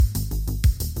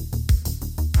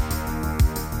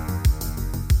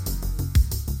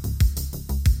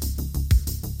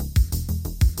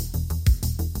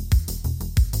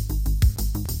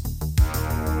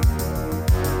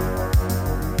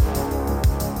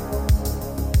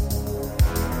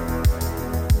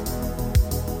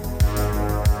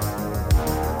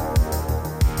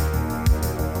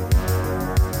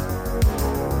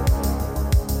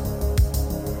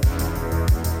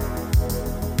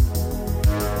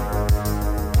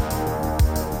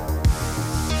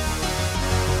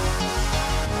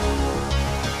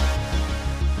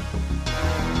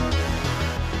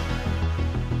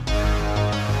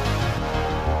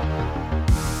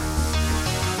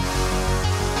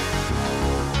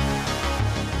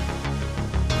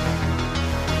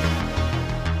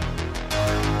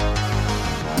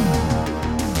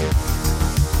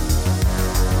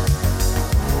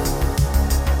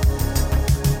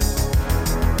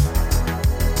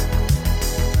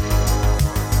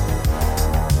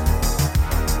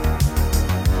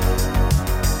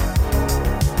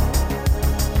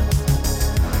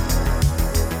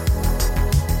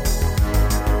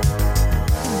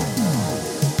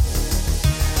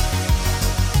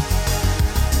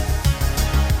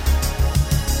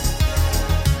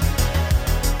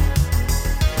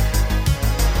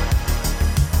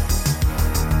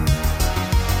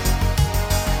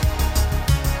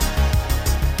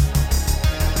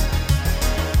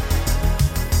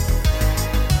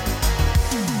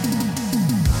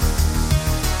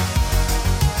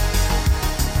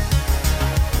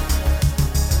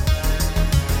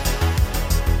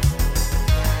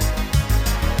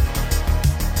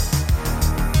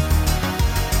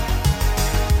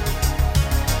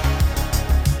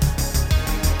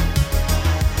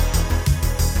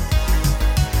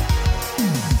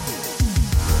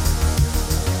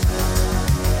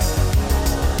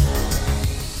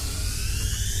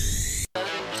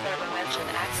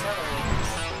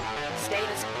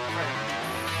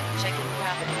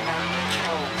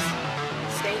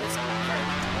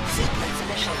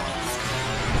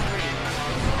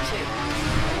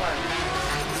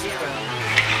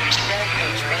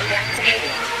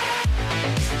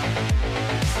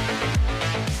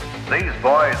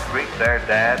boys greet their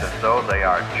dad as though they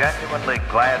are genuinely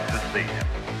glad to see him,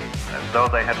 as though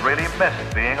they had really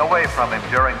missed being away from him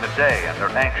during the day and are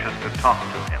anxious to talk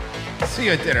to him. See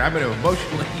you at dinner. I'm going to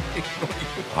emotionally ignore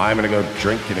you. I'm going to go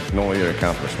drink and ignore your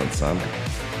accomplishments, son.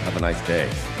 Have a nice day.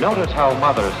 Notice how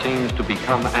Mother seems to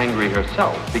become angry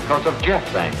herself because of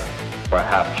Jeff's anger.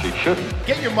 Perhaps she shouldn't.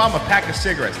 Get your mom a pack of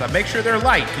cigarettes. Now make sure they're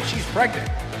light because she's pregnant.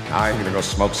 I'm going to go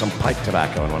smoke some pipe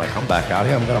tobacco, and when I come back out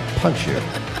here, I'm going to punch you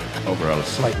over a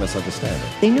slight misunderstanding.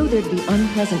 They know there'd be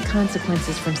unpleasant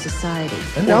consequences from society.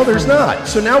 And now there's not.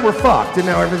 So now we're fucked, and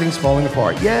now everything's falling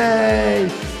apart. Yay!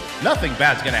 Nothing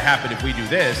bad's going to happen if we do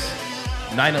this.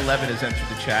 9/11 has entered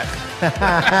the chat.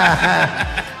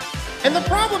 And the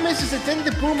problem is that then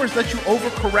the boomers let you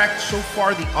overcorrect so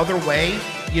far the other way,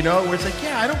 you know, where it's like,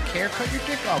 yeah, I don't care, cut your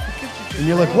dick off. And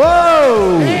you're like,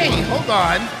 whoa! Hey, hold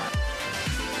on.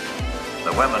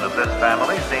 The women of this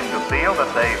family seem to feel that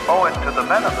they owe it to the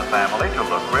men of the family to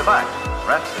look relaxed,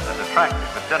 rested, and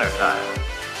attractive at dinner time.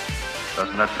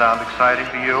 Doesn't that sound exciting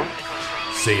to you?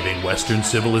 Saving Western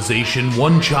civilization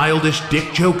one childish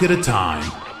dick joke at a time.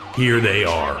 Here they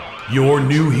are, your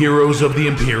new heroes of the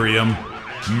Imperium,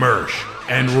 Mersh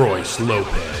and Royce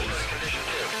Lopez.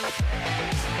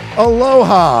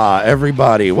 Aloha,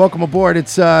 everybody. Welcome aboard.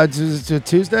 It's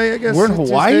Tuesday, I guess. We're in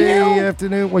Hawaii Tuesday now?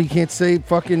 afternoon. Well, you can't say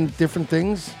fucking different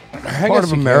things. I Part guess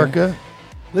of you America.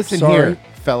 Listen Sorry. here,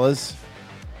 fellas.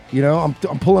 You know, I'm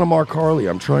pulling a Mark Harley.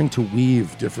 I'm trying to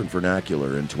weave different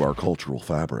vernacular into our cultural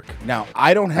fabric Now,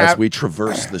 I don't have... as we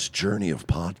traverse this journey of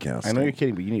podcasting. I know you're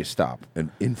kidding, but you need to stop.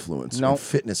 And influence. No. And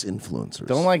fitness influencers.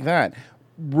 Don't like that.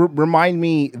 Remind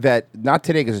me that, not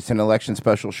today because it's an election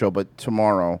special show, but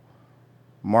tomorrow,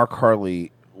 Mark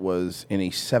Harley was in a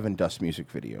Seven Dust music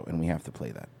video, and we have to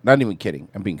play that. Not even kidding.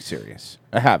 I'm being serious.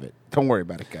 I have it. Don't worry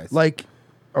about it, guys. Like,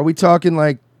 are we talking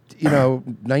like, you know,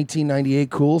 1998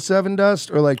 cool Seven Dust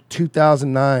or like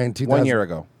 2009? 1 year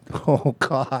ago. Oh,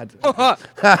 God. Okay,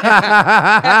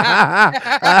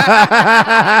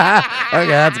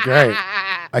 that's great.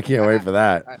 I can't wait for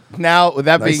that. Now, with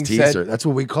that Nice being teaser. said, That's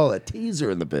what we call a teaser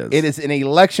in the biz. it is an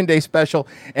election day special,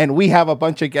 and we have a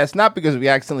bunch of guests, not because we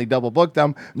accidentally double booked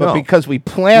them, but No. because we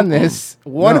planned this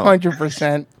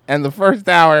 100%. And the first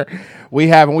hour we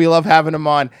have, and we love having them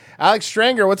on. Alex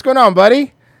Stranger, what's going on,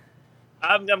 buddy?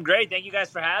 I'm great. Thank you guys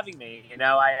for having me. You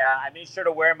know, I made sure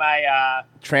to wear my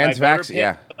Trans my voter vax, pin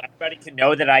yeah. so everybody can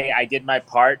know that I did my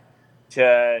part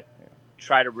to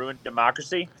try to ruin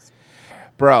democracy.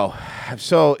 Bro,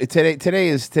 so today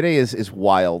is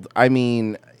wild. I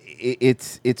mean,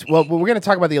 it's well, we're going to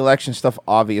talk about the election stuff,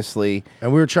 obviously.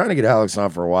 And we were trying to get Alex on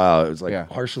for a while. It was like Yeah.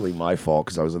 partially my fault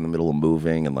because I was in the middle of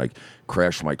moving and like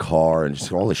crashed my car and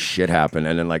just all this shit happened.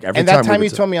 And then like every And that time we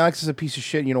you told me Alex is a piece of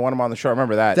shit and you don't want him on the show. I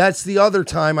remember that. That's the other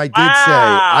time I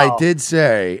Wow. did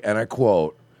say, and I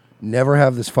quote, never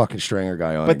have this fucking Stranger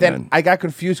guy on But then again. I got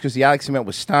confused because the Alex he met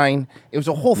was Stein. It was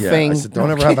a whole Yeah, thing. I said,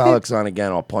 don't ever have Alex on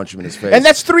again. I'll punch him in his face. And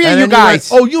that's three of And you then went, guys.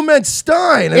 oh, you meant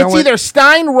Stein. And I It's went, either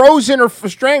Stein, Rosen, or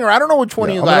Stranger. I don't know which one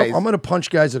of you guys. I'm gonna punch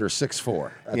guys that are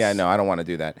 6'4". Yeah, no, I don't want to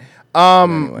do that.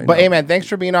 anyway, But no. hey, man, thanks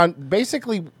for being on.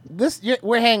 Basically,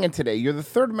 we're hanging today. You're the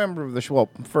third member of the show. Well,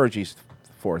 Fergie's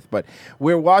fourth, but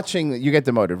we're watching. You get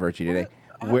demoted, Virgie, today.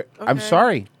 I'm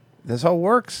sorry. This all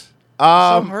works.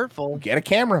 So hurtful. Get a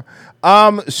camera.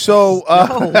 Don't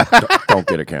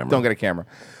get a camera. Don't get a camera.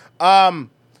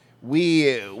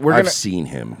 We're I've gonna. seen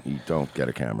him. You don't get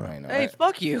a camera. I know. Hey,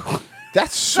 fuck you.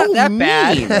 That's so Not that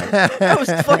mean. bad. That was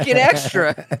fucking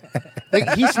extra. Like,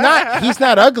 he's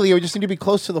not ugly. We just need to be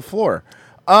close to the floor.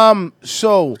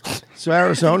 So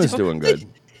Arizona's doing good.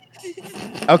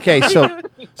 okay, so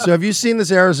So have you seen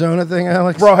this Arizona thing,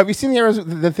 Alex? bro, have you seen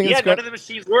the thing Yeah, that's none going? of the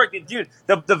machines work. Dude,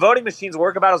 the voting machines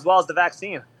work about as well as the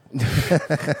vaccine.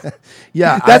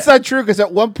 Yeah, That's not true because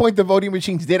at one point the voting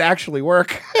machines did actually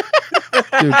work.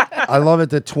 dude, I love it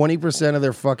that 20% of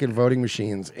their fucking voting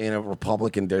machines in a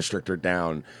Republican district are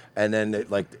down, and then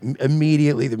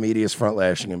immediately the media's front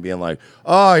lashing and being like,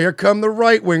 "Oh, here come the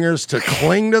right wingers to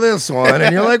cling to this one,"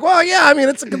 and you're like, "Well, yeah, I mean,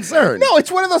 it's a concern." No,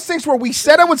 it's one of those things where we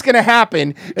said it was going to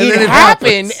happen, then it it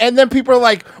happened, happens. and then people are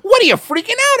like, "What are you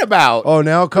freaking out about?" Oh,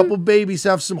 now a couple babies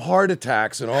have some heart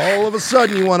attacks, and all of a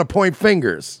sudden you want to point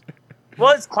fingers.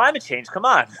 Well, it's climate change. Come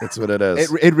on. That's what it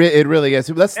is. It really is.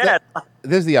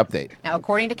 There's the update. Now,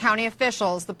 according to county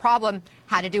officials, the problem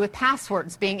had to do with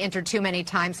passwords being entered too many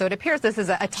times. So it appears this is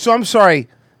So I'm sorry.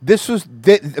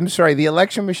 I'm sorry. The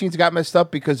election machines got messed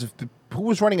up because of who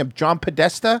was running them? John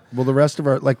Podesta. Well, the rest of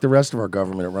our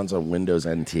government, it runs on Windows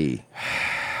NT.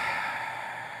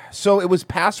 So it was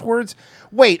passwords.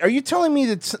 Wait, are you telling me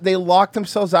that they locked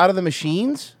themselves out of the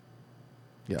machines?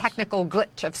 technical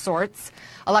glitch of sorts.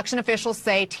 Election officials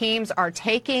say teams are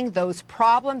taking those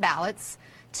problem ballots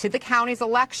to the county's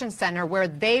election center where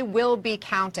they will be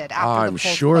counted after I'm the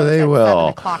polls sure close they at will. 7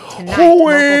 o'clock tonight. Local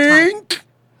time. Wink.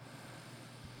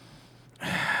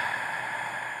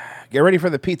 Get ready for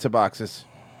the pizza boxes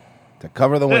to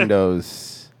cover the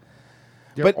windows.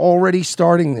 They're already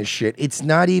starting this shit. It's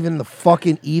not even the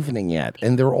fucking evening yet,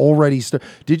 and they're already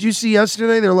Did you see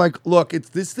yesterday? They're like, look, it's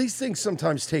this. These things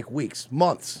sometimes take weeks,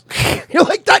 months. You're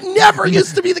like, that never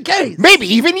used to be the case. Maybe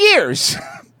even years.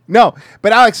 No,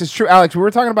 but Alex, it's true. Alex, we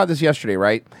were talking about this yesterday,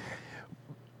 right?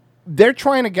 They're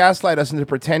trying to gaslight us into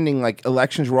pretending like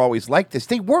elections were always like this.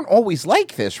 They weren't always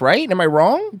like this, right? Am I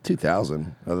wrong?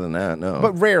 2000. Other than that, no.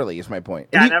 But rarely is my point.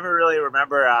 Yeah, I never really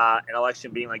remember an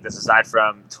election being like this aside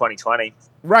from 2020.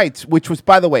 Right, which was,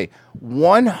 by the way,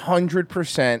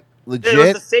 100% legit. It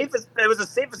was the safest. It was the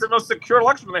safest and most secure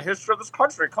election in the history of this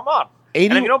country. Come on. 80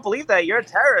 and if you don't believe that, you're a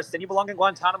terrorist and you belong in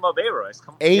Guantanamo Bay, Royce.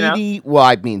 Come, 80, well,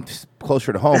 I mean,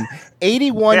 closer to home.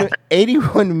 81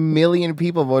 million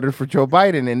people voted for Joe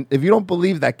Biden. And if you don't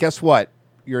believe that, guess what?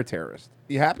 You're a terrorist.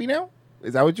 You happy now?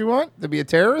 Is that what you want? To be a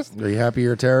terrorist? Are you happy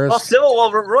you're a terrorist? Well,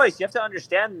 Royce, you have to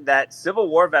understand that Civil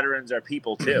War veterans are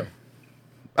people, too.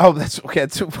 Oh, that's okay.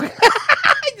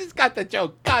 I just got the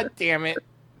joke. God damn it.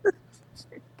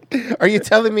 Are you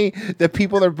telling me that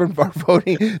people that have been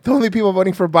voting, the only people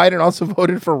voting for Biden also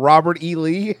voted for Robert E.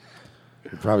 Lee?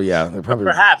 Probably, yeah. They're probably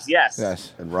Perhaps, yes.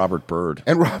 Yes. And Robert Byrd.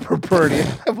 And Robert Byrd.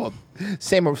 Yeah. Well,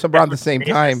 around the same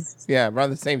time. Yeah, around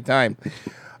the same time.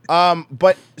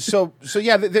 But so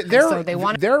yeah,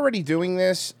 they're already doing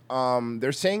this.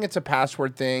 They're saying it's a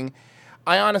password thing.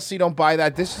 I honestly don't buy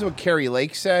that. This is what Carrie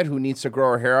Lake said, who needs to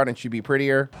grow her hair out and she'd be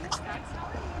prettier.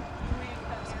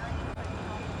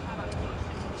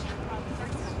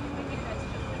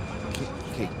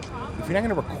 Okay, if you're not going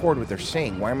to record what they're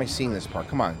saying, why am I seeing this part?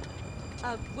 Come on.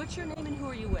 What's your name and who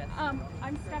are you with? I'm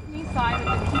Stephanie Simon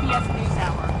with PBS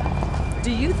NewsHour.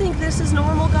 Do you think this is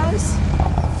normal, guys?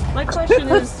 My question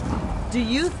is, do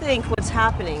you think what's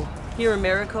happening here in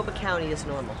Maricopa County is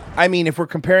normal? I mean, if we're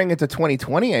comparing it to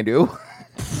 2020, I do.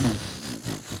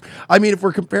 I mean, if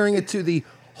we're comparing it to the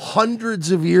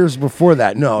hundreds of years before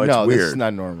that, no, it's weird. This is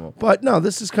not normal. But no,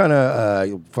 this is kind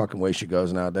of fucking way she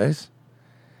goes nowadays.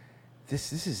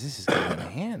 This is getting out of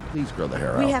hand. Please grow the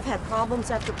hair out. We have had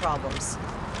problems after problems.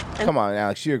 Come on,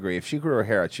 Alex, you agree. If she grew her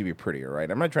hair out, she'd be prettier,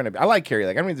 right? I'm not trying to I like Carrie,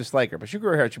 like, I don't even dislike her, but if she grew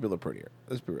her hair out, she'd be a little prettier.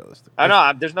 Let's be realistic. I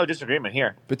know, there's no disagreement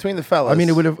here. Between the fellas. I mean,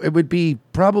 it would be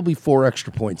probably 4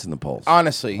 extra points in the polls.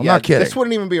 Honestly, I'm not kidding. This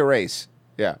wouldn't even be a race.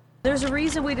 Yeah. There's a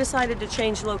reason we decided to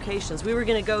change locations. We were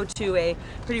going to go to a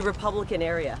pretty Republican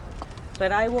area.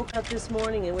 But I woke up this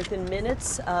morning and within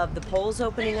minutes of the polls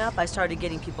opening up, I started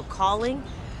getting people calling,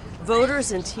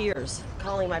 voters in tears,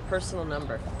 calling my personal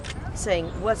number, saying,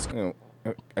 what's...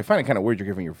 I find it kind of weird you're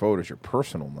giving your voters your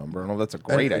personal number. I don't know if that's a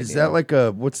great idea. Is that like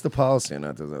what's the policy on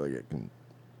that? Does that like can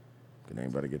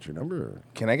anybody get your number? Or?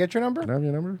 Can I get your number? Can I have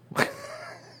your number?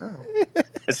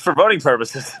 It's for voting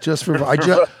purposes. Just for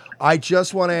I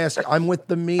just want to ask. I'm with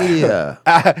the media.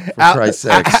 For Christ's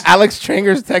sakes. Alex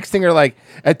Tranger's texting her like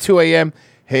at 2 a.m.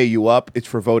 Hey, you up? It's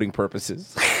for voting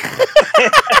purposes.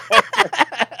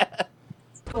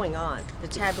 What's going on? The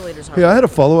tabulators aren't... Hey, I had a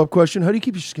follow-up question. How do you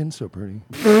keep your skin so pretty?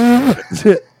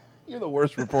 You're the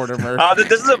worst reporter, Murph.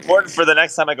 This is important for the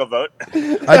next time I go vote.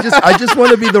 I just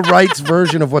want to be the right's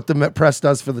version of what the press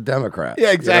does for the Democrats.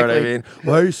 Yeah, exactly. You know what I mean?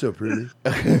 Why are you so pretty?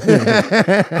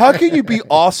 How can you be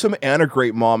awesome and a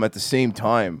great mom at the same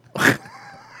time?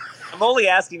 I'm only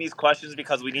asking these questions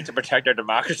because we need to protect our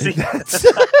democracy.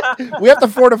 We have to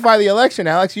fortify the election,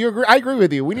 Alex. You agree? I agree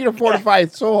with you. We need to fortify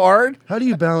it so hard. How do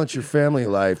you balance your family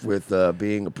life with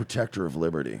being a protector of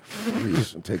liberty?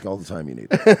 Please take all the time you need.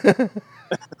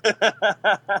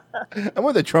 I'm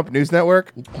with the Trump News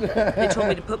Network. They told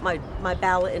me to put my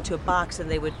ballot into a box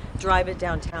and they would drive it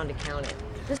downtown to count it.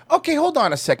 Okay, hold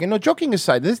on a second. No, joking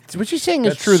aside, what she's saying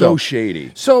is That's true, so though.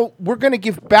 shady. So we're going to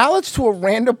give ballots to a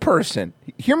random person.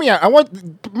 Hear me out. I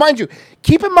want, mind you,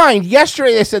 keep in mind,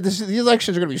 yesterday they said these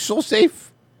elections are going to be so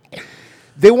safe.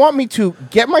 They want me to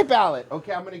get my ballot.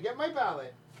 Okay, I'm going to get my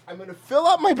ballot. I'm going to fill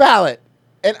out my ballot,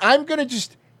 and I'm going to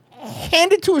just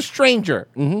hand it to a stranger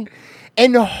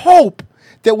and hope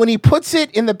that when he puts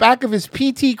it in the back of his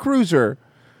PT Cruiser,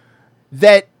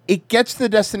 that it gets to the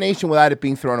destination without it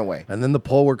being thrown away. And then the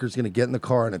poll worker's going to get in the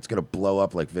car and it's going to blow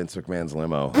up like Vince McMahon's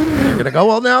limo. You're going to go,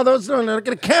 well, now those are not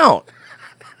going to count.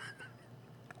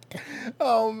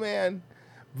 Oh, man.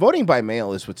 Voting by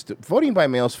mail is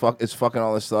is fucking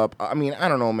all this up. I mean, I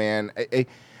don't know, man.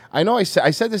 I know I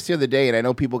said this the other day, and I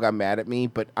know people got mad at me,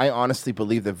 but I honestly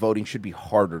believe that voting should be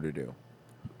harder to do.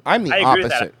 I'm the I agree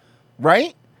with opposite, that.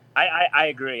 right? I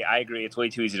agree. I agree. It's way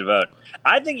too easy to vote.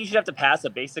 I think you should have to pass a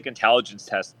basic intelligence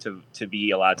test to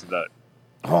be allowed to vote.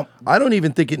 Oh, I don't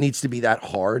even think it needs to be that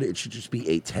hard. It should just be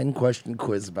a 10-question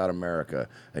quiz about America,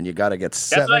 and you got to get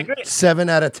what I agree. 7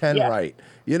 out of 10 Yeah. right.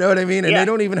 You know what I mean? And Yeah. they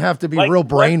don't even have to be Like, real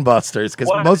brain busters because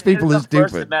what most people is are the First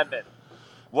stupid. Amendment?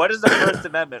 What is the First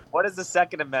Amendment? What is the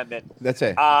Second Amendment? That's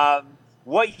it.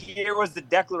 What year was the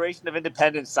Declaration of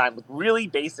Independence signed? Like really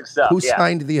basic stuff. Who yeah.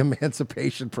 signed the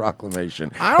Emancipation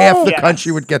Proclamation? I Half don't- the Yes.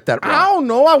 country would get that I wrong. don't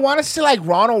know. I want to say like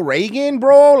Ronald Reagan,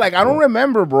 bro. Like I don't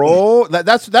remember, bro.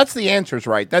 That's the answers,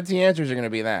 right? That's the answers are going to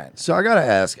be that. So I got to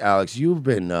ask, Alex, you've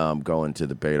been going to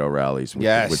the Beto rallies with,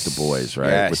 Yes. with the boys, right?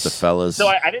 Yes. With the fellas. So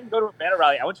I didn't go to a Beto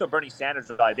rally. I went to a Bernie Sanders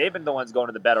rally. They've been the ones going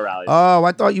to the Beto rallies. Oh,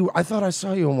 I thought I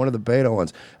saw you on one of the Beto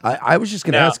ones. I was just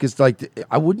going to No. ask, is like,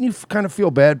 wouldn't you kind of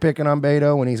feel bad picking on Beto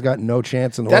when he's got no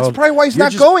chance in the That's world? probably why he's You're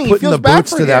not just going. He Putting feels the bad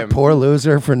boots for to that him. poor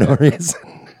loser for no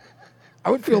reason. I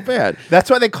would feel bad. That's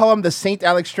why they call him the Saint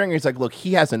Alex Stringer. He's like, look,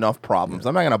 he has enough problems.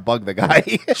 I'm not going to bug the guy.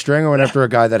 Stringer went after a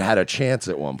guy that had a chance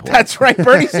at one point. That's right.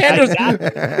 Bernie Sanders.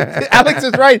 Alex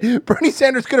is right. Bernie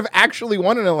Sanders could have actually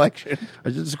won an election. I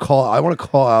want to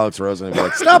call Alex Rosen and be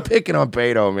like, stop picking on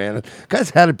Beto, man. Guy's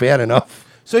had it bad enough.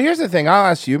 So here's the thing. I'll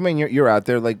ask you. I mean, you're out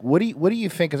there. Like, what do you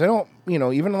think? Because I don't,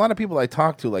 even a lot of people I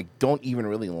talk to like don't even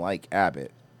really like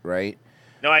Abbott, right?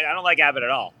 No, I don't like Abbott at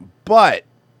all. But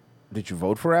did you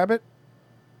vote for Abbott?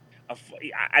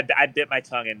 I bit my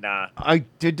tongue and I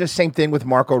did the same thing with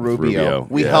Marco Rubio.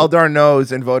 We yeah. held our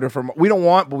nose and voted for. We don't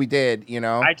want, but we did.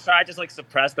 I tried to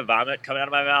suppress the vomit coming out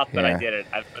of my mouth, but Yeah. I didn't.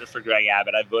 I voted for Greg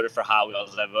Abbott. I voted for Hot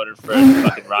Wheels. I voted for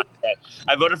fucking Ron.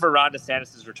 I voted for Ron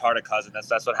DeSantis' retarded cousin.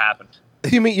 That's what happened.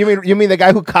 You mean the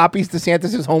guy who copies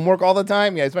DeSantis' homework all the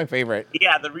time? Yeah, it's my favorite.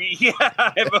 Yeah,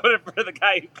 I voted for the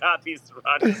guy who copies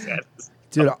Ron DeSantis.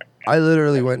 Dude, I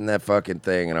literally went in that fucking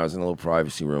thing and I was in a little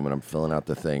privacy room and I'm filling out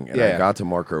the thing. And I Yeah. got to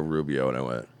Marco Rubio and I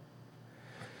went.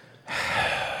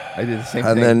 I did the same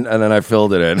And thing. then I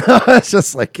filled it in. It's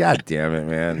just like, God damn it,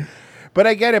 man. But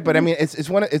I get it. But I mean, it's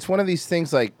one of these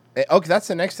things. Like, okay, that's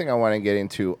the next thing I want to get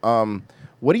into.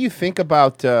 What do you think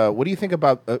about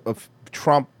of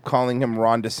Trump calling him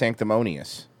Ron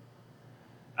DeSanctimonious?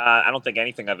 I don't think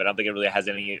anything of it. I don't think it really has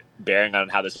any bearing on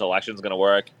how this election is going to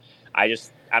work. I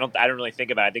don't really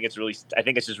think about it. I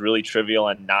think it's just really trivial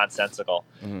and nonsensical.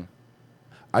 Mm-hmm.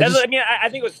 I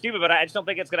think it was stupid, but I just don't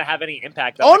think it's going to have any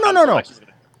impact. On Oh how no, this no, no! election's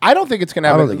gonna- I don't think it's gonna.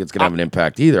 I Have don't think it's gonna have an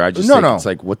impact either. I just No, think no. it's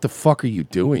like, what the fuck are you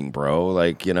doing, bro?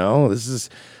 Like, this is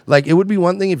like, it would be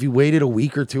one thing if you waited a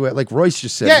week or two. Like Royce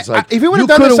just said, Yeah, it's like, if you would've you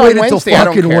done could this have on waited till Wednesday, I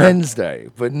don't fucking care. Wednesday,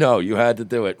 but no, you had to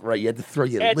do it right. You had to throw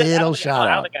your Yeah, I little don't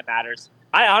shot think out. that matters.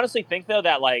 I honestly think though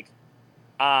that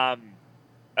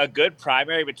a good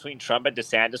primary between Trump and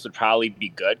DeSantis would probably be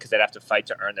good because they'd have to fight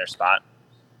to earn their spot.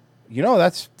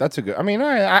 That's a good. I mean,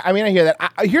 I hear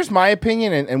that. Here's my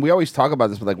opinion, and we always talk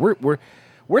about this, but like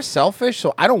we're selfish,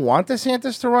 so I don't want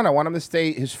DeSantis to run. I want him to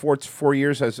stay his 4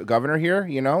 years as a governor here.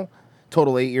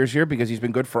 Total 8 years here because he's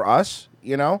been good for us.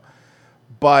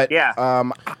 But yeah,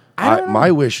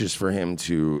 My wish is for him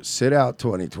to sit out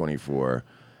 2024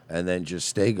 and then just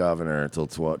stay governor until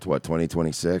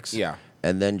 2026. Yeah.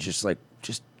 And then just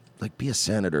be a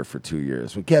senator for 2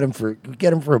 years. We get him for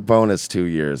a bonus 2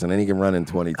 years, and then he can run in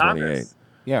 2028. Congress.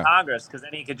 Yeah. Congress, because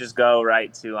then he could just go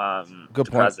right to Good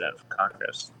to point. president of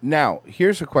Congress. Now,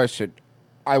 here's a question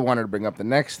I wanted to bring up. The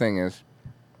next thing is,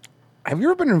 have you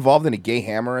ever been involved in a gay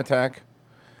hammer attack?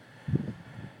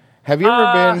 Have you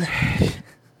ever been?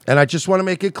 And I just want to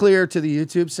make it clear to the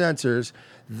YouTube censors,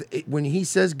 when he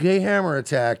says gay hammer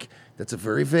attack, that's a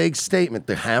very vague statement.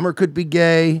 The hammer could be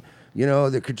gay.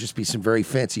 There could just be some very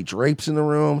fancy drapes in the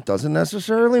room. Doesn't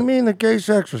necessarily mean that gay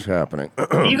sex was happening.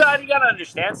 you got to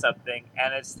understand something,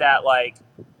 and it's that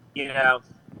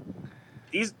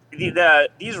these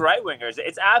right wingers,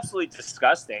 it's absolutely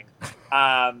disgusting.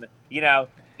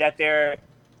 That they're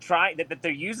that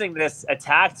they're using this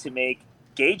attack to make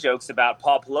gay jokes about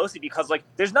Paul Pelosi because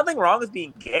there's nothing wrong with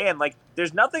being gay and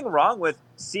there's nothing wrong with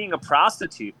seeing a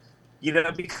prostitute.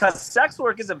 Because sex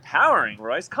work is empowering,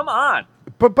 Royce. Come on.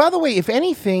 But by the way, if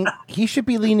anything, he should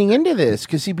be leaning into this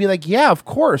because he'd be like, "Yeah, of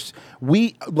course.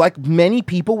 We, like many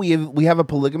people, we have a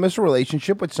polygamous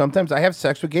relationship, but sometimes I have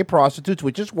sex with gay prostitutes,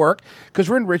 which is work because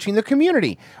we're enriching the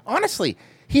community." Honestly,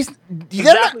 it's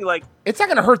not going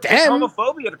to hurt It's them.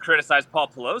 homophobia to criticize Paul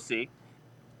Pelosi.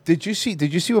 Did you see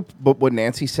what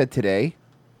Nancy said today?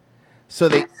 So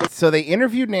they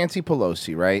interviewed Nancy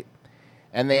Pelosi, right?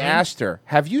 And they asked her,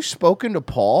 "Have you spoken to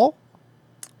Paul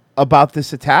about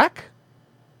this attack?"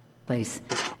 place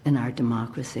in our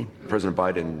democracy. President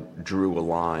Biden drew a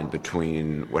line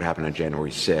between what happened on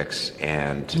January 6th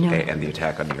and the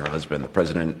attack on your husband. The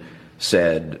president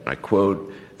said, I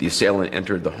quote, "The assailant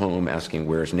entered the home asking,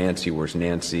 'Where's Nancy? Where's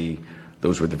Nancy?'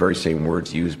 Those were the very same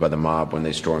words used by the mob when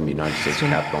they stormed the United States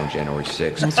Capitol on January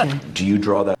 6th. That's right. Do you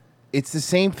draw that? It's the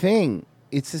same thing.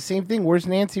 It's the same thing. Where's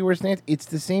Nancy? Where's Nancy? It's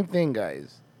the same thing,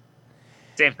 guys.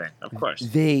 Same thing, of course.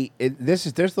 There's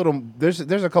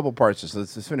a couple parts. So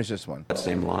let's finish this one. That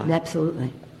same line.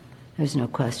 Absolutely. There's no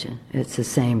question. It's the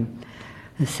same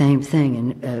thing.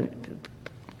 And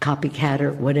copycat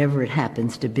or whatever it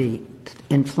happens to be,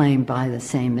 inflamed by the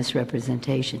same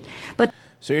misrepresentation. But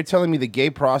so you're telling me the gay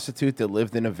prostitute that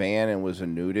lived in a van and was a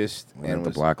nudist And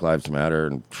the Black Lives Matter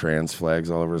and trans flags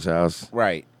all over his house.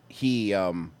 Right. He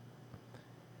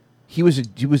was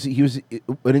an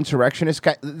insurrectionist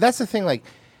guy. That's the thing. Like,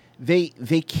 they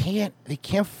can't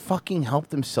fucking help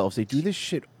themselves. They do this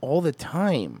shit all the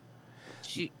time.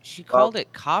 She called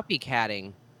it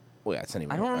copycatting. Well, yeah, it's not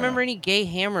even. I don't remember any gay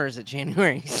hammers at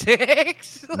January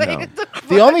 6th.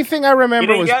 The only thing I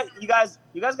remember was you guys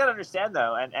got to understand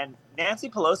though, and Nancy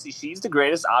Pelosi, she's the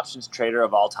greatest options trader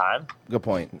of all time. Good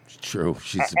point. True.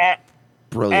 She's And-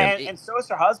 brilliant. and so is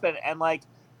her husband. And like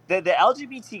the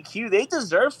LGBTQ, they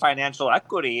deserve financial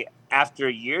equity after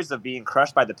years of being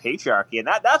crushed by the patriarchy, and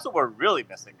that's what we're really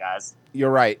missing, guys.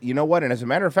 You're right. You know what? And as a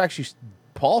matter of fact,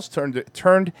 Paul's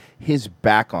turned his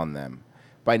back on them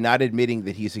by not admitting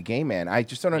that he's a gay man. I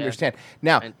just don't understand.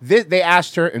 Now, they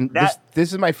asked her, and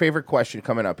this is my favorite question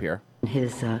coming up here.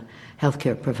 his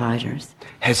healthcare providers.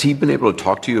 Has he been able to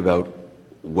talk to you about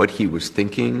what he was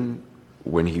thinking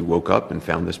when he woke up and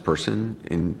found this person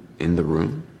in the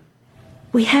room?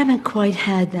 We haven't quite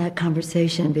had that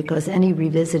conversation because any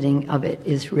revisiting of it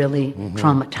is really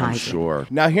traumatizing. Sure.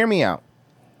 Now, hear me out.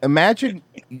 Imagine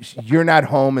you're not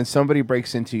home and somebody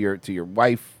breaks into your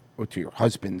wife or to your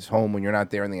husband's home when you're not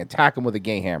there, and they attack him with a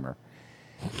gay hammer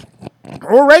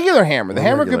or a regular hammer. The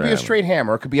hammer could be a straight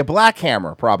hammer. It could be a black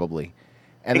hammer, probably.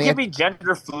 And it could be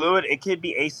gender fluid. It could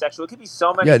be asexual. It could be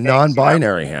so many. Yeah, things,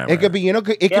 non-binary hammer. It could be,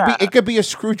 it could be a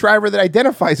screwdriver that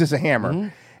identifies as a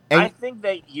hammer. And I think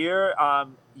that you're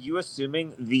you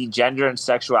assuming the gender and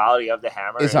sexuality of the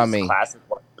hammer is on me. Classic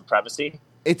white supremacy.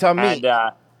 It's on me.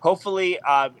 And hopefully,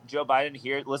 Joe Biden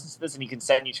here listens to this and he can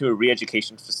send you to a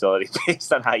re-education facility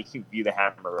based on how you view the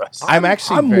hammer, Russ.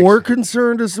 I'm more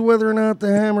concerned as to whether or not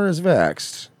the hammer is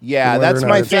vaxxed. Yeah, than whether that's or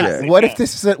not my it's thing. gay. What if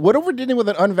this is what if we're dealing with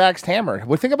an unvaxxed hammer?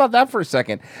 Well, think about that for a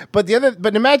second. But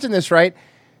imagine this, right?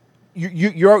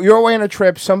 You're away on a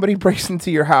trip. Somebody breaks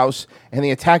into your house and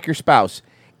they attack your spouse.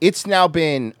 It's now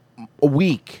been a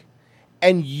week,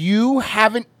 and you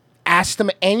haven't asked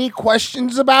them any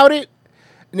questions about it.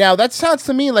 Now that sounds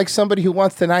to me like somebody who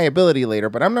wants deniability later,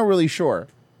 but I'm not really sure.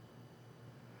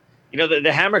 You know,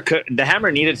 the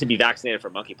hammer needed to be vaccinated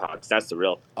for monkeypox. That's the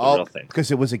real thing.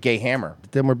 Because it was a gay hammer.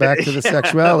 Then we're back to the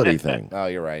sexuality thing. Oh,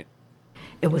 you're right.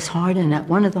 It was hard, and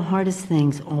one of the hardest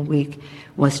things all week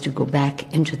was to go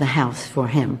back into the house for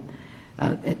him,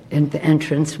 in the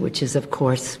entrance, which is, of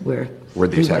course, where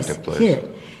the he attack was took place.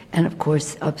 hit, and of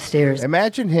course upstairs.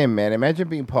 Imagine him, man. Imagine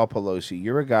being Paul Pelosi.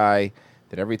 You're a guy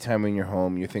that every time in your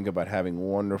home you think about having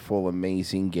wonderful,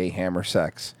 amazing gay hammer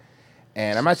sex.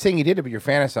 And I'm not saying he did it, but you're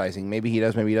fantasizing. Maybe he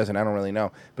does, maybe he doesn't. I don't really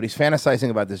know. But he's fantasizing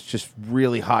about this just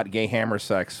really hot gay hammer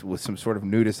sex with some sort of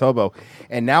nudist hobo.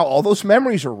 And now all those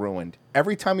memories are ruined.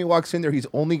 Every time he walks in there, he's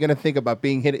only going to think about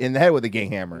being hit in the head with a gay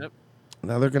hammer. Yep.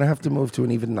 Now they're going to have to move to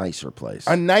an even nicer place.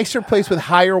 A nicer place with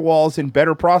higher walls and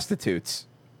better prostitutes.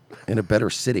 In a better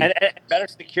city. And better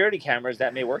security cameras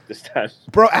that may work this time.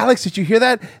 Bro, Alex, did you hear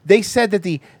that? They said that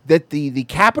the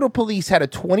Capitol Police had a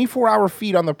 24-hour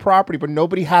feed on the property, but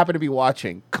nobody happened to be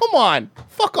watching. Come on.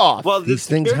 Fuck off. Well, These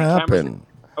things happen.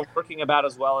 Are working about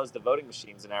as well as the voting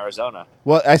machines in Arizona.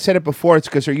 Well, I said it before. It's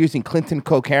because they're using Clinton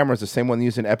Co. cameras, the same one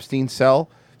used in Epstein's cell.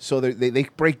 So they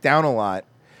break down a lot.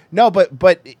 No,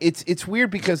 but it's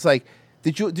weird because, like,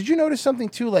 did you notice something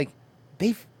too? Like,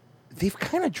 they've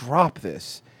kind of dropped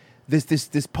this.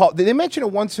 They mention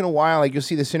it once in a while, like you'll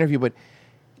see this interview, but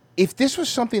if this was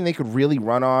something they could really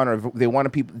run on, or if they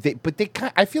wanted people,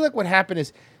 I feel like what happened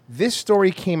is this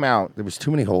story came out. There was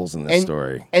too many holes in this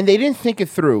story. And they didn't think it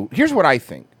through. Here's what I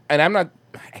think, and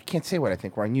I can't say what I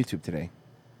think. We're on YouTube today.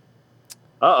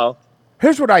 Uh-oh.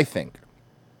 Here's what I think.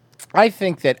 I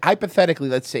think that hypothetically,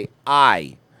 let's say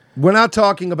I We're not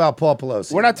talking about Paul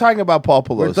Pelosi. We're not talking about Paul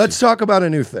Pelosi. Let's talk about a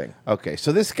new thing. Okay,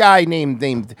 so this guy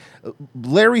named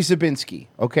Larry Zabinski,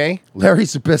 okay? Larry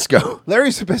Zabisco. Larry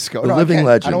Zabisco. The living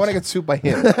legend. I don't want to get sued by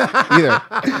him either.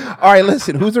 All right,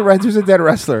 listen, who's a dead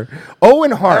wrestler?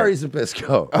 Owen Hart. Larry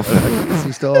Zabisco. Is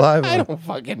he still alive? I don't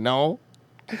fucking know.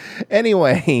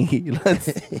 Anyway,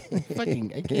 let's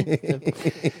fucking. I can't.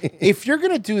 If you're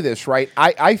gonna do this, right?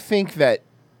 I think that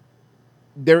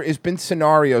there has been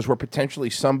scenarios where potentially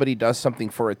somebody does something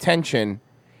for attention,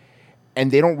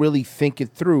 and they don't really think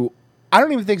it through. I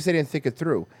don't even think they didn't think it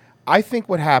through. I think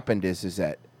what happened is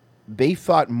that they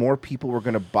thought more people were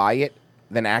gonna buy it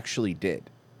than actually did.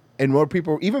 And more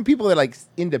people, even people that are like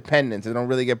independents and don't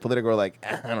really get political, are like,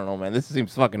 I don't know, man, this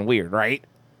seems fucking weird, right?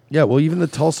 Yeah, well, even the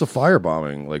Tulsa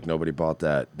firebombing, like nobody bought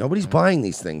that. Nobody's buying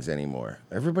these things anymore.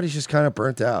 Everybody's just kind of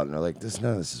burnt out, and they're like,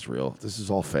 none of this is real. This is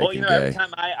all fake Well, and every gay.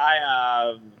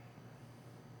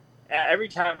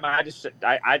 time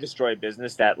I destroy a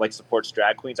business that like supports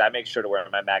drag queens, I make sure to wear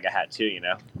my MAGA hat too.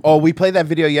 Oh, we played that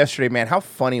video yesterday, man. How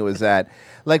funny was that?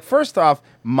 Like, first off,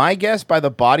 my guess by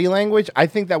the body language, I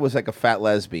think that was like a fat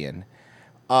lesbian.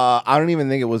 I don't even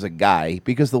think it was a guy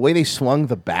because the way they swung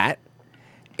the bat,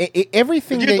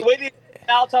 everything Dude, the way they did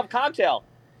Molotov cocktail.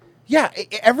 Yeah,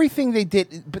 everything they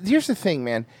did. But here's the thing,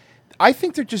 man. I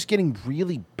think they're just getting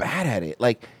really bad at it.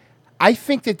 Like, I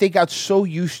think that they got so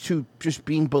used to just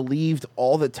being believed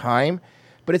all the time.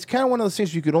 But it's kind of one of those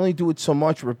things you could only do it so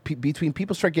much where between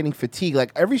people start getting fatigued.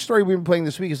 Like, every story we've been playing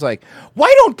this week is like,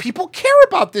 why don't people care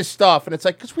about this stuff? And it's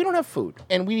like, because we don't have food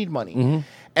and we need money. Mm-hmm.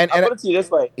 And I'll put it to you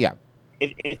this way. Yeah.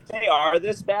 If they are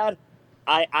this bad,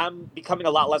 I'm becoming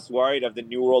a lot less worried of the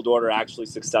New World Order actually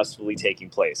successfully taking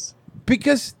place.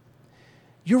 Because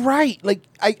you're right. Like,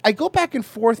 I go back and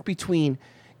forth between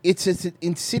it's an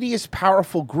insidious,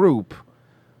 powerful group,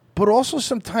 but also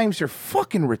sometimes they're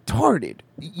fucking retarded.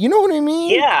 You know what I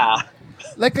mean? Yeah.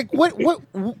 Like what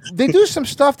they do some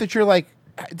stuff that you're like,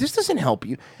 this doesn't help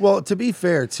you. Well, to be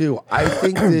fair, too, I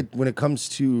think that when it comes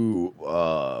to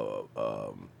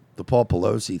the Paul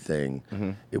Pelosi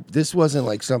thing, this wasn't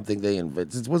like something they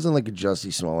invented. It wasn't like a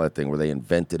Jussie Smollett thing where they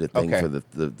invented a thing for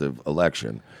the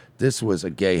election. This was a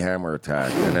gay hammer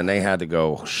attack, and then they had to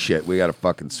go, oh, shit, we got to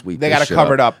fucking sweep They this gotta shit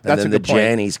cover it up. And That's then a good the point.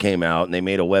 Jannies came out, and they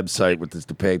made a website with this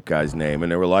DePape guy's name,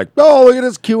 and they were like, oh, look at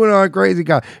this QAnon crazy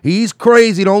guy. He's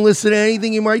crazy. Don't listen to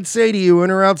anything he might say to you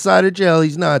in or outside of jail.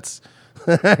 He's nuts.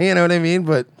 You know what I mean?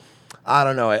 But I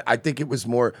don't know. I think it was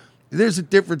more, there's a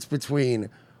difference between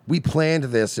we planned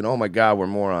this and, oh, my God, we're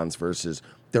morons versus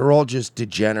they're all just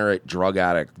degenerate, drug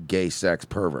addict, gay sex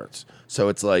perverts. So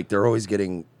it's like they're always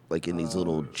getting like in these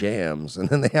little jams, and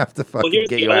then they have to fucking here's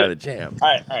get the you out other- of the jam.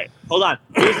 All right. Hold on.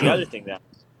 Here's the other thing, then.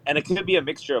 And it could be a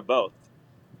mixture of both.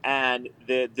 And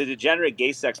the degenerate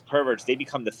gay sex perverts, they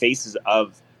become the faces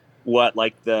of what,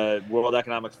 like, the World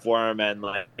Economic Forum and,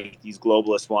 like, these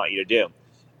globalists want you to do.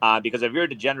 Because if you're a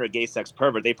degenerate gay sex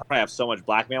pervert, they probably have so much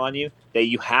blackmail on you that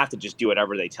you have to just do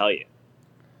whatever they tell you.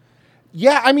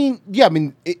 Yeah, I mean,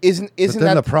 isn't But then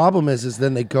that the problem is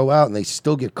then they go out and they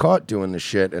still get caught doing the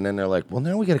shit, and then they're like, well,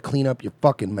 now we got to clean up your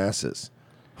fucking messes.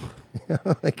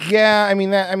 Yeah, I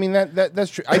mean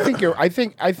that's true. I think you're right.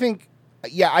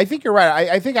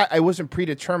 I think I wasn't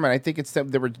predetermined. I think it's that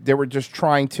they were just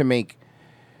trying to make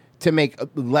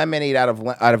lemonade out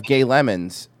of gay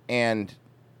lemons, and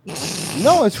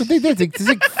no, that's what they did. It's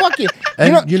like fuck it.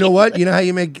 And you know what? You know how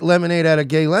you make lemonade out of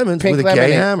gay lemons? Pink With a lemonade.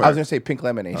 gay hammer. I was gonna say pink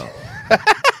lemonade.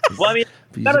 Well, I mean,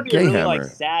 He's you gotta a be gay a really hammer. like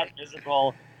sad,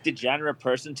 miserable, degenerate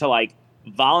person to like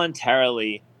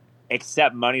voluntarily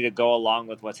accept money to go along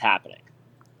with what's happening.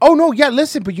 Oh no, yeah.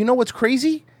 Listen, but you know what's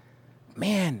crazy,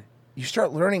 man? You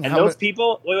start learning And how those to-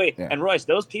 people, wait, Yeah. and Royce,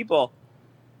 those people,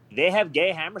 they have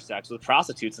gay hammer sex with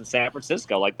prostitutes in San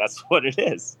Francisco. Like that's what it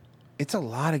is. It's a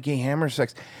lot of gay hammer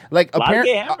sex. Like A lot of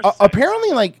gay hammer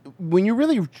apparently, like when you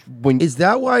really Is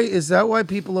that why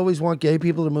people always want gay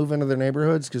people to move into their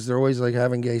neighborhoods? Because they're always like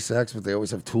having gay sex, but they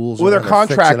always have tools. Well, they're around.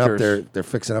 Fixing up contractors. they're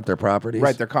fixing up their properties.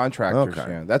 Right, they're contractors.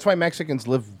 Okay. Yeah. That's why Mexicans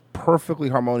live perfectly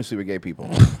harmoniously with gay people.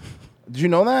 Did you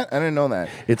know that? I didn't know that.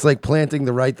 It's like planting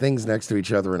the right things next to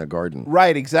each other in a garden.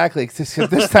 Right, exactly. Except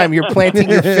this time you're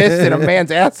planting your fist in a man's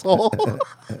asshole.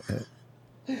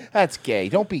 That's gay.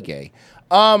 Don't be gay.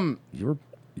 You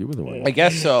were the one. I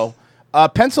guess so.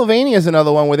 Pennsylvania is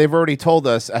another one where they've already told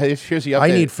us. Here's the update. I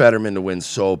need Fetterman to win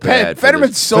so bad. for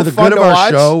Fetterman's this. so for the fun good to of our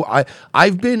watch. show.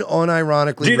 I've been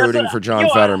unironically Dude, that's rooting what- for John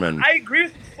yo, Fetterman. I agree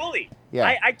with you fully. Yeah.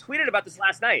 I tweeted about this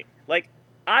last night. Like,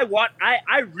 I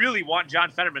really want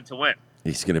John Fetterman to win.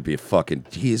 He's gonna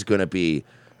be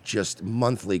just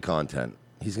monthly content.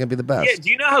 He's gonna be the best. Yeah, do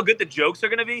you know how good the jokes are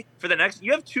going to be for the next?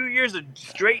 You have 2 years of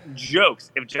straight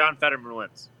jokes if John Fetterman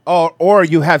wins. Or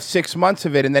you have 6 months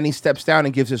of it, and then he steps down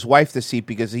and gives his wife the seat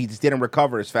because he just didn't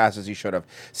recover as fast as he should have.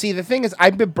 See, the thing is,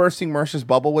 I've been bursting Mercer's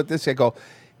bubble with this. I go,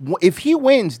 if he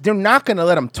wins, they're not going to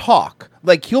let him talk.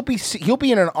 Like he'll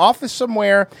be in an office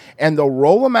somewhere, and they'll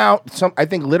roll him out. I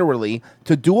think literally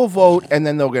to do a vote, and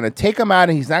then they're going to take him out,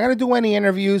 and he's not going to do any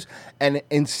interviews. And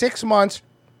in 6 months,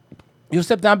 he'll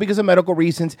step down because of medical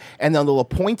reasons, and then they'll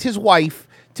appoint his wife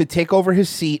to take over his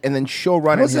seat, and then she'll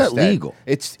run in his How's that stead. legal?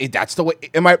 That's the way.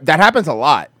 That happens a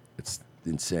lot. It's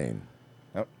insane.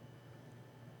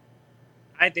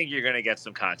 I think you're going to get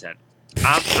some content.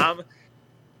 I'm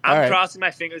All right. crossing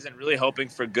my fingers and really hoping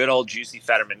for good old juicy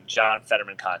John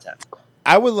Fetterman content.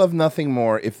 I would love nothing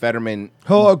more if Fetterman.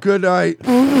 Oh, good night.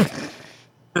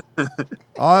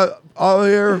 I'll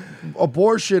hear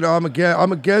abortion. I'm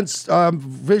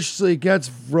viciously against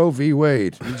Roe v.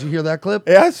 Wade. Did you hear that clip?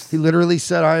 Yes. He literally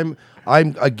said, "I'm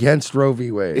against Roe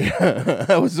v. Wade."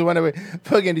 That was the one.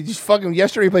 Did you fucking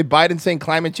yesterday? He played Biden saying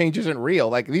climate change isn't real.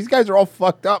 Like these guys are all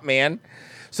fucked up, man.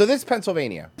 So this is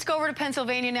Pennsylvania. Let's go over to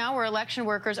Pennsylvania now, where election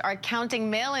workers are counting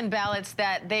mail-in ballots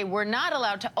that they were not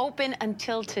allowed to open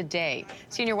until today.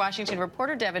 Senior Washington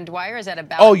reporter Devin Dwyer is at a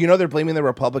ballot. Oh, you know they're blaming the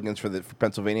Republicans for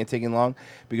Pennsylvania taking long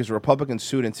because the Republicans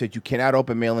sued and said you cannot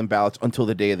open mail-in ballots until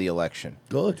the day of the election.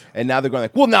 Good. And now they're going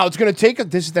like, well, now it's going to take us.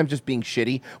 This is them just being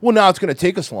shitty. Well, now it's going to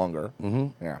take us longer.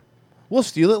 Mm-hmm. Yeah. We'll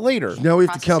steal it later. Now we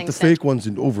have to count the fake ones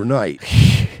in overnight.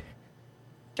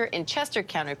 in Chester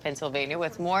County, Pennsylvania,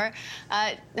 with more.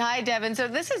 Hi, Devin. So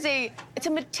this is it's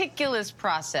a meticulous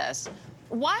process.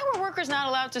 Why were workers not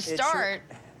allowed to start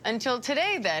until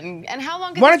today then? And how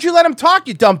long? Why don't you let him talk,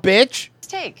 you dumb bitch?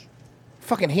 Take.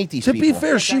 Fucking hate these To people. be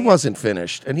fair, she wasn't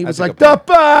finished, and he was That's like, a good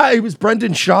point. He was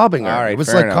Brendan Schaubing her. All right, it was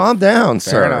fair like, enough. calm down,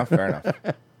 sir. Fair enough.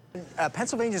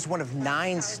 Pennsylvania is one of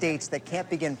 9 states that can't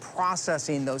begin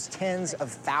processing those tens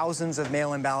of thousands of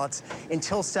mail-in ballots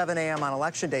until 7 a.m. on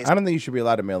election days. I don't think you should be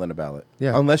allowed to mail in a ballot.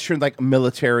 Yeah. Unless you're like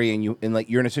military and you're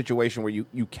in a situation where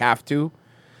you have to.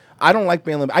 I don't like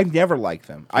mail-in. I never liked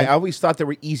them. I always thought they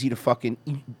were easy to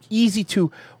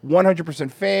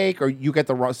 100% fake, or you get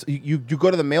the wrong. You go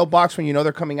to the mailbox when you know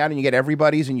they're coming out and you get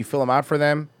everybody's and you fill them out for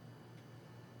them.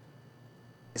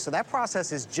 So that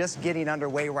process is just getting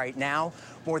underway right now.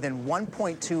 More than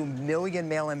 1.2 million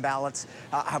mail-in ballots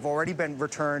have already been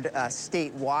returned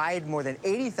statewide. More than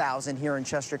 80,000 here in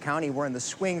Chester County. We're in the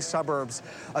swing suburbs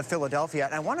of Philadelphia.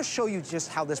 And I want to show you just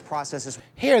how this process is.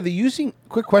 Hey, are they using?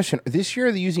 Quick question. This year,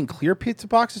 are they using clear pizza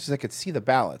boxes so I could see the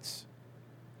ballots?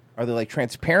 Are they like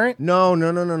transparent? No.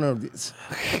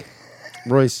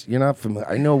 Royce, you're not familiar.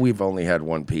 I know we've only had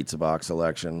one pizza box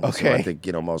election. Okay. So I think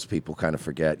most people kind of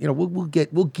forget. We'll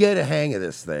get a hang of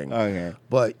this thing. Okay.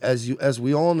 But as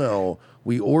we all know,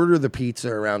 we order the pizza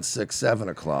around 6, 7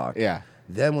 o'clock. Yeah.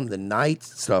 Then when the night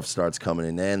stuff starts coming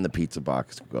in, then the pizza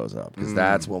box goes up because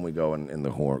that's when we go in the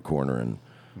corner and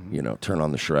turn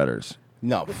on the shredders.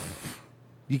 No.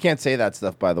 You can't say that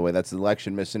stuff, by the way. That's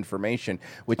election misinformation,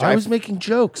 which I was making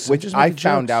jokes. Which I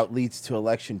found out leads to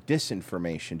election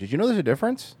disinformation. Did you know there's a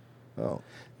difference? Oh.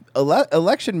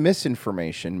 Election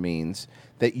misinformation means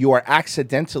that you are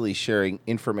accidentally sharing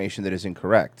information that is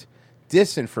incorrect.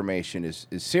 Disinformation is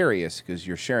serious because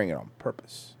you're sharing it on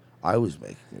purpose. I was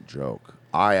making a joke.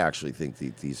 I actually think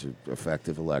these are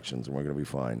effective elections, and we're going to be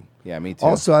fine. Yeah, me too.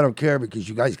 Also, I don't care because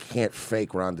you guys can't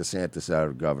fake Ron DeSantis out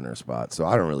of governor spot, so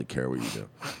I don't really care what you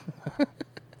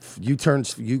do. You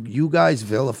guys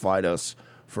vilified us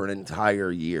for an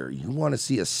entire year. You want to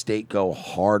see a state go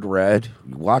hard red?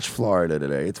 You watch Florida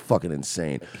today. It's fucking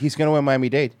insane. He's going to win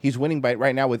Miami-Dade. He's winning by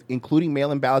right now with including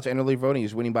mail-in ballots and early voting.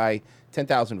 He's winning by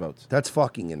 10,000 votes. That's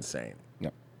fucking insane.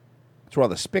 Yep. That's where all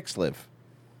the spics live.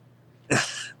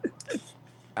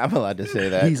 I'm allowed to say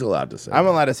that. He's allowed to say I'm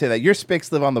allowed to say that. Your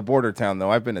spics live on the border town, though.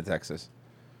 I've been to Texas.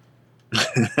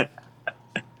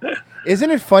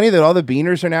 Isn't it funny that all the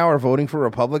beaners are voting for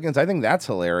Republicans? I think that's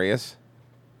hilarious.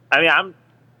 I mean, I'm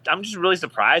just really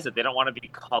surprised that they don't want to be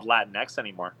called Latinx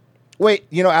anymore. Wait,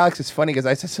 Alex, it's funny because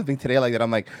I said something today like that.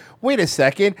 I'm like, wait a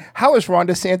second. How is Ron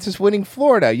DeSantis winning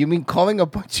Florida? You mean calling a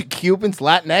bunch of Cubans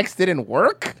Latinx didn't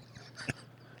work?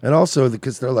 And also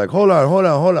because they're like, hold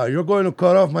on. You're going to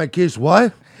cut off my kids.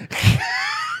 What?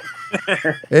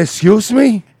 Excuse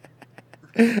me?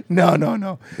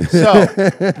 No. So,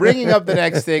 bringing up the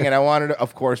next thing, and I wanted to,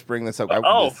 of course, bring this up.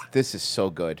 This is so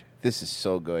good.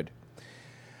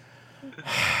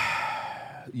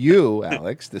 You,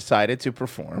 Alex, decided to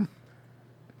perform.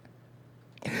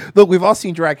 Look, we've all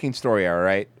seen Drag King Story Hour,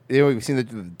 right? We've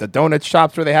seen the donut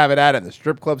shops where they have it at, and the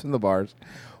strip clubs and the bars.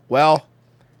 Well,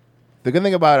 The good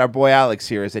thing about our boy Alex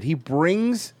here is that he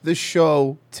brings the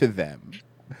show to them.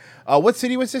 What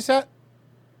city was this at?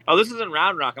 Oh, this is in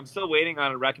Round Rock. I'm still waiting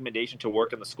on a recommendation to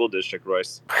work in the school district,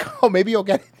 Royce. Oh, maybe you'll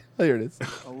get it. Oh, here it is.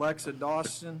 Alexa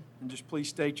Dawson, and just please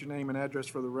state your name and address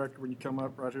for the record when you come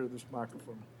up right here to this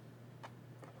microphone.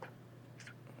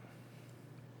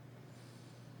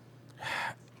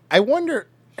 I wonder,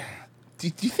 do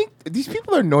you think these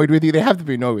people are annoyed with you? They have to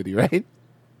be annoyed with you, right?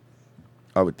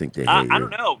 I would think they hate I you. don't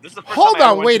know. This is the first Hold time I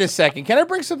ever on, went wait to- a second. Can I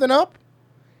bring something up?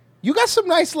 You got some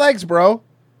nice legs, bro.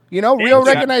 You know, real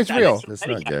recognize real. That's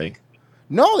not gay.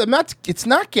 No, it's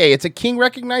not gay. It's a king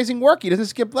recognizing work. He doesn't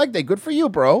skip leg day. Good for you,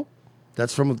 bro.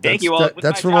 That's from. Thank that's, you. Well, that- with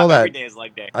that's my from job, all that. every day is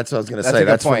leg day. That's what I was gonna That's say. a good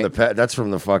That's from point. that's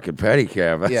from the fucking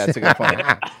pedicab. Yeah, that's a good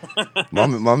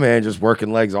point. my man just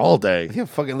working legs all day. Yeah,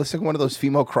 fucking looks like one of those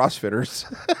female CrossFitters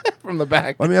from the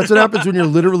back. I mean, that's what happens when you're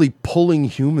literally pulling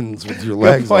humans with your Good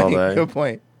legs point, all day. Good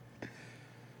point.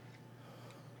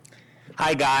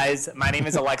 Hi guys, my name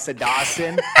is Alexa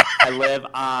Dawson. I live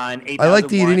on 8001. I like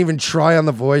that you didn't even try on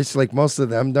the voice like most of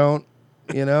them don't.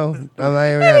 You know, I'm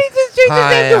like, He just changed his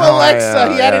name to hi,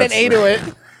 Alexa. He added an yes. A to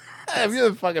it. You're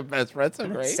the fucking best friend. So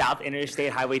great. South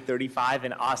Interstate Highway 35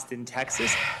 in Austin,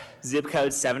 Texas. Zip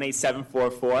code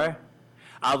 78744.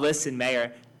 Listen,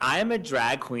 Mayor, I am a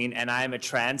drag queen and I am a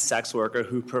trans sex worker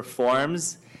who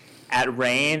performs at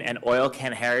Rain and Oil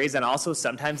Can Harry's and also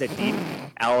sometimes at Deep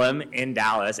Ellum in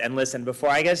Dallas. And listen, before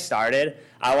I get started,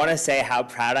 I want to say how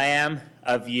proud I am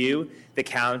of you, the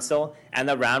council, and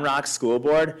the Round Rock School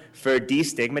Board for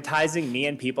destigmatizing me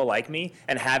and people like me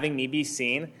and having me be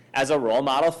seen as a role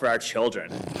model for our children.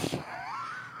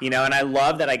 You know, and I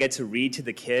love that I get to read to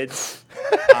the kids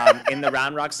in the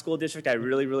Round Rock School District. I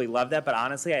really, really love that. But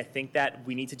honestly, I think that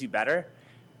we need to do better.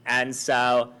 And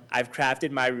so I've crafted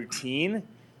my routine,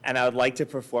 and I would like to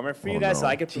perform it for you guys so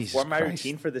I can perform my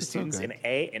routine for the students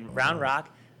in Round Rock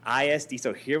ISD.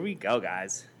 So here we go,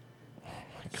 guys.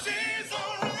 Oh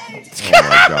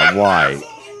my god, why?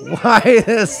 Why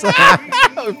is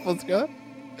Let's go.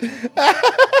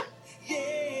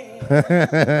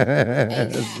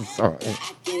 This is so-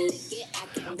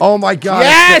 Oh my god!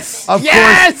 Yes! Of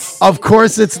Yes! course, of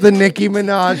course, it's the Nicki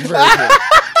Minaj version.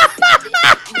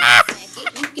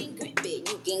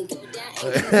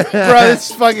 Bro, this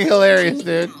is fucking hilarious,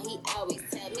 dude.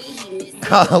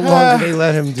 How long did they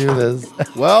let him do this?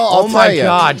 Well, I'll oh my tell ya.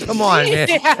 god! Come on, man.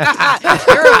 You're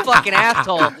a fucking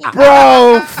asshole.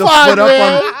 Bro,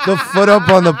 The foot up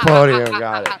on the podium.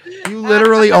 Got it. You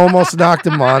literally almost knocked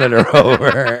the monitor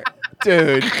over,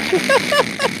 dude.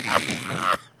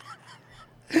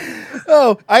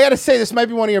 Oh, I gotta say, this might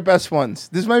be one of your best ones.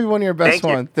 This might be one of your best Thank you.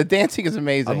 ones. The dancing is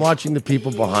amazing. I'm watching the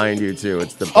people behind you too.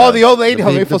 It's the Oh, best. the old lady.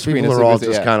 Let me The full screen people this. are all Let me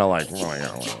see, just yeah. kind of like.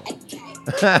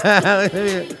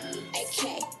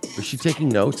 Was she taking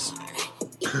notes?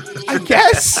 I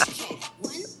guess.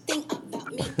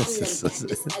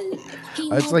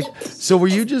 It's like, so were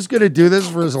you just gonna do this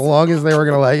for as long as they were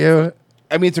gonna let you?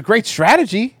 I mean, it's a great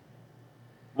strategy.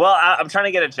 Well, I'm trying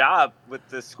to get a job with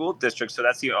the school district, so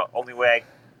that's the only way I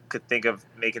could think of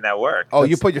making that work. Oh,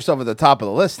 you put yourself at the top of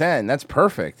the list then. That's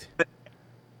perfect.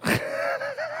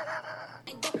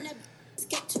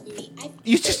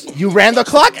 You ran the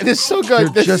clock? This is so good. They're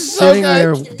This just is so sitting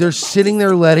good. there. They're sitting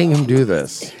there letting him do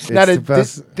this. It's Now, the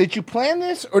best. did you plan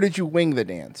this or did you wing the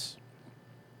dance?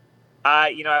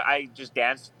 You know, I just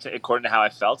danced according to how I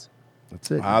felt. That's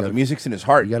it. Wow, the music's in his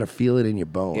heart. You got to feel it in your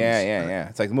bones. Yeah, yeah, yeah.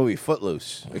 It's like the movie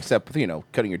Footloose, except, you know,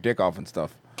 cutting your dick off and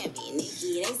stuff.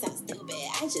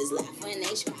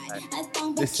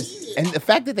 This is, and the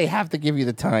fact that they have to give you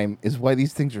the time is why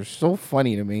these things are so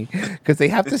funny to me. Because they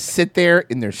have to sit there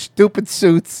in their stupid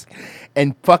suits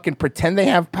and fucking pretend they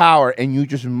have power, and you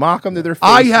just mock them to their face.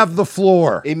 I have the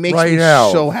floor. It makes right me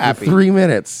now so for happy. 3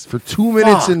 minutes. For 2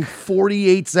 minutes Fuck. and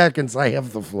 48 seconds, I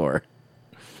have the floor.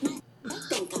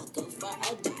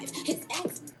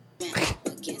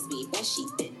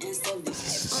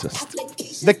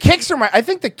 The kicks are I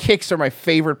think the kicks are my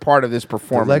favorite part of this The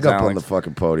performance. leg up on Alex. the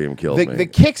fucking podium killed The, me. the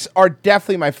kicks are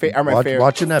definitely my favorite.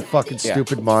 Watching that fucking Yeah.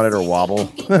 stupid monitor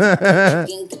wobble.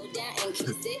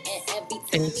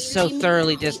 It's so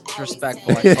thoroughly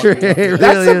disrespectful. It really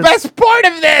That's the is. best part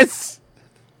of this.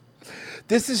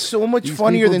 This is so much These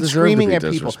funnier people than deserve to screaming be at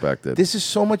people. disrespected. This is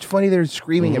so much funnier than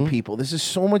screaming Mhm. at people. This is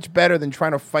so much better than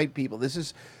trying to fight people. This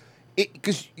is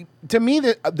because to me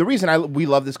the reason we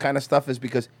love this kind of stuff is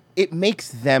because it makes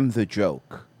them the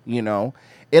joke. You know,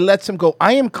 it lets them go.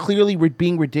 I am clearly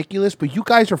being ridiculous, but you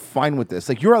guys are fine with this.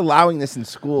 Like you're allowing this in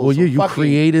school. Well, so you fucking-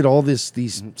 created all these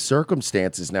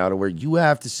circumstances now to where you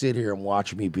have to sit here and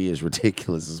watch me be as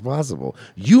ridiculous as possible.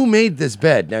 You made this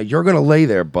bed. Now you're gonna lay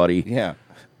there, buddy. Yeah.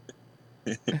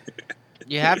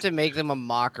 You have to make them a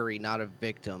mockery, not a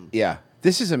victim. Yeah,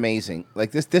 this is amazing.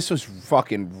 Like this was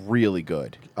fucking really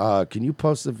good. Can you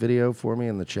post the video for me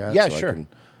in the chat? Yeah, so sure.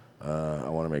 I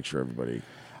want to make sure everybody.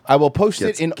 I will post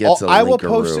gets- it in. gets All, a I will linkaroo.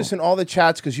 post this in all the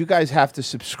chats because you guys have to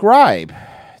subscribe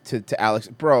to Alex,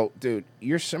 bro, dude.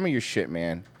 You're some of your shit,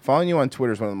 man. Following you on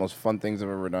Twitter is one of the most fun things I've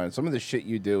ever done. Some of the shit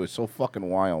you do is so fucking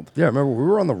wild. Yeah, remember we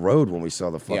were on the road when we saw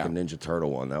the fucking Ninja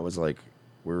Turtle one. That was like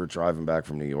we were driving back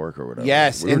from New York or whatever.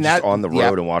 Yes, we were and just that- on the road yeah.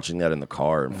 and watching that in the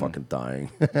car and fucking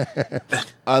dying.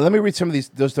 Let me read some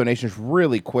of those donations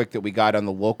really quick that we got on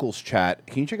the locals chat.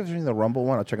 Can you check if there's any in the Rumble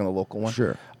one? I'll check on the local one.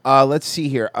 Sure. Let's see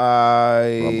here.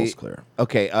 Rumble's clear.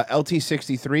 Okay,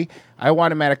 LT63. I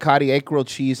want a manicotti, egg grilled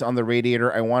cheese on the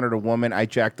radiator. I wanted a woman. I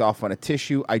jacked off on a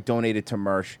tissue. I donated to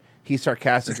Mersh. He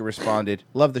sarcastically responded,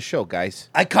 "Love the show, guys."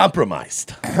 I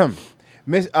compromised.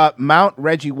 Mount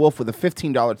Reggie Wolf with a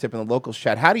 $15 tip in the locals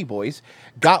chat. Howdy, boys.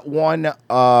 Got one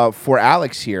for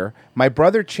Alex here. My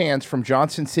brother Chance from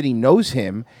Johnson City knows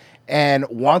him and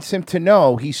wants him to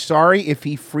know he's sorry if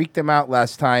he freaked him out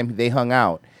last time they hung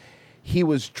out. He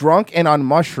was drunk and on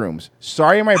mushrooms.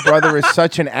 Sorry my brother is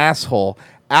such an asshole.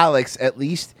 Alex, at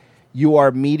least you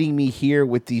are meeting me here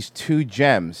with these two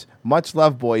gems. Much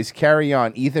love, boys. Carry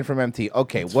on. Ethan from MT.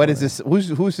 Okay, what is this?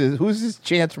 Who's this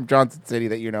Chance from Johnson City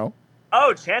that you know?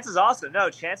 Oh, Chance is awesome.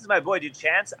 No, Chance is my boy, dude.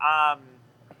 Chance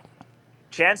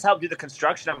helped do the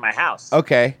construction of my house.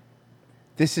 Okay.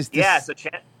 This is Yeah, so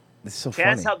Chance this is so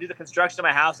Chance funny. helped do the construction of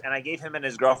my house, and I gave him and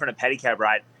his girlfriend a pedicab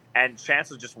ride. And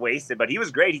Chance was just wasted, but he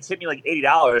was great. He tipped me like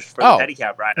 $80 for Oh. the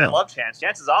pedicab ride. I Oh. love Chance.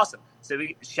 Chance is awesome. So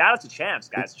shout out to Chance,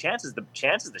 guys. Chance is the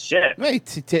shit.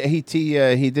 Wait, he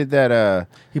did that.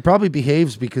 He probably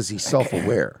behaves because he's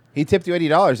self-aware. He tipped you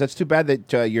 $80. That's too bad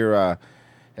that your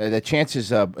that Chance's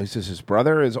his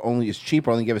brother is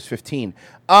cheaper. Only give us 15.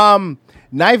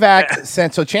 Nivak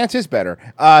sent so Chance is better.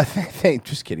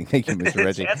 Just kidding. Thank you, Mr.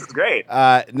 Reggie. Chance is great.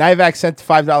 Nivak sent a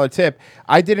 $5 tip.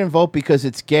 I didn't vote because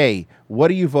it's gay. What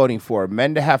are you voting for?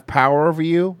 Men to have power over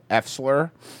you? F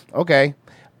slur. Okay.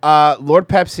 Lord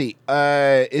Pepsi,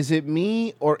 is it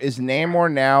me or is Namor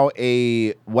now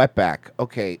a wetback?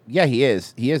 Okay, yeah, he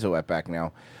is. He is a wetback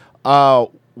now.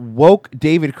 Woke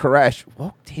David Koresh.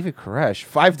 Woke David Koresh.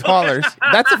 $5.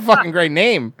 That's a fucking great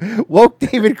name. Woke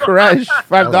David Koresh.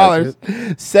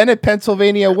 $5. Senate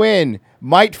Pennsylvania win.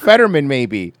 Might Fetterman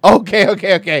maybe.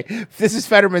 Okay. This is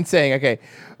Fetterman saying,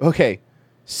 okay.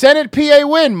 Senate PA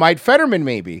win. Might Fetterman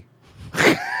maybe.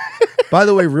 By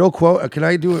the way, real quote. Can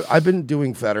I do it? I've been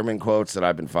doing Fetterman quotes that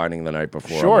I've been finding the night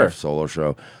before Sure. on my solo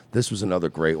show. This was another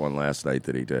great one last night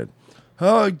that he did.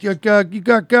 Oh, you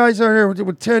got guys out here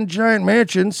with 10 giant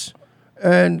mansions,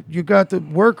 and you got the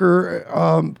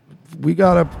worker. We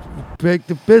got to make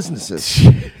the businesses.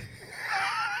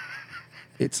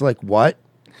 It's like, what?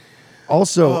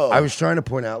 Also, I was trying to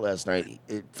point out last night,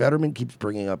 Fetterman keeps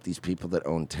bringing up these people that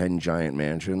own 10 giant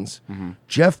mansions.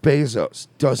 Jeff Bezos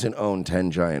doesn't own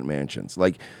 10 giant mansions.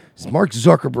 Like, Mark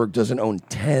Zuckerberg doesn't own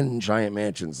 10 giant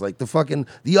mansions. Like,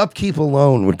 the upkeep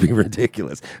alone would be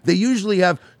ridiculous. They usually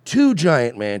have 2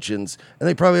 giant mansions, and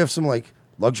they probably have some, like,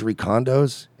 luxury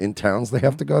condos in towns they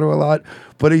have to go to a lot.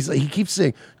 But he keeps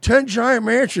saying, 10 giant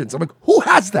mansions. I'm like, who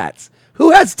has that?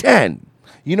 Who has 10?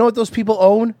 You know what those people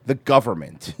own? The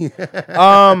government.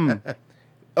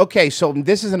 Okay, so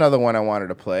this is another one I wanted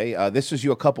to play. This was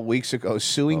you a couple weeks ago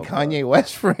suing Kanye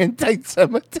West for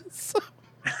anti-Semitism.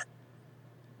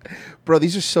 Bro,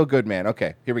 these are so good, man.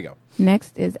 Okay, here we go.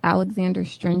 Next is Alexander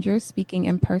Stranger speaking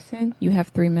in person. You have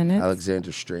 3 minutes.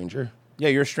 Alexander Stranger? Yeah,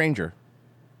 you're a stranger.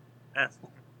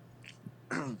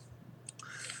 Good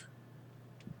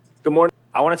morning.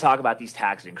 I want to talk about these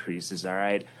tax increases, all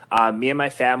right? Me and my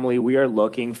family, we are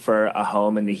looking for a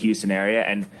home in the Houston area,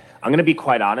 and I'm going to be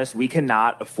quite honest, we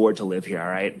cannot afford to live here, all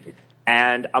right?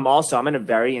 And I'm in a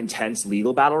very intense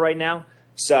legal battle right now.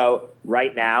 So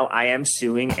right now, I am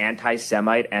suing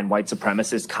anti-Semite and white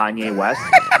supremacist Kanye West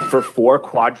for $4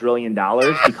 quadrillion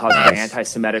because of the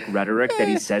anti-Semitic rhetoric that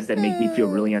he says that make me feel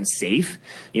really unsafe.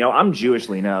 You know, I'm Jewish,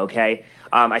 Lena, okay?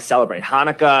 I celebrate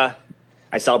Hanukkah.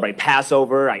 I celebrate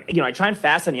Passover. I try and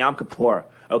fast on Yom Kippur,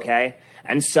 okay?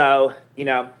 And so,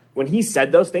 when he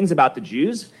said those things about the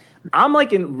Jews, I'm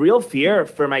like in real fear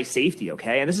for my safety,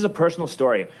 okay? And this is a personal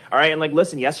story, all right? And like,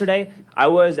 listen, yesterday I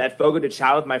was at Fogo de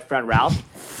Chao with my friend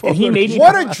Ralph, and he made me.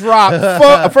 What a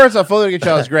drop! First off, Fogo de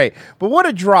Chao is great, but what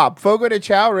a drop! Fogo de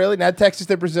Chao, really? Not Texas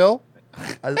to Brazil?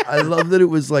 I love that it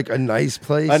was like a nice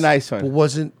place. A nice one. But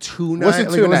wasn't too nice.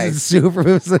 Wasn't too nice. Wasn't super.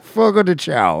 It was like Fogo de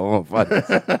Chao.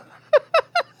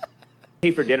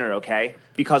 Pay for dinner, okay?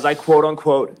 Because I quote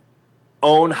unquote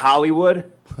own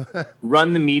Hollywood,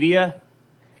 run the media,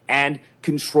 and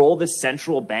control the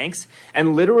central banks.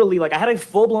 And literally, like, I had a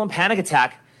full-blown panic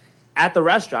attack at the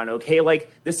restaurant, okay? Like,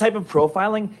 this type of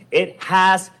profiling, it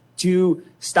has to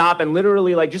stop. And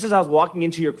literally, like, just as I was walking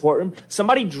into your courtroom,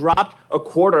 somebody dropped a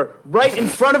quarter right in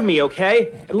front of me,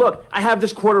 okay? And look, I have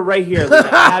this quarter right here. Lisa.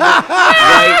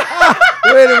 I have it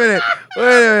Wait a minute.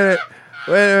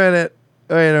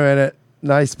 Wait a minute.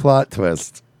 Nice plot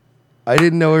twist. I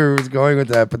didn't know where he was going with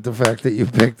that, but the fact that you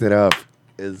picked it up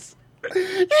is... He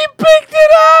picked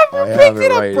it up. I He have picked it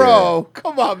it up, right bro.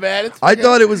 Come on, man. It's I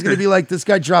thought it was going to be like, this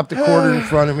guy dropped a quarter in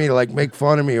front of me to like make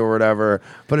fun of me or whatever.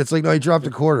 But it's like, no, he dropped a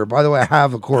quarter. By the way, I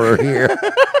have a quarter here.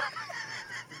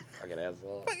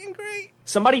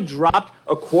 Somebody dropped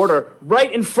a quarter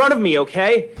right in front of me,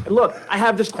 okay? And look, I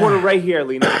have this quarter right here,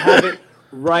 Lena. I have it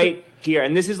right here.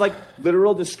 And this is like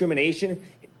literal discrimination.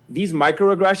 These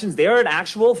microaggressions, they are an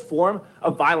actual form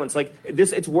of violence. Like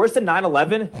this, it's worse than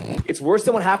 9/11. It's worse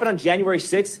than what happened on January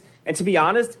 6th. And to be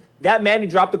honest, that man who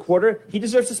dropped the quarter, he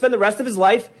deserves to spend the rest of his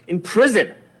life in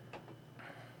prison.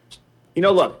 You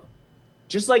know, look,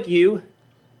 just like you,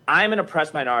 I'm an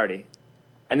oppressed minority.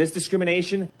 And this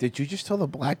discrimination. Did you just tell the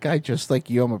black guy just like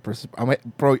you?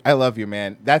 Bro, I love you,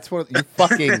 man. That's what you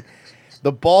fucking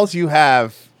the balls you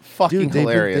have. Fucking Dude,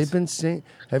 hilarious. They've been saying.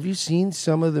 Have you seen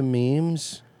some of the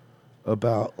memes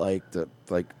about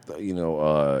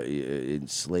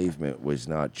enslavement was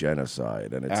not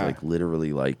genocide, and it's like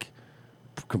literally like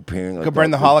comparing like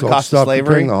Comparing the Holocaust to slavery?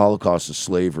 Comparing the Holocaust to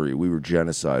slavery. We were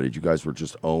genocided. You guys were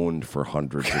just owned for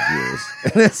hundreds of years,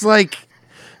 and it's like.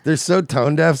 They're so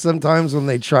tone deaf sometimes when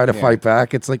they try to fight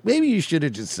back. It's like, maybe you should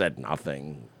have just said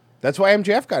nothing. That's why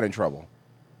MJF got in trouble.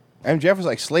 MJF was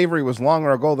like, slavery was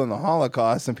longer ago than the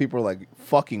Holocaust, and people were like,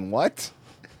 fucking what?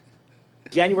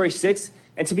 January 6th.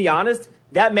 And to be honest,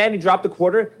 that man who dropped the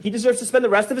quarter, he deserves to spend the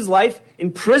rest of his life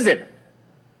in prison.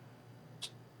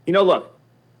 You know, look,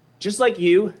 just like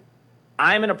you,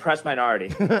 I'm an oppressed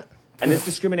minority. And this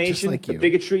discrimination, like the you.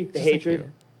 bigotry, the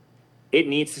hatred, it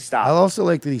needs to stop. I also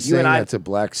like that he's saying and I- that to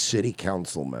black city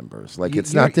council members. Like, You-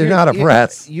 it's you're- not, they're you're- not you-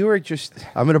 oppressed. You are just.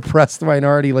 I'm an oppressed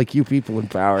minority like you people in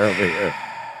power over here.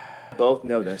 Both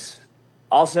know this.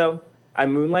 Also, I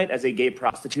moonlight as a gay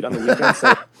prostitute on the weekend.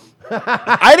 So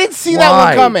I didn't see that Why?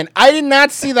 one coming. I did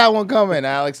not see that one coming,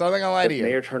 Alex. I'm not gonna lie to if you.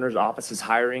 Mayor Turner's office is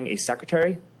hiring a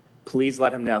secretary, please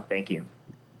let him know. Thank you.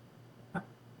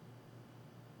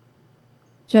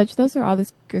 Judge, those are all the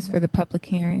speakers for the public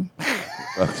hearing.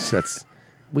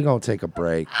 We're going to take a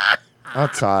break. I'm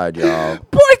tired, y'all.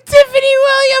 Poor Tiffany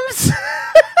Williams.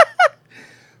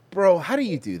 Bro, how do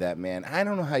you do that, man? I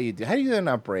don't know how you do. How do you do that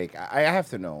not break? I have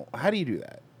to know. How do you do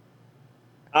that?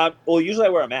 Well, usually I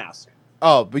wear a mask.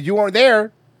 Oh, but you weren't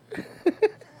there.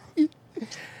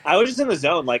 I was just in the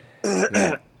zone. Like,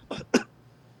 I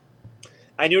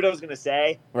knew what I was going to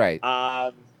say. Right.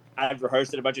 I've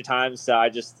rehearsed it a bunch of times, so I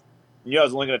just knew I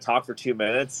was only going to talk for 2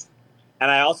 minutes. And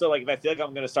I also, like, if I feel like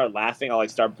I'm going to start laughing, I'll, like,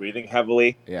 start breathing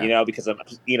heavily, Yeah. you know, because I'm,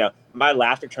 you know, my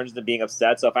laughter turns into being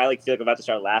upset. So if I, like, feel like I'm about to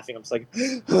start laughing, I'm just like,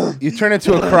 You turn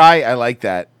into a cry. I like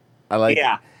that. I like.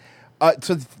 Yeah.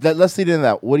 So let's lead into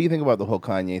that. What do you think about the whole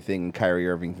Kanye thing and Kyrie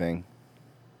Irving thing?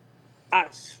 I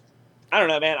don't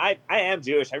know, man. I am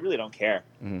Jewish. I really don't care.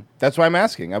 Mhm. That's why I'm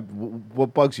asking.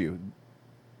 What bugs you?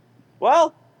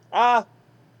 Well, I'm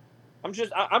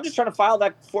just trying to file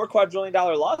that $4 quadrillion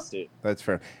lawsuit. That's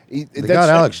fair. They got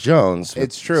Alex Jones.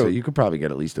 It's but- true. So you could probably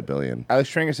get at least $1 billion. Alex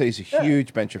Stringer said he's a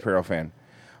huge Ben Shapiro fan.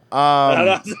 No.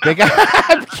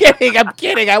 I'm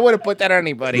kidding. I wouldn't put that on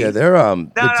anybody. Yeah, they're No,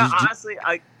 honestly,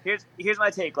 here's my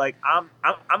take. Like, I'm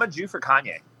a Jew for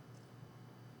Kanye.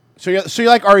 So you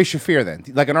like Ari Shafir then?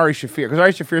 Like an Ari Shafir? Because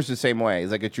Ari Shafir's the same way.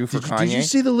 He's like a Jew for Kanye. Did you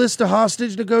see the list of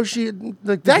hostage the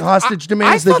That- hostage I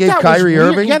demands they thought gave that was Kyrie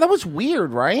weird. Irving? Yeah, that was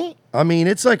weird, right? I mean,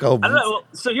 it's like I don't know. Well,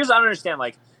 so here's what I don't understand.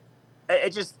 Like,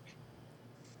 it just,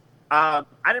 I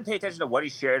didn't pay attention to what he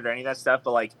shared or any of that stuff.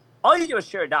 But like, all you do is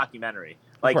share a documentary.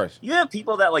 Like, course. you have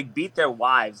people that like beat their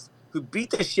wives, who beat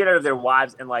the shit out of their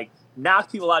wives, and like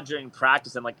knock people out during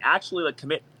practice, and like actually like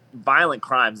commit violent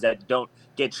crimes that don't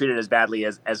get treated as badly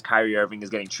as Kyrie Irving is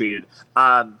getting treated.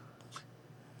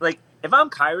 Like, if I'm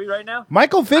Kyrie right now,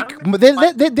 Michael Vick, they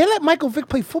let Michael Vick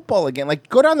play football again. Like,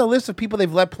 go down the list of people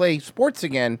they've let play sports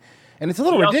again, and it's a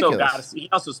little ridiculous. He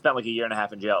also spent like a year and a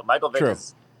half in jail. Michael Vick True.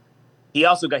 he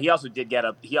also did get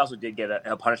a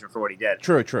punishment for what he did.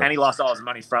 True. And he lost all his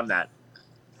money from that.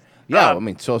 Yeah, I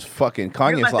mean, so is fucking Here's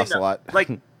my Kanye's thing, lost a though. lot. Like,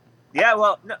 yeah,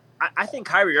 well, no, I think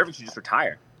Kyrie Irving should just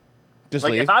retire. Just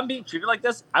like, leave? if I'm being treated like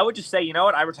this, I would just say, you know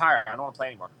what, I retire. I don't want to play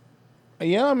anymore.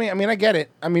 Yeah, I mean, I get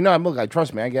it. I mean, no, look,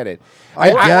 trust me, I get it.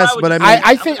 I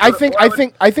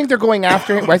think they're going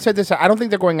after him. I said this. I don't think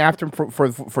they're going after him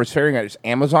for sharing his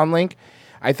Amazon link.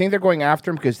 I think they're going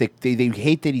after him because they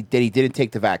hate that he didn't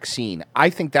take the vaccine. I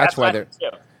think that's why they're.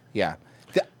 Yeah.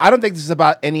 I don't think this is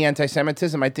about any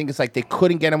anti-Semitism. I think it's like they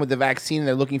couldn't get him with the vaccine, and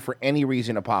they're looking for any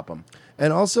reason to pop him.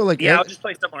 And also, like, I'll just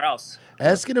play somewhere else.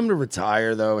 Asking him to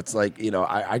retire, though, it's like,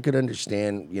 I could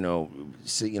understand,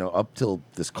 up till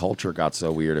this culture got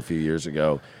so weird a few years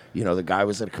ago, the guy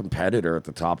was a competitor at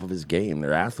the top of his game.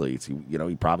 They're athletes.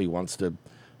 He probably wants to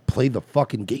play the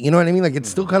fucking game. You know what I mean? Like, it's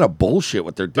still kind of bullshit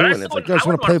what they're doing. It's like, I just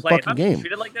want to play a fucking game.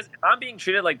 If I'm being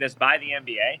treated like this by the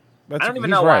NBA, I don't even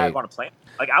know why I'd want to play.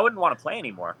 Like, I wouldn't want to play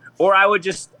anymore. Or I would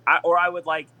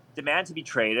like demand to be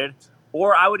traded,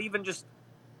 or I would even just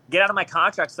get out of my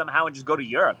contract somehow and just go to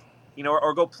Europe,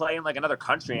 or go play in like another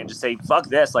country and just say, fuck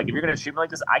this. Like, if you're going to treat me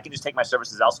like this, I can just take my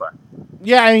services elsewhere.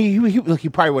 Yeah, I mean, he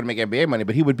probably wouldn't make NBA money,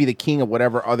 but he would be the king of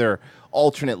whatever other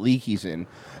alternate league he's in.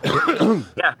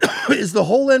 Yeah. Is the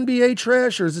whole NBA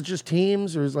trash, or is it just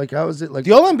teams, or is like, how is it like?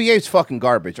 The whole NBA is fucking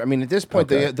garbage. I mean, at this point,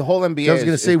 the whole NBA. I was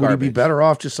going to say, would you be better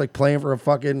off just like playing for a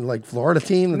fucking like Florida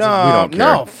team? That's like, we don't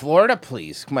care. No, Florida,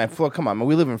 please, come on.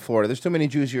 We live in Florida. There's too many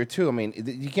Jews here too. I mean,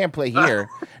 you can't play here.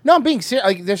 No, I'm being serious.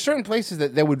 Like, there's certain places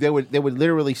that they would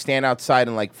literally stand outside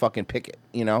and like fucking picket.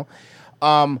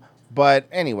 But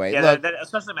anyway, look,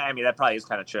 especially Miami, that probably is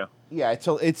kind of true. Yeah,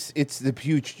 it's the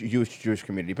huge Jewish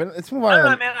community. But let's move on. I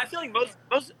don't know, man. I feel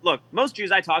like most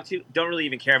Jews I talk to don't really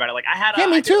even care about it. Like, I had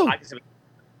me too.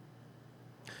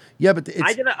 Yeah, but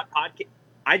I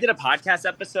did a podcast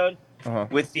episode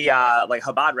with the like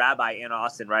Chabad rabbi in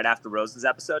Austin right after Rosen's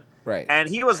episode. Right. And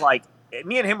he was like,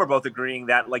 me and him were both agreeing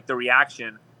that like the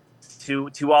reaction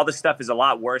to all this stuff is a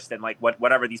lot worse than like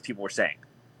whatever these people were saying.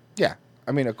 Yeah,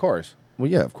 I mean, of course. Well,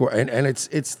 yeah, of course, and it's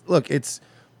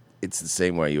the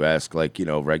same way you ask like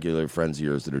regular friends of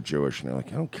yours that are Jewish, and they're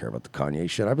like, I don't care about the Kanye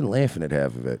shit. I've been laughing at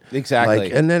half of it. Exactly.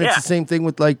 Like, and then it's the same thing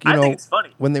with like I think it's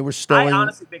funny. when they were stoking. I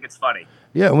honestly think it's funny.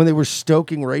 Yeah, when they were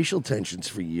stoking racial tensions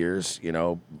for years,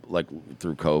 like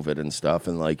through COVID and stuff,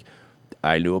 and like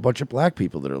I knew a bunch of black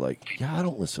people that are like, yeah, I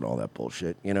don't listen to all that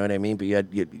bullshit. You know what I mean? But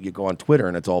yet you go on Twitter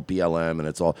and it's all BLM and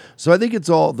it's all. So I think it's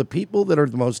all the people that are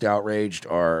the most outraged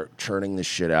are churning this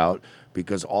shit out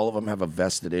because all of them have a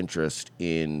vested interest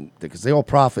in because they all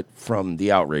profit from the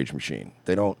outrage machine.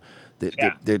 They don't.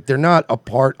 They're not a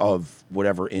part of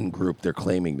whatever in group they're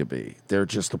claiming to be. They're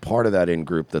just a part of that in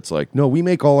group that's like, no, we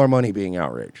make all our money being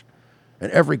outraged.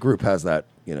 And every group has that,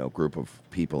 group of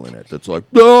people in it that's like,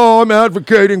 no, I'm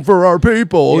advocating for our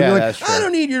people. Yeah, and you're that's like, true. I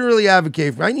don't need you to really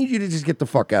advocate for. I need you to just get the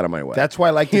fuck out of my way. That's why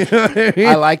I like that.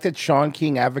 I like that Sean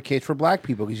King advocates for black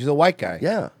people because he's a white guy.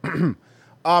 Yeah.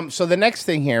 So the next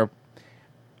thing here,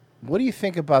 what do you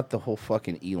think about the whole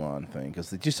fucking Elon thing?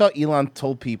 Because you saw Elon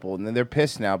told people, and then they're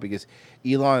pissed now because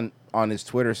Elon on his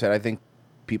Twitter said, I think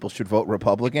people should vote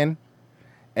Republican.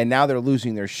 And now they're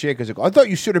losing their shit because they go, I thought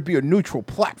you should be a neutral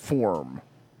platform.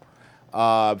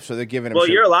 So they're giving him Well,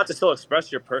 shit. you're allowed to still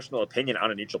express your personal opinion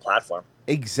on a neutral platform.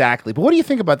 Exactly. But what do you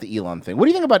think about the Elon thing? What do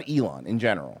you think about Elon in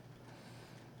general?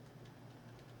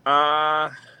 I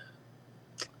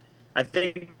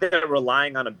think that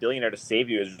relying on a billionaire to save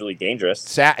you is really dangerous.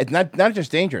 Sad. It's not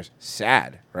just dangerous.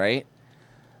 Sad, right?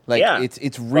 Like Yeah.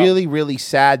 it's really really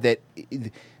sad that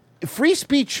free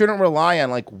speech shouldn't rely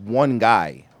on like one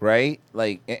guy, right?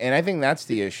 Like, and I think that's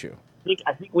the issue.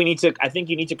 I think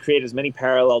you need to create as many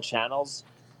parallel channels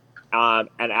and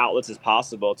outlets as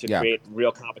possible to create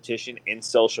real competition in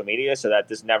social media, so that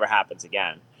this never happens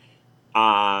again.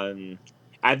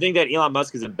 I think that Elon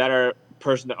Musk is a better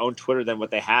person to own Twitter than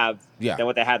what they have than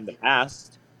what they had in the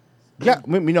past. Yeah,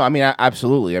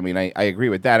 absolutely. I mean, I agree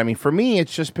with that. I mean, for me,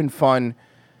 it's just been fun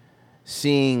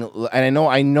seeing, and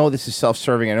I know this is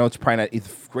self-serving. I know it's probably not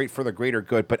it's great for the greater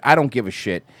good, but I don't give a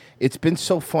shit. It's been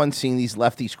so fun seeing these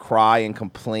lefties cry and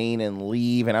complain and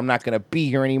leave, and I'm not going to be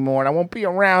here anymore, and I won't be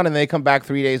around, and they come back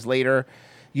 3 days later.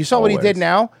 You saw what he did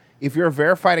now? If you're a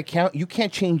verified account, you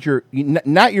can't change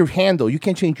not your handle. You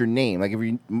can't change your name. Like if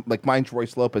you like mine's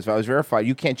Royce Lopez. If I was verified,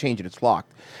 you can't change it. It's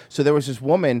locked. So there was this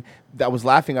woman that was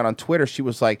laughing on Twitter. She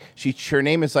was like, her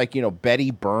name is like Betty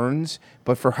Burns,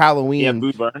 but for Halloween,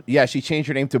 Boo Burns. Yeah, she changed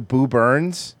her name to Boo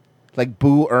Burns. Like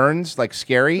Boo Earns, like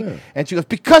scary. And she goes,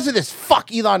 because of this fuck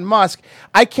Elon Musk,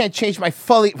 I can't change my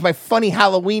funny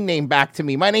Halloween name back to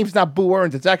me. My name's not Boo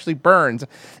Earns, it's actually Burns.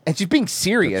 And she's being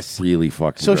serious. That's really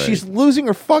fucking So great. she's losing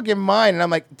her fucking mind. And I'm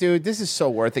like, dude, this is so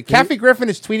worth it. Kathy Griffin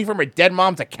is tweeting from her dead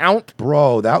mom's account.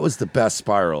 Bro, that was the best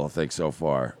spiral, I think, so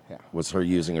far. Yeah. Was her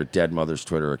using her dead mother's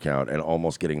Twitter account and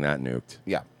almost getting that nuked.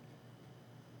 Yeah.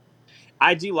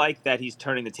 I do like that he's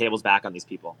turning the tables back on these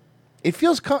people. It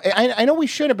feels. I know we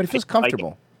shouldn't, but it feels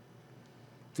comfortable.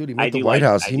 Dude, he I made the do White like-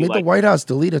 House. I He do made the like- White House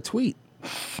delete a tweet.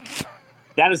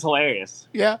 That is hilarious.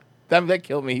 Yeah, that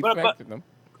killed me. He But- franked them.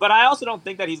 But I also don't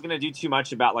think that he's going to do too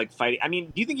much about like fighting. I mean,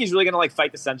 do you think he's really going to like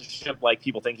fight the censorship like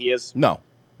people think he is? No.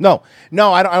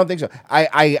 I don't think so.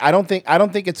 I don't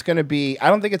think it's gonna be. I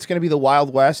don't think it's gonna be the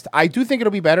Wild West. I do think it'll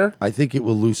be better. I think it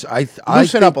will loosen. I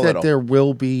Loosen think up a that little. there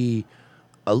will be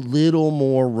a little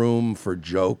more room for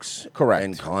jokes, correct,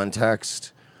 and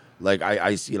context. Like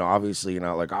I obviously,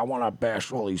 like I want to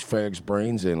bash all these fags'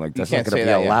 brains in. Like that's not can't going to say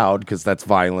be that yet. allowed because that's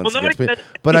violence. Well, nobody, against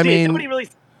but I mean, nobody really.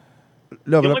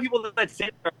 no, the but only people that say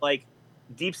are like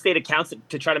deep state accounts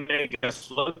to try to make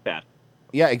us look bad.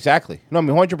 Yeah, exactly. No, I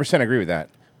mean 100% agree with that.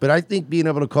 But I think being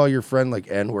able to call your friend like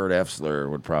N-word F slur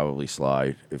would probably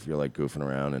slide if you're like goofing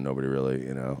around and nobody really,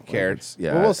 cared. Like,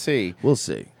 yeah, Well, we'll see. We'll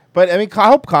see. But I mean, I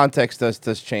hope context does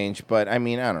change. But I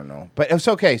mean, I don't know. But it's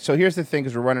okay. So here's the thing: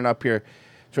 because we're running up here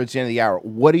towards the end of the hour.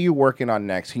 What are you working on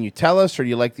next? Can you tell us, or do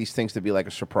you like these things to be like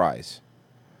a surprise?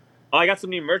 Oh, I got some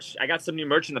new merch. I got some new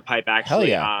merch in the pipe. Actually,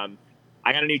 yeah.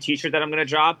 I got a new T-shirt that I'm gonna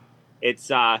drop.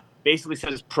 It's basically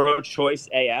says "Pro-Choice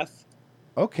AF."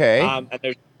 Okay. And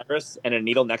there's a virus and a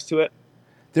needle next to it.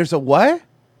 There's a what?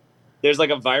 There's like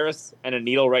a virus and a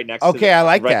needle right next to it. Okay, I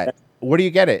like right that. Where do you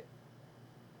get it?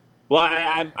 Well,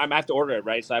 I have to order it,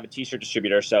 right? So I have a T-shirt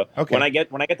distributor. So Okay. when I get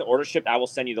the order shipped, I will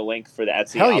send you the link for the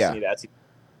Etsy. Hell I'll yeah. send you the Etsy.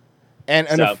 And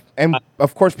So,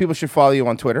 of course, people should follow you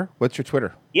on Twitter. What's your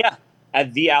Twitter? Yeah,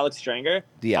 at the Alex Stranger.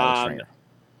 The Alex Stranger.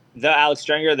 The Alex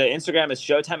Stranger. The Instagram is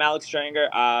Showtime Alex Stranger.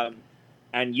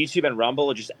 And YouTube and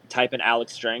Rumble, just type in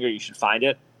Alex Stranger. You should find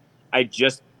it. I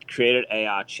just created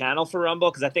a channel for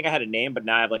Rumble because I think I had a name, but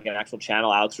now I have like an actual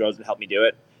channel. Alex Rose would help me do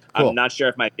it. Cool. I'm not sure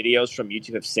if my videos from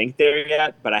YouTube have synced there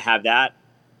yet, but I have that.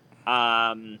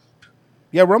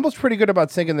 Yeah, Rumble's pretty good about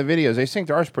syncing the videos. They synced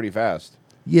ours pretty fast.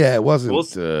 Yeah, it wasn't. We'll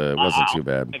It wasn't too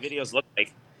bad. My videos look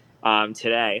like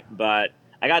today, but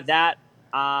I got that.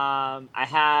 I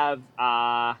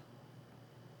have.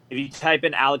 If you type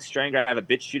in Alex Stranger, I have a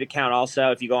BitChute account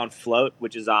also. If you go on Float,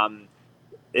 which is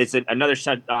it's another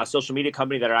social media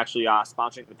company that are actually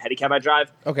sponsoring the pedicab I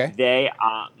drive. Okay. They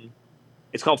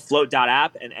it's called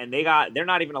Float.app, and they're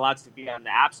not even allowed to be on the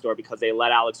App Store because they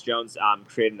let Alex Jones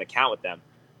create an account with them.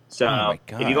 So Oh my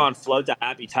if you God. go on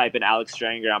Float.app, you type in Alex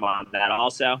Stranger, I'm on that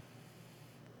also.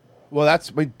 Well,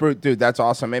 dude, that's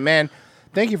awesome. And man,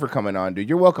 thank you for coming on, dude.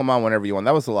 You're welcome on whenever you want.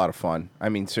 That was a lot of fun. I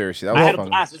mean, seriously, that I was had a fun.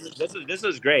 blast. This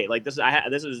was great. Like this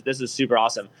is super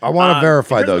awesome. I want to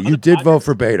verify in though. terms of You other did vote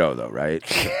for Beto though, right?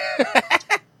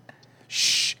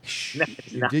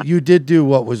 You did do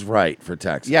what was right for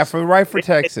Texas. Yeah, for right for It's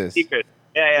a Texas. secret.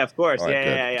 Yeah, of course. All right, good.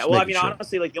 Yeah. Just Well, I making mean, sure.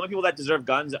 honestly, like the only people that deserve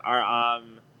guns are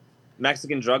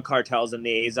Mexican drug cartels and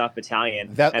the Azov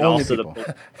Battalion, That and only also people.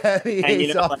 The and,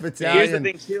 you know, Azov like, Battalion. here's the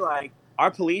thing too, like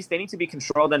our police, they need to be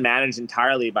controlled and managed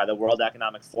entirely by the World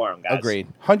Economic Forum, guys. Agreed.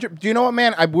 100. Do you know what,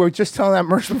 man? We were just telling that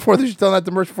merch before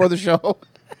the show.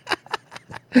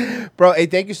 Bro, hey,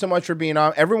 thank you so much for being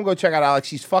on. Everyone go check out Alex.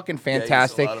 He's fucking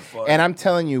fantastic. lot of fun. And I'm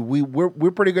telling you,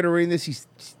 we're pretty good at reading this. He's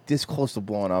this close to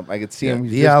blowing up. I could see him.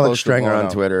 He's The this Alex close to Stringer blowing on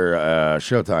up. Twitter,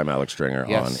 Showtime Alex Stringer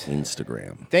Yes. on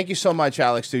Instagram. Thank you so much,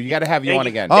 Alex, dude. You got to have you on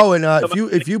again. Oh, and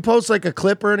if you post like a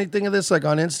clip or anything of this, like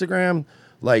on Instagram,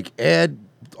 like add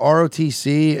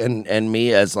ROTC and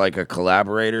me as like a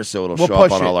collaborator, so it'll We'll show up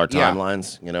push on all it, our yeah.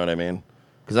 timelines. You know what I mean?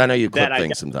 Because I know you clip That I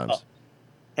things definitely sometimes. will.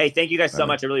 Hey, thank you guys so All right.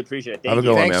 much. I really appreciate it. Have a Thank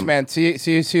good you. one, Thanks, man.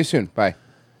 See you soon. Bye.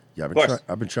 Yeah, Of course.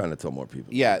 I've been trying to tell more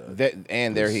people. Yeah,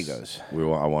 and there he goes. I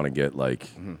want to get like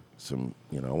some,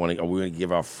 I want to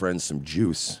give our friends some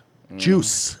juice.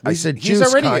 Juice. I said He's juice.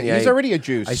 already Kanye. he's already a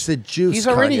juice. I said juice. He's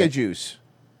already Kanye. a juice.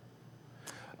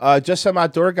 Just some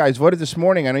outdoor guys voted this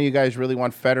morning. I know you guys really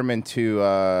want Fetterman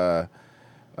to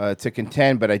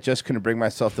contend, but I just couldn't bring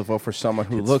myself to vote for someone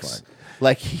who looks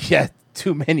like he had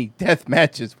too many death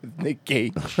matches with Nick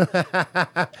Cage.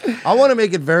 I want to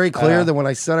make it very clear that when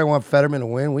I said I want Fetterman to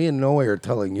win, we in no way are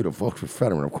telling you to vote for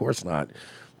Fetterman. Of course not.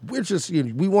 We're just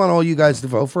we want all you guys to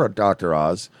vote for Dr.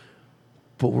 Oz,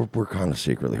 but we're kind of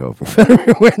secretly hoping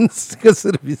Fetterman wins because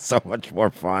it'll be so much more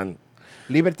fun.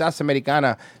 Libertas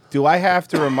Americana. Do I have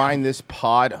to remind this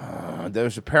pod?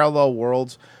 There's a parallel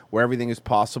worlds where everything is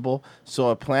possible. So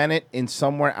a planet in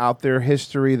somewhere out there,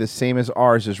 history the same as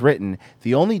ours is written.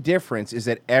 The only difference is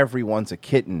that everyone's a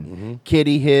kitten.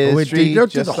 Kitty history, you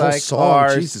don't do just the whole like song.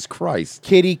 ours. Jesus Christ.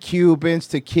 Kitty Cubans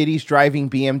to kitties driving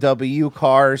BMW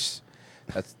cars.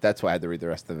 That's why I had to read the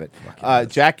rest of it.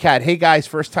 Jack Cat. Hey guys,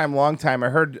 first time, long time. I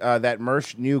heard that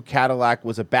Mersh new Cadillac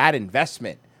was a bad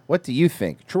investment. What do you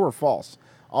think? True or false?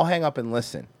 I'll hang up and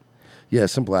listen. Yeah,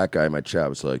 some black guy in my chat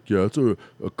was like, "Yeah,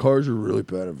 a car's a really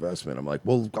bad investment." I'm like,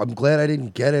 "Well, I'm glad I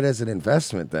didn't get it as an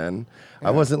investment. Then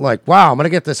I wasn't like, wow, I'm gonna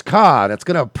get this car that's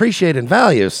gonna appreciate in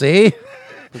value. See,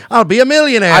 I'll be a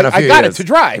millionaire. in a I few got years." it to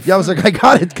drive. Yeah, I was like, I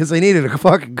got it because I needed a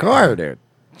fucking car, dude.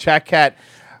 Chat Cat,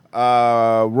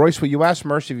 Royce, will you ask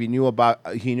Mercy if he knew about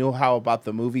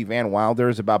the movie Van Wilder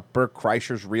is about Burt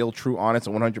Kreischer's real, true, honest,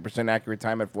 and 100% accurate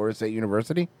time at Florida State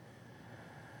University?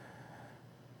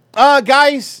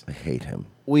 Guys, I hate him.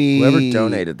 Whoever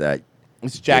donated that,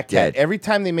 it's Jack Cat. Every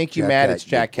time they make you mad, it's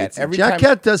Jack Cat. Every Jack time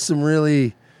Cat does some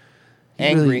really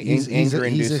angry, he's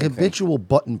a habitual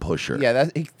button pusher. Yeah,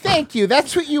 thank you.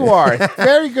 That's what you are.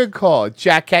 Very good call,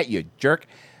 Jack Cat. You jerk.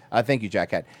 Thank you,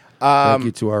 Jack Cat. Thank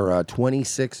you to our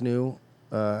 26 new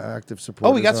active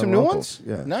supporters. Oh, we got some new Locals.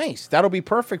 ones? Yeah. Nice. That'll be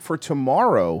perfect for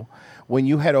tomorrow when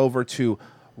you head over to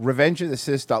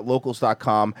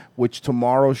revengeofthesith.locals.com, which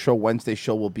tomorrow's show, Wednesday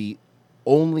show, will be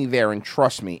only there. And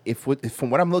trust me, if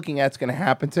from what I'm looking at is going to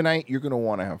happen tonight, you're going to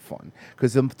want to have fun.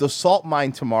 Because the salt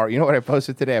mine tomorrow, you know what I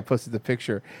posted today? I posted the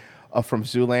picture from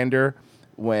Zoolander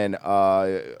when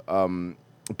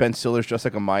Ben Stiller's dressed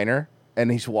like a miner. And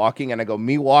he's walking, and I go,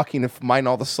 me walking to mine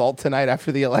all the salt tonight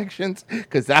after the elections,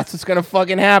 because that's what's going to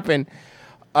fucking happen.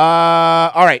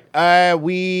 All right.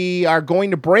 We are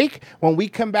going to break. When we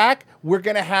come back, we're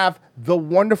going to have the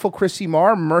wonderful Chrissy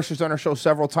Marr. Mercer's on our show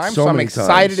several times, so I'm many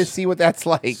excited times. to see what that's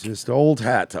like. It's just old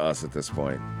hat to us at this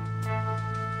point.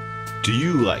 Do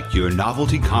you like your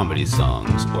novelty comedy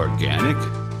songs organic?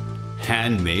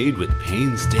 Handmade with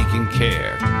painstaking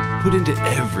care, put into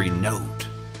every note?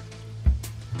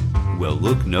 Well,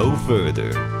 look no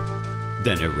further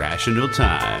than Irrational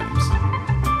Times.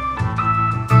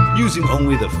 Using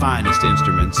only the finest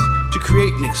instruments to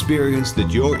create an experience that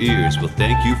your ears will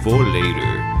thank you for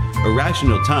later.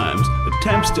 Irrational Times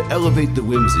attempts to elevate the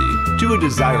whimsy to a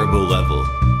desirable level.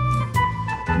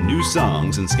 New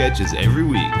songs and sketches every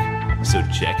week, so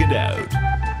check it out.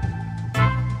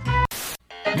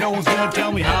 No one's gonna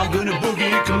tell me how I'm gonna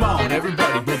boogie. Come on,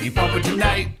 everybody, boogie bump it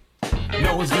tonight.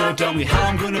 No one's gonna tell me how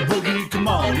I'm gonna boogie. Come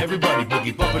on, everybody,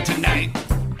 boogie bump it tonight.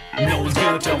 No one's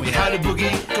gonna tell me how to boogie.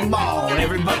 Come on,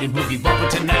 everybody, boogie bump it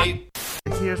tonight.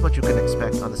 Here's what you can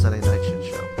expect on the Sunday Night Shit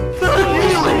Show.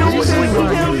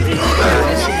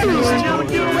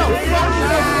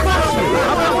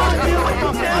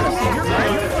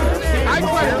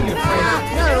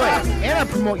 And I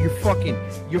promote your fucking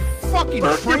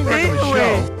train wreck of a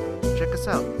show. Check us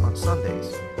out on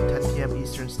Sundays, 10 p.m.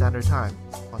 Eastern Standard Time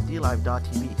on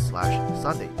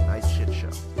DLive.tv/Sunday Night Shit Show.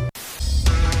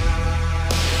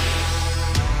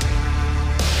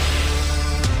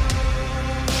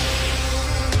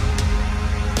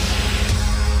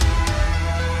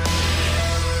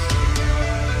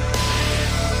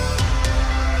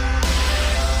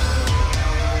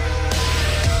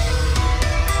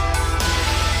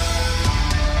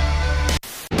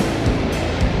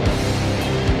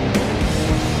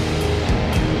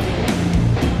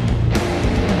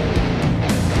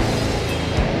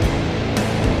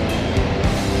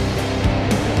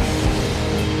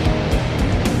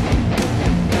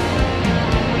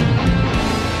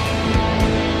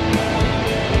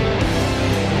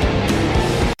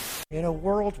 In a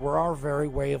world where our very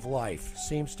way of life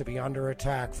seems to be under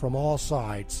attack from all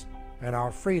sides, and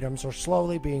our freedoms are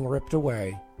slowly being ripped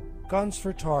away, Guns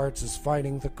for Tards is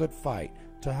fighting the good fight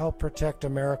to help protect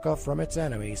America from its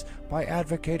enemies by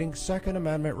advocating Second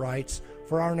Amendment rights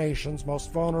for our nation's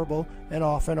most vulnerable and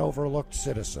often overlooked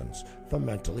citizens, the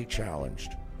mentally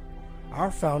challenged.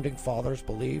 Our founding fathers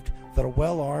believed that a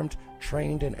well-armed,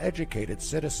 trained, and educated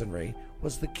citizenry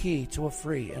was the key to a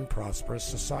free and prosperous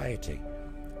society.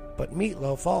 But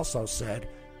Meatloaf also said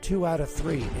 2 out of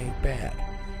 3 ain't bad.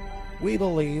 We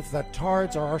believe that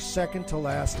Tards are our second to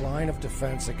last line of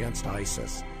defense against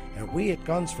ISIS, and we at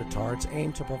Guns for Tards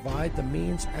aim to provide the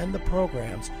means and the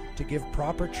programs to give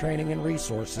proper training and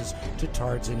resources to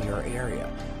Tards in your area,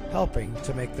 helping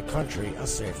to make the country a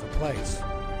safer place.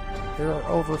 There are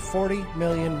over 40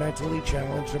 million mentally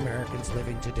challenged Americans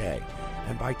living today,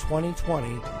 and by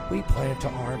 2020, we plan to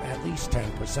arm at least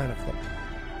 10% of them.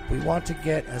 We want to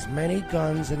get as many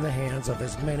guns in the hands of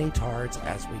as many Tards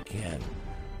as we can,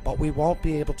 but we won't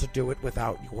be able to do it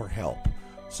without your help.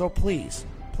 So please,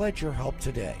 pledge your help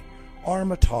today.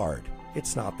 Arm a Tard.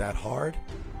 It's not that hard.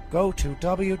 Go to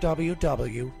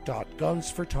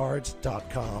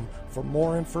www.gunsfortards.com for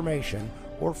more information,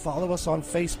 or follow us on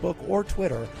Facebook or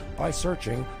Twitter by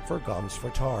searching for Guns for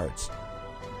Tards.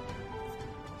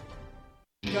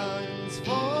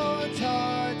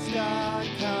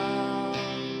 Gunsfortards.com.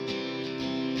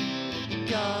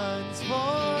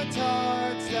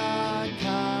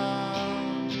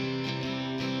 Gunsfortards.com.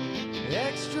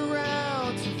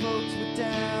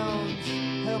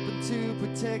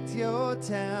 protect your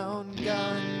town.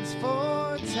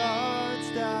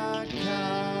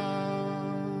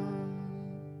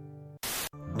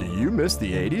 Gunsfortards.com. Do you miss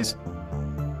the 80s?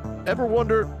 Ever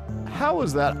wonder, how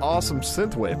was that awesome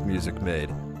synthwave music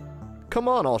made? Come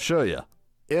on, I'll show you.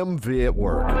 MV at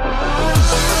Work.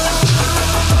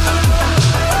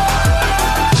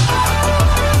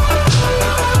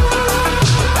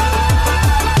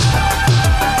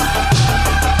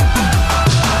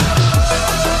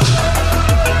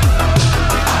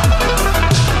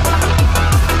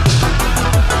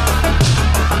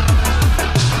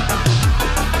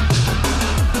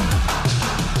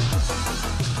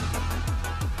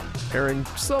 Airing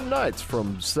some nights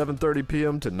from 7:30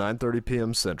 p.m. to 9:30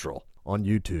 p.m. Central on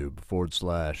YouTube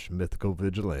 /Mythical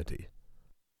Vigilante.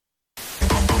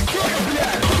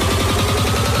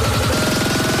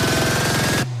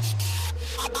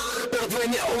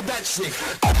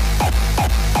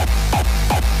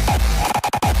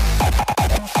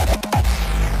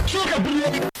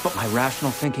 But my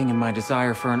rational thinking and my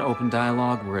desire for an open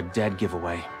dialogue were a dead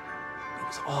giveaway. It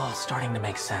was all starting to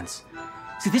make sense.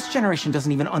 See, this generation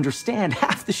doesn't even understand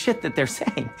half the shit that they're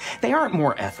saying. They aren't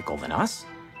more ethical than us.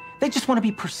 They just want to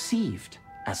be perceived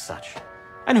as such.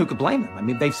 And who could blame them? I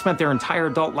mean, they've spent their entire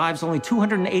adult lives only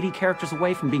 280 characters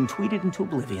away from being tweeted into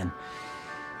oblivion.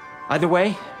 Either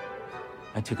way,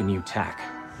 I took a new tack.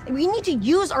 We need to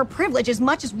use our privilege as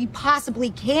much as we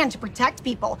possibly can to protect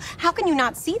people. How can you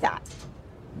not see that?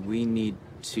 We need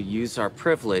to use our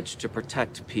privilege to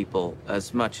protect people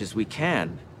as much as we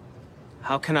can.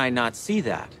 How can I not see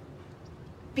that?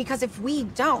 Because if we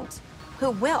don't, who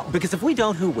will? Because if we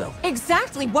don't, who will?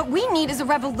 Exactly. What we need is a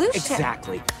revolution.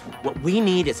 Exactly. What we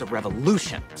need is a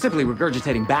revolution. Simply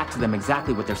regurgitating back to them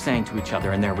exactly what they're saying to each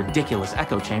other in their ridiculous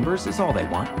echo chambers is all they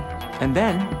want. And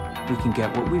then we can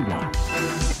get what we want.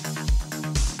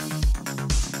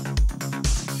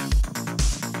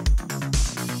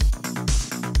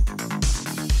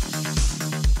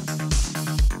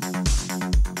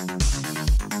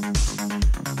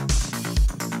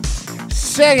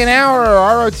 Second hour,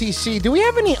 ROTC. Do we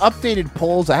have any updated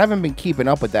polls? I haven't been keeping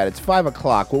up with that. It's 5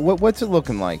 o'clock. What's it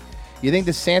looking like? You think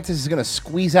DeSantis is going to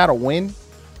squeeze out a win?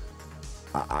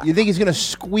 You think he's going to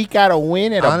squeak out a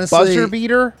win at Honestly, a buzzer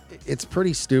beater? It's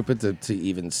pretty stupid to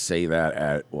even say that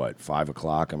at, 5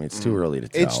 o'clock? I mean, it's too early to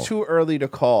tell. It's too early to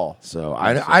call. So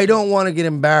I don't want to get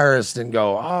embarrassed and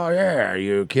go, oh, yeah, are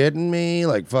you kidding me?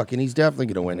 Like, fucking, he's definitely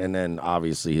going to win. And then,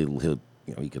 obviously, he'll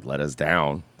he could let us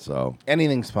down. So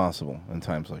anything's possible in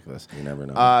times like this. You never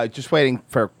know. Just waiting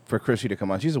for Chrissy to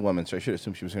come on. She's a woman, so I should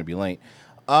assume she was going to be late.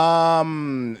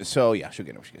 So yeah, she'll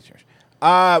get when she gets here.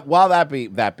 While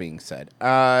that being said,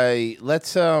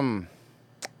 let's I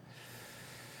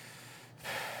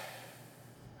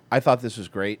thought this was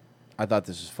great. I thought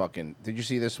this was fucking. Did you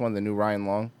see this one, the new Ryan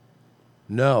Long?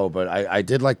 No, but I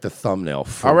did like the thumbnail.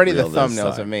 Already the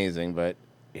thumbnail's amazing, but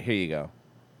here you go.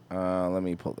 Let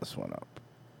me pull this one up.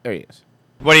 There he is.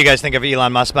 What do you guys think of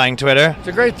Elon Musk buying Twitter? It's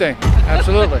a great thing.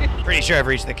 Absolutely. Pretty sure I've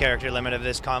reached the character limit of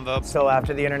this convo. So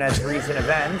after the internet's recent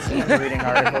events, I'm reading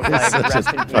articles like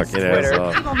Rest in Peace Twitter.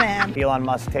 Oh, man. Elon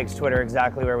Musk takes Twitter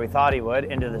exactly where we thought he would,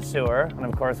 into the sewer. And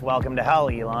of course, welcome to hell,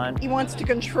 Elon. He wants to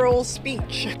control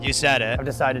speech. You said it. I've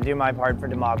decided to do my part for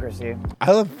democracy.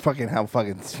 I love how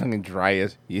fucking dry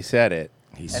is. You said it.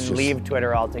 And leave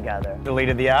Twitter altogether.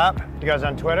 Deleted the app? You guys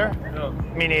on Twitter? No.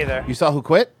 Me neither. You saw who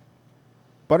quit?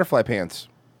 Butterfly Pants.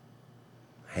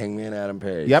 Hangman Adam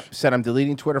Page. Yep, said I'm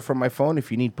deleting Twitter from my phone.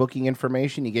 If you need booking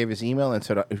information, he gave his email and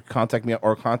said contact me on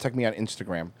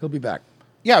Instagram. He'll be back.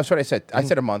 Yeah, that's what I said. I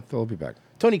said a month. He'll be back.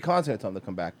 Tony Khan's gonna tell him to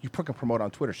come back. You fucking promote on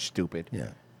Twitter, stupid. Yeah.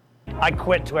 I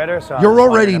quit Twitter, so You're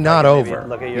I'm already wondering if not I can maybe over.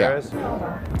 Look at Yeah. yours.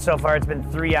 So far, it's been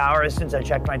 3 hours since I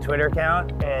checked my Twitter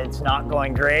account. It's not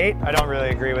going great. I don't really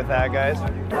agree with that, guys.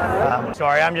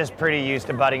 Sorry, I'm just pretty used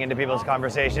to butting into people's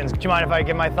conversations. Do you mind if I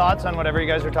give my thoughts on whatever you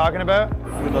guys are talking about?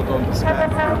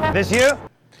 This you?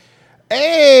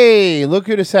 Hey, look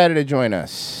who decided to join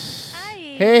us.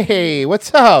 Hey,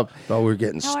 what's up? Thought we were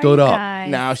getting stood up.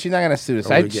 No, she's not gonna stood us.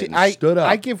 Thought we were getting stood up.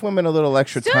 I give women a little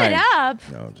extra Stood time. up?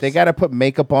 No, They got to put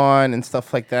makeup on and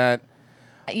stuff like that.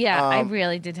 Yeah, I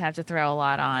really did have to throw a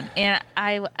lot on. And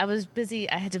I was busy.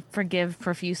 I had to forgive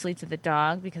profusely to the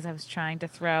dog because I was trying to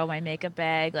throw my makeup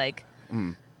bag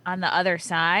on the other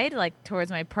side, like towards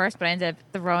my purse, but I ended up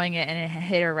throwing it and it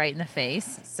hit her right in the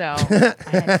face. So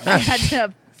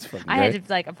I had to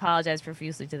like apologize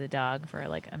profusely to the dog for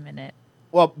like a minute.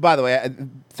 Well, by the way,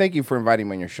 thank you for inviting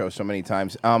me on your show so many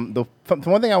times. The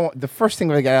first thing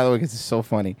I got out of the way because it's so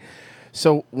funny.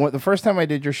 So the first time I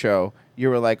did your show, you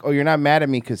were like, "Oh, you're not mad at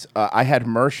me because I had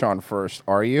Mersh on first,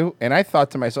 are you?" And I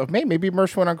thought to myself, maybe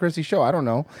Mersh went on Chrissy's show. I don't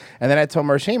know. And then I told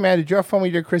Mersh, "Hey, man, did you have fun when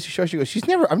you did Chrissy's show?" She goes,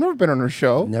 I've never been on her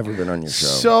show. Never been on your show.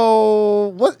 So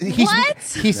what?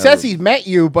 He says he's met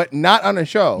you, but not on a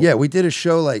show. Yeah, we did a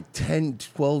show like 10,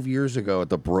 12 years ago at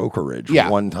the brokerage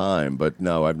one time, but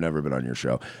no, I've never been on your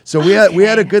show. So we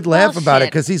had a good laugh about it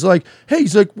because he's like,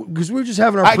 because we were just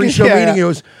having our pre-show meeting. He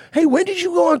goes, "Hey, when did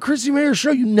you go on Chrissy Mayer's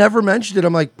show? You never mentioned it."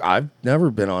 I'm like, "I've never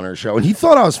been on her show," and he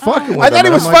thought I was fucking with him. I thought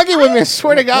he was I'm like, fucking with me. I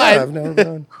swear to God. Yeah, I've never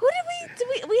been.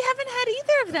 We haven't had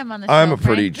either of them on the show. I'm a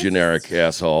pretty Frank. generic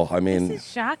asshole. I mean, This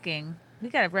is shocking. We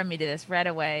gotta remedy this right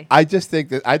away. I just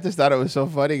thought it was so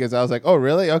funny because I was like, "Oh,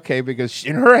 really? Okay." Because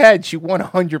in her head, she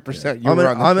 100%.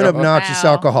 I'm an obnoxious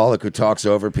alcoholic who talks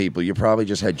over people. You probably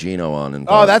just had Gino on. And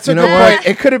that's a good point.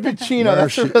 It could have been Gino.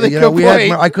 That's a really good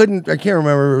point. I can't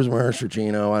remember if it was Mersh or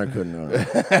Gino. I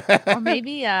couldn't. Or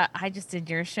maybe I just did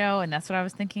your show, and that's what I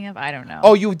was thinking of. I don't know.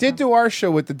 Oh, you did do our show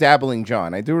with the Dabbling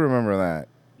John. I do remember that.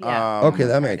 Yeah. Okay,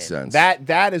 that makes sense.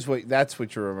 That's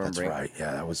what you're remembering. That's right.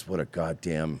 Yeah, that was what a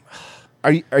goddamn.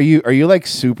 Are you like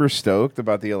super stoked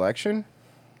about the election?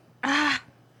 Yeah,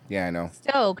 I know.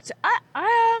 Stoked.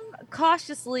 I'm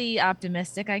cautiously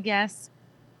optimistic, I guess.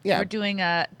 Yeah. We're doing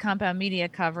a Compound Media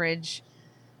coverage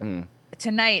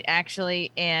tonight,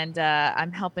 actually, and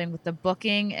I'm helping with the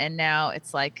booking, and now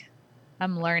it's like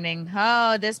I'm learning,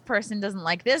 this person doesn't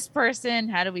like this person.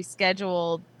 How do we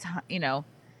schedule,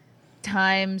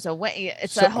 times away?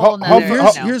 It's a whole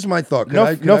nother... Here's my thought.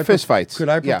 No fist fights. Could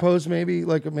I propose maybe?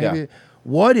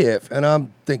 What if, and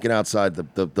I'm thinking outside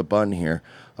the bun here,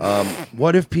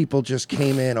 what if people just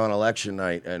came in on election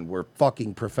night and were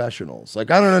fucking professionals? Like,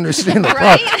 I don't understand the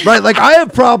problem. Right? Like, I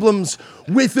have problems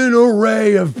with an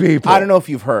array of people. I don't know if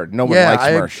you've heard. No one likes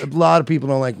Mersh. A lot of people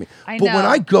don't like me. I But when know.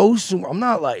 I go somewhere, I'm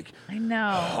not like, I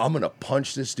know. I'm going to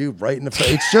punch this dude right in the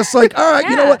face. It's just like, all right,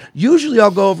 you know what? Usually I'll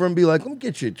go over and be like, let me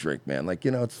get you a drink, man. Like,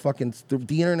 it's fucking,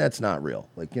 the internet's not real.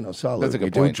 Like, solid. That's a good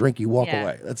you do a point. drink, you walk Yeah.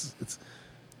 away. It's.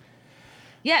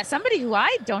 Yeah, somebody who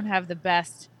I don't have the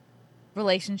best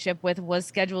relationship with was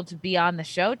scheduled to be on the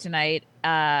show tonight,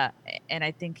 and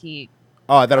I think he.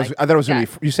 Oh, I thought it was gonna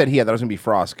be. You said he. I thought it was gonna be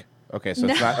Frosk. Okay, so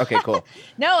it's not. Okay, cool.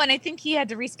 No, and I think he had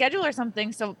to reschedule or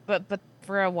something. So, but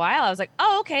for a while, I was like,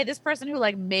 oh, okay, this person who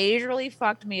like majorly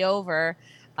fucked me over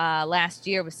last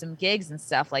year with some gigs and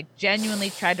stuff, like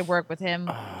genuinely tried to work with him.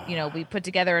 We put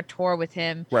together a tour with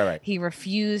him. Right. He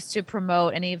refused to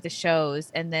promote any of the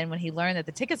shows, and then when he learned that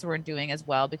the tickets weren't doing as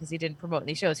well because he didn't promote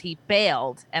any shows, he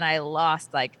bailed, and I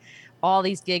lost like all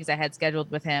these gigs I had scheduled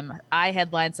with him. I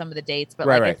headlined some of the dates, but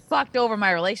it fucked over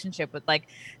my relationship with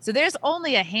so there's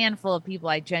only a handful of people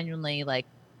I genuinely like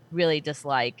really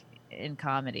dislike in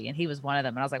comedy, and he was one of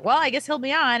them. And I was like, well, I guess he'll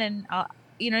be on, and I'll,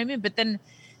 you know what I mean? But then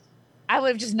I would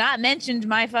have just not mentioned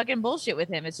my fucking bullshit with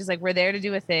him. It's just like, we're there to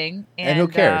do a thing. And who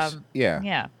cares?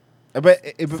 Yeah. But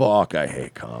fuck, I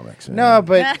hate comics. Man. No,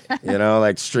 but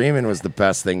like streaming was the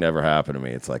best thing to ever happen to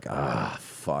me. It's like,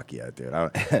 fuck yeah, dude.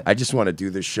 I just want to do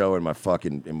this show in my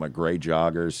gray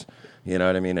joggers. You know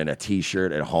what I mean? And a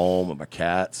T-shirt at home with my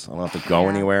cats. I don't have to go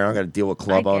anywhere. I don't got to deal with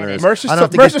club owners. I don't have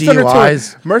to get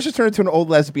DUIs. Mersh has turned into an old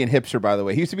lesbian hipster, by the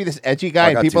way. He used to be this edgy guy, I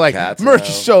and got people two are like, cats Mersh now.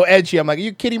 is so edgy. I'm like, are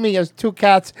you kidding me? He has 2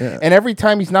 cats, and every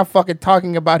time he's not fucking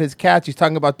talking about his cats, he's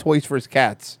talking about toys for his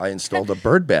cats. I installed a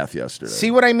bird bath yesterday.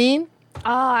 See what I mean? Oh,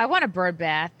 I want a bird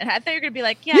bath. And I thought you were going to be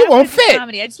like, yeah, You I won't wanna do fit.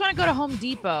 comedy. I just want to go to Home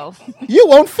Depot. You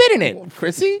won't fit in it,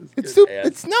 Chrissy.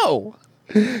 It's no.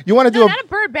 You want to do not a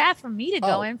bird bath for me to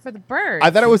go in for the birds.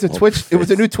 I thought it was a Twitch. It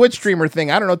was a new Twitch streamer thing.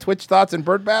 I don't know, Twitch thoughts and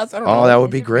bird baths. I don't know. Oh, that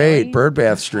would be great. Bird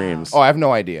bath streams. Oh, I have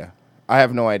no idea. I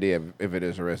have no idea if it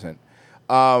is or isn't.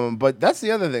 But that's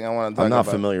the other thing I want to talk about. I'm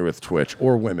not familiar with Twitch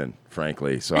or women,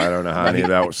 frankly, so I don't know how any of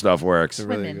that stuff works. That's a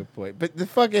really good point. But the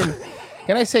fucking,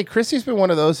 can I say, Chrissy's been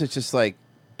one of those that's just like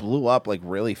blew up like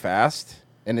really fast.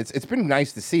 And it's been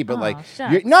nice to see, but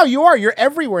you're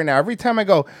everywhere now. Every time I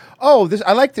go,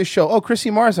 I like this show. Oh,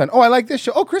 Chrissy Marzon. Oh, I like this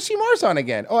show. Oh, Chrissy Marzon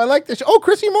again. Oh, I like this show. Oh,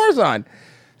 Chrissy Marzon.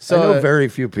 So I know very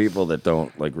few people that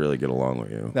don't like really get along with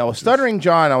you. Now, Stuttering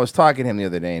John, I was talking to him the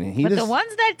other day, and But the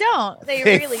ones that don't, they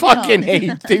really fucking don't.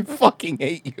 hate. They fucking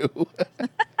hate you.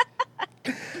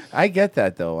 I get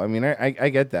that though. I mean, I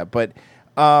get that, but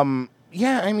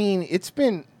yeah. I mean, it's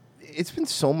been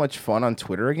so much fun on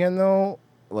Twitter again though.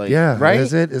 Like, yeah, right?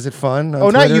 Is it fun? on Oh,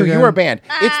 not Twitter you. again? You were banned.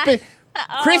 It's been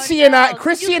Chrissy and I.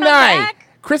 Chrissy and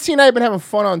I have been having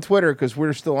fun on Twitter because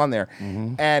we're still on there,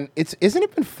 and isn't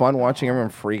it been fun watching everyone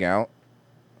freak out?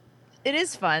 It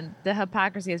is fun. The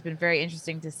hypocrisy has been very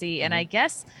interesting to see, and I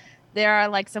guess there are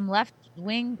like some left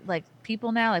wing like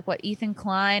people now, like what Ethan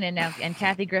Klein and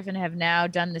Kathy Griffin have now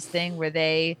done this thing where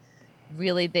they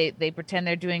really they pretend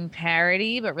they're doing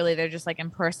parody, but really they're just like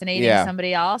impersonating Yeah.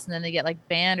 somebody else, and then they get like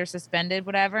banned or suspended,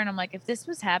 whatever. And I'm like, if this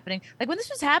was happening, like when this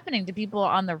was happening to people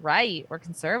on the right or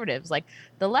conservatives, like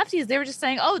the lefties, they were just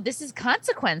saying, oh, this is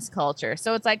consequence culture.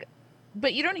 So it's like,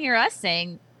 but you don't hear us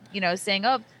saying,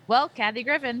 oh, well, Kathy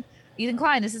Griffin, Ethan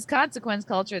Klein, this is consequence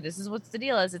culture. This is what's the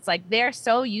deal is. It's like they're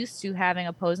so used to having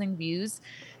opposing views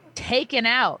taken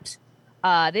out.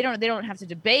 They don't have to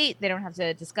debate. They don't have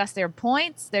to discuss their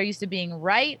points. They're used to being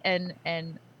right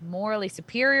and morally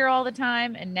superior all the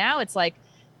time. And now it's like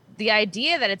the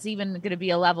idea that it's even going to be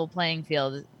a level playing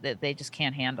field that they just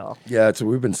can't handle. Yeah,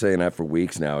 we've been saying that for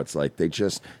weeks now. It's like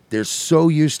they're so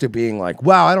used to being like,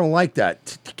 wow, I don't like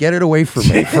that. Get it away from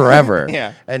me forever.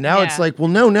 Yeah. And now it's like, well,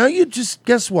 no, now you just,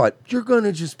 guess what? You're going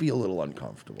to just be a little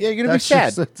uncomfortable. Yeah, you're going to be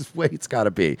sad. That's the way it's got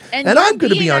to be. And I'm going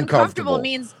to being be uncomfortable.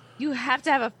 means you have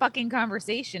to have a fucking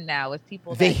conversation now with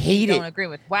people They that hate you it. don't agree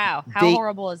with. Wow, how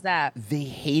horrible is that? They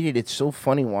hate it. It's so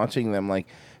funny watching them like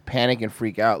panic and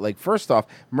freak out. Like, first off,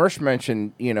 Mersh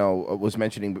mentioned, was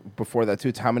mentioning before that too,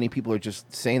 it's how many people are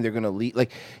just saying they're going to leave.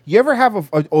 Like, you ever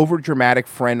have an over dramatic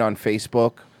friend on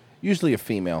Facebook? Usually a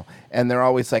female, and they're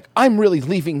always like, I'm really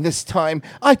leaving this time.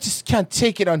 I just can't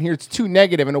take it on here. It's too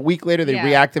negative. And a week later, they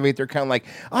reactivate their account like,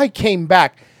 I came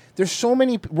back. There's so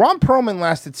many. Ron Perlman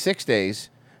lasted 6 days.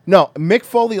 No, Mick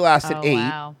Foley lasted 8.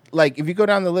 Wow. Like, if you go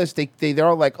down the list, they're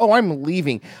all like, oh, I'm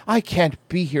leaving. I can't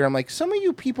be here. I'm like, some of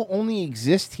you people only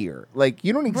exist here. Like,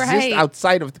 you don't exist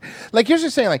outside of... Like, here's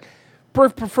just saying, like,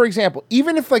 for example,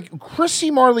 even if, like, Chrissy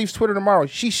Marr leaves Twitter tomorrow,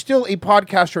 she's still a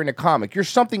podcaster and a comic. You're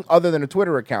something other than a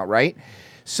Twitter account, right?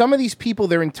 Some of these people,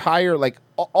 their entire, like,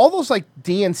 all those, like,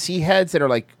 DNC heads that are,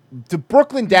 like, the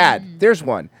Brooklyn Dad. There's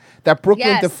one. That Brooklyn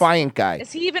Yes. Defiant guy.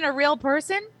 Is he even a real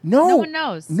person? No. No one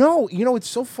knows. No, it's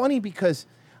so funny because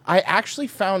I actually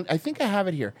found, I think I have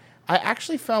it here. I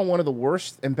actually found one of the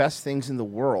worst and best things in the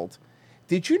world.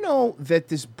 Did you know that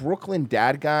this Brooklyn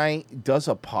Dad guy does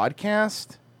a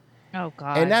podcast? Oh,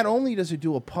 God. And not only does he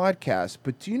do a podcast,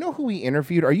 but do you know who he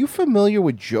interviewed? Are you familiar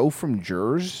with Joe from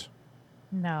Jers?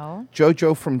 No.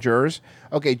 JoJo from Jers?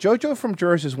 Okay, JoJo from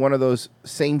Jers is one of those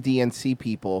same DNC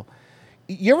people.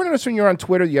 You ever notice when you're on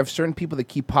Twitter, you have certain people that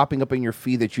keep popping up in your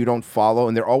feed that you don't follow,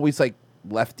 and they're always like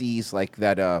lefties, like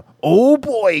that oh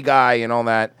boy guy and all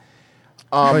that.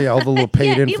 All the little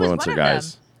paid Yeah, he was one influencer of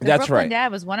guys. them. The That's Brooklyn right.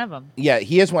 Dad was one of them. Yeah,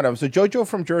 he is one of them. So JoJo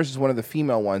from Jersey is one of the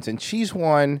female ones, and she's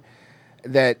one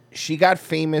that she got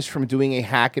famous from doing a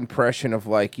hack impression of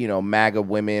like, MAGA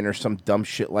women or some dumb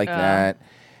shit like that.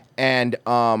 And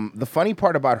the funny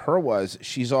part about her was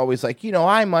she's always like,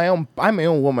 I'm my own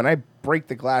woman. I break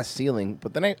the glass ceiling.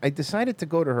 But then I decided to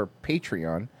go to her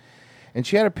Patreon, and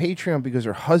she had a Patreon because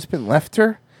her husband left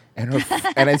her, and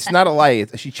and it's not a lie.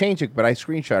 She changed it, but I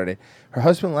screenshotted it. Her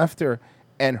husband left her,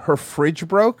 and her fridge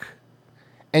broke,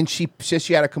 and she says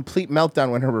she had a complete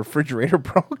meltdown when her refrigerator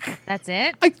broke. That's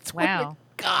it? Wow.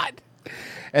 God.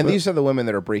 And these are the women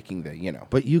that are breaking the,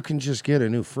 But you can just get a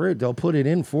new fridge. They'll put it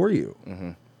in for you.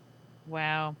 Mm-hmm.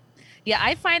 Wow. Yeah,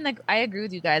 I find like I agree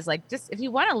with you guys. Like, just if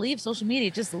you want to leave social media,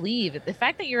 just leave. The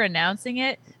fact that you're announcing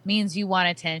it means you want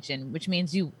attention, which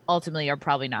means you ultimately are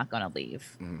probably not going to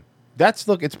leave.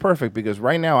 It's perfect because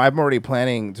right now I'm already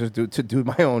planning to do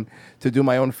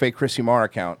my own fake Chrissy Marr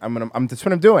account. That's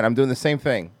what I'm doing. I'm doing the same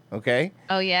thing. Okay.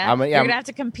 Oh yeah. You're gonna have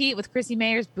to compete with Chrissy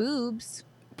Mayer's boobs.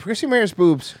 Chrissy Mayer's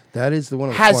boobs. That is one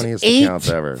of the has funniest accounts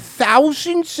ever.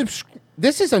 8,000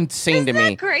 This is insane to me.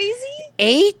 Isn't that crazy?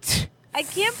 8,000 I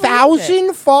can't believe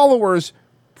it. followers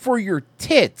for your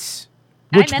tits.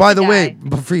 Which, met by the the way,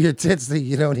 guy. for your tits that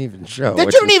you don't even show. That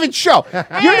which you don't is- even show.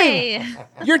 Hey.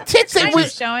 Your tits Mine ain't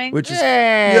was showing. Which is,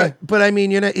 Yeah. yeah, but I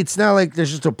mean, it's not like there's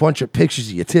just a bunch of pictures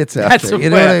of your tits out That's there. You a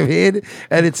know what I fact. mean?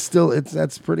 And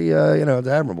that's pretty, it's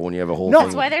admirable when you have a whole. No. thing.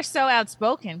 That's why they're so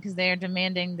outspoken, because they're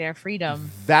demanding their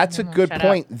freedom. That's a Everyone good shut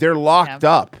point. up. They're locked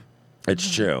up. It's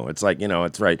true. It's like,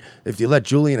 it's right. If you let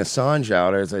Julian Assange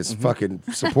out, his fucking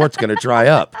support's going to dry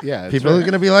up. Yeah, that's People right. are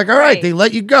going to be like, all right, Right. they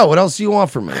let you go. What else do you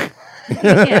want from me?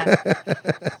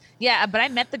 Yeah, but I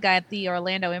met the guy at the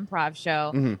Orlando Improv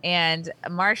show, Mhm. and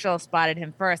Marshall spotted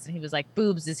him first, and he was like,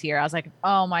 "Boobs is here." I was like,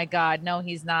 "Oh my god, no,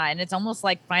 he's not." And it's almost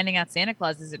like finding out Santa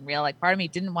Claus isn't real. Like, part of me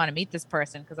didn't want to meet this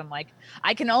person because I'm like,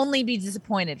 I can only be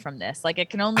disappointed from this. Like, it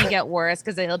can only get worse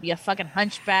because he'll be a fucking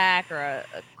hunchback or a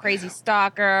crazy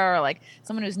stalker or like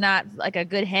someone who's not like a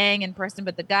good hang in person.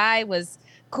 But the guy was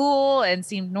cool and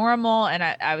seemed normal, and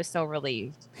I was so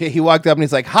relieved. He walked up and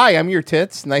he's like, "Hi, I'm your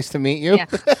tits. Nice to meet you." Yeah.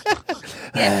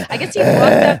 Yeah, I guess he walked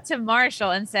up to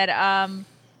Marshall and said, I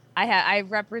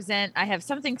have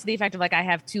something to the effect of like, I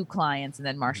have 2 clients, and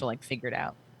then Marshall like figured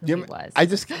out. who he was.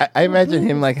 I imagine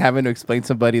him like having to explain to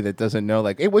somebody that doesn't know,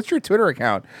 like, hey, what's your Twitter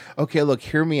account? Okay, look,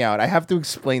 hear me out. I have to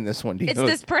explain this one to you. It's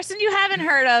this person you haven't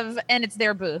heard of, and it's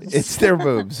their boobs. It's their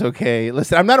boobs, okay?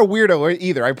 Listen, I'm not a weirdo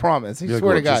either, I promise. I You're like,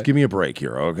 swear to "Look, God. just give me a break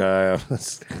here, okay?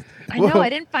 I know. I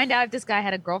didn't find out if this guy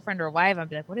had a girlfriend or a wife. I'd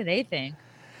be like, what do they think?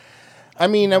 I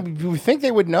mean, you would think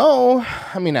they would know.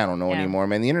 I mean, I don't know anymore,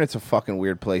 man. The internet's a fucking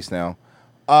weird place now.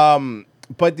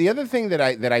 But the other thing that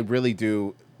I really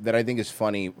do that I think is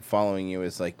funny following you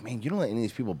is like, man, you don't let any of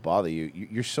these people bother you.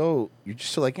 You're just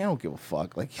so like, I don't give a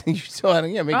fuck. Like you're so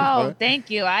making Oh, fun. thank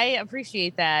you. I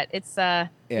appreciate that. It's yeah,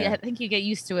 I think you get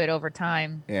used to it over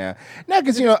time. Yeah. No,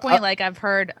 because At this point, like I've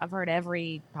heard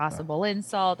every possible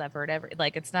insult. I've heard every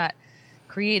it's not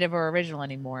creative or original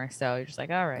anymore. So you're just like,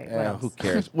 all right, what Yeah, else? who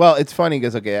cares? Well, it's funny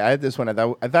because I had this one.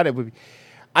 I thought it would be.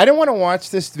 I didn't want to watch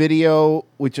this video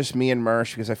with just me and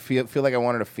Mersh because I feel like I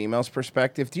wanted a female's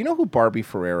perspective. Do you know who Barbie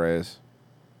Ferreira is?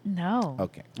 No.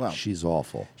 Okay. Well, she's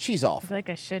awful. She's I awful. feel like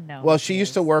I should know. Well, she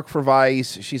used to work for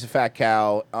Vice. She's a fat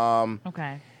cow.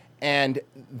 Okay. And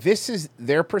this is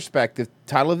their perspective.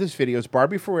 Title of this video is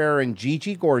Barbie Ferreira and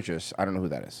Gigi Gorgeous. I don't know who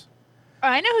that is. Oh,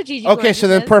 I know who Gigi Okay, Gorgeous so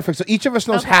then is. perfect. So each of us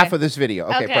knows Okay. half of this video.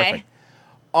 Okay, Okay. perfect.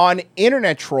 On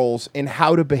internet trolls and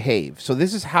how to behave. So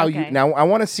this is how you. Okay. Now I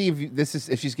want to see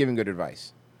if she's giving good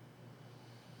advice.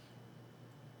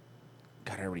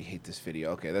 God, I already hate this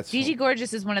video. Okay, that's Gigi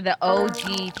Gorgeous is one of the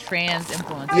OG trans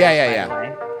influencers. Yeah. by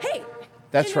the way. Hey,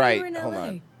 That's you know right. you're in Hold LA.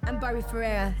 on. I'm Barbie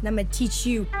Ferreira, and I'm gonna teach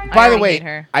you. By the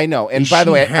way, I know. And Is by the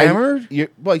she way, hammered?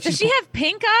 Does she have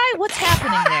pink eye? What's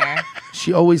happening there?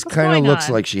 She always kind of going looks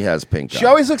on? like she has pink She eye.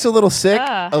 always looks a little sick.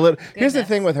 Ah, A little. Here's the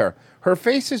thing with her. Her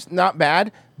face is not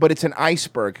bad, but it's an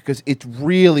iceberg because it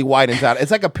really widens out.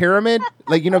 It's like a pyramid.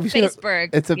 Like if you see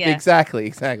Iceberg, it's a yeah. exactly.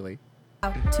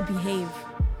 How to behave.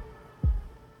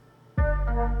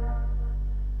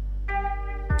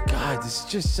 God, this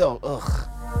is just so ugh.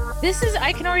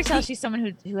 I can already tell she's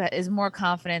someone who is more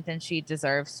confident than she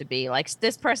deserves to be. Like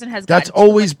this person has. That's gotten too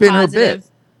always much been her positive-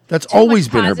 bit. That's too much always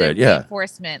been her positive bit. Yeah.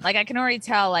 Reinforcement. Like I can already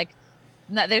tell. Like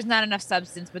there's not enough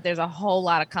substance, but there's a whole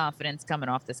lot of confidence coming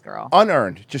off this girl.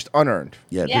 Unearned, just unearned.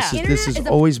 Yeah, Yeah. this has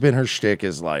always been her shtick.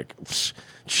 Is like,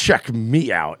 check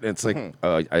me out. And it's like,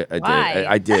 oh, Why?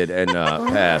 I did, and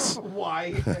pass.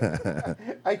 Why?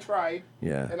 I tried.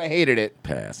 Yeah, and I hated it.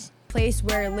 Pass. Place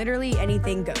where literally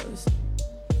anything goes.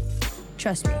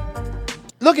 Trust me.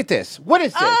 Look at this. What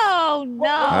is this? Oh no!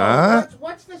 Huh?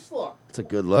 What's this look? It's a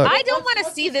good look. I don't want to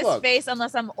see this look? face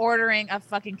unless I'm ordering a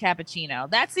fucking cappuccino.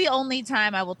 That's the only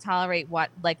time I will tolerate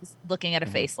looking at a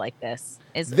face like this.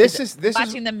 This is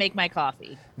watching them make my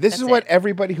coffee. This That's is what it.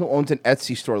 everybody who owns an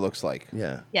Etsy store looks like.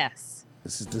 Yeah. Yes.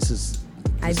 This is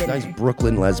I've this been nice there.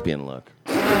 Brooklyn lesbian look.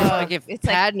 Like if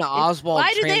Patton Oswalt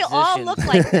Why do they all look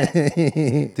like this?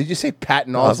 Did you say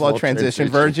Patton Oswalt transition,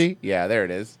 Virgie? Yeah, there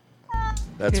it is.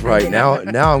 That's right. Now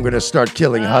I'm going to start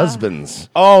killing husbands.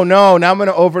 Oh no! Now I'm going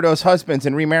to overdose husbands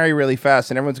and remarry really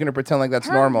fast, and everyone's going to pretend like that's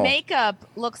Her normal. makeup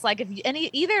looks like if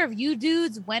either of you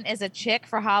dudes went as a chick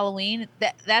for Halloween,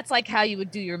 that's like how you would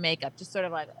do your makeup, just sort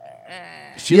of like.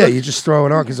 You just throw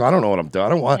it on because I don't know what I'm doing. I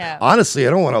don't want. Yeah. Honestly,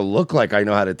 I don't want to look like I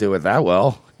know how to do it that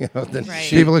well. Then Right.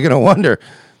 people are going to wonder.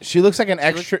 She looks like an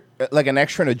extra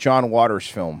in a John Waters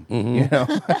film. Mm-hmm. You know,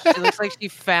 It looks like she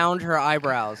found her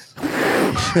eyebrows.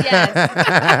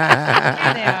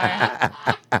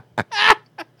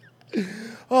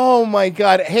 Oh my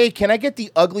God! Hey, can I get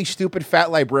the ugly, stupid,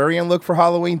 fat librarian look for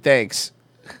Halloween? Thanks.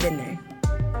 Been there.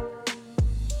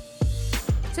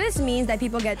 So this means that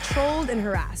people get trolled and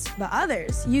harassed, but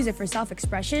others use it for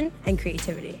self-expression and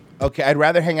creativity. Okay, I'd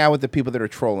rather hang out with the people that are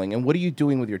trolling. And what are you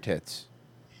doing with your tits?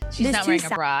 She's There's not two wearing a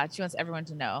si- bra. She wants everyone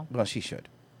to know. Well, she should.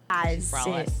 As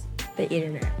braless. the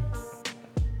internet.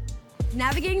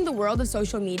 Navigating the world of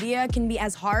social media can be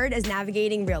as hard as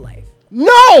navigating real life.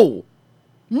 No,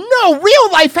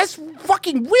 real life has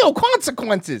fucking real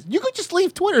consequences. You could just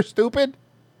leave Twitter, stupid.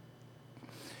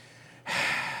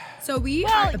 So we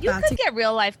Well, are you about could to get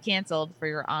real life canceled for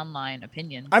your online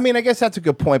opinions. I mean, I guess that's a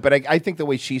good point, but I think the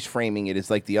way she's framing it is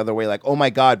like the other way. Like, oh my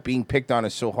God, being picked on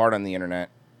is so hard on the internet.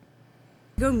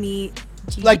 go meet.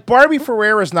 Like Barbie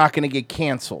Ferreira's not going to get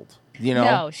canceled. You know?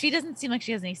 No, she doesn't seem like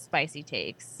she has any spicy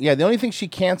takes. Yeah, the only thing she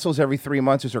cancels every 3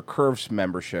 months is her Curves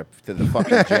membership to the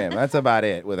fucking gym. That's about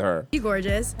it with her. Be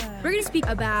gorgeous. We're gonna speak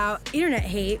about internet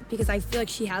hate because I feel like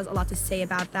she has a lot to say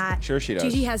about that. Sure she does.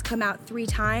 Gigi has come out 3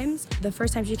 times. The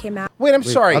first time she came out. Wait, I'm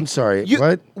sorry. I'm sorry. You-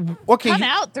 What? Okay. Come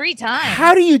out 3 times.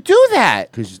 How do you do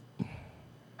that? Because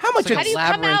How much? How do you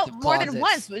come labyrinth out of more than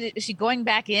closets. once? Is she going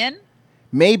back in?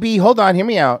 Maybe. Hold on. Hear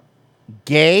me out.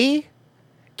 Gay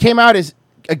came out as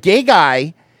a gay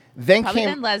guy. Then Probably came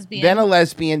then lesbian. then a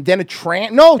lesbian, then a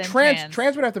trans. No, Then trans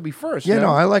trans. would have to be first. Yeah,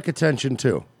 no, I like attention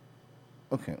too.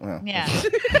 Okay, well. Yeah.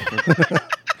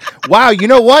 Wow, you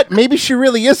know what? Maybe she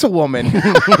really is a woman.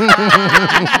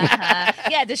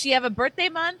 Yeah. Does she have a birthday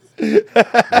month?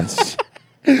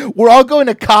 We're all going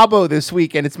to Cabo this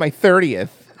weekend. It's my 30th.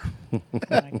 Oh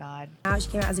my God. Now she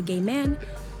came out as a gay man.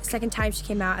 The second time she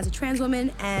came out as a trans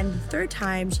woman, and the third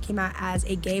time she came out as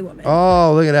a gay woman.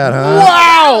 Oh, look at that, huh?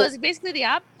 Wow. It's basically the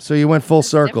opposite. So you went full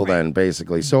circle then,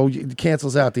 basically. So it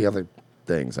cancels out the other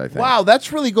things, I think. Wow,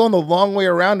 that's really going the long way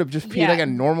around of just being Yeah. like a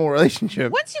normal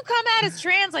relationship. Once you come out as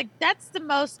trans, like that's the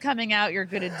most coming out you're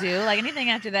gonna do. Like anything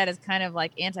after that is kind of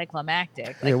like anticlimactic.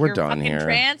 Like, Yeah, we're you're done fucking here.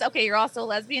 Trans, okay, you're also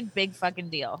lesbian. Big fucking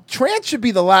deal. Trans should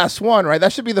be the last one, right?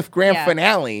 That should be the grand Yeah.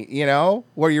 finale, you know,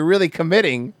 where you're really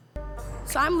committing.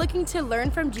 So I'm looking to learn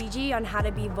from Gigi on how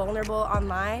to be vulnerable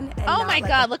online. And Oh not my let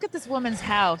God! Look at this woman's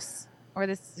house, or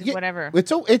this whatever.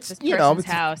 It's This you know,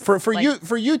 person's house. for Like, you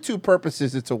for YouTube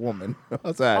purposes, it's a woman.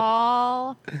 How's that?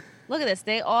 all look at this.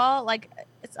 They all like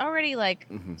it's already like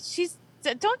Mm-hmm. she's.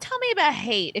 Don't tell me about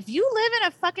hate. If you live in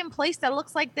a fucking place that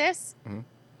looks like this, Mhm.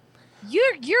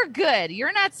 you're good.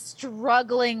 You're not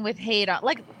struggling with hate on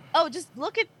like. Oh, just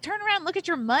turn around, look at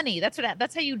your money. That's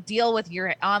how you deal with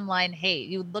your online hate.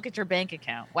 You look at your bank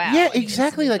account. Wow. Yeah, like, it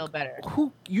exactly. makes me Like feel better.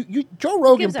 who you Joe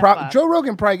Rogan gives a fuck? Joe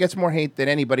Rogan probably gets more hate than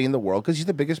anybody in the world because he's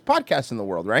the biggest podcast in the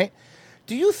world, right?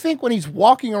 Do you think when he's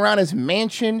walking around his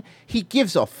mansion, he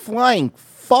gives a flying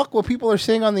fuck what people are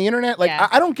saying on the internet? Like Yeah.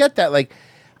 I don't get that. Like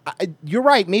you're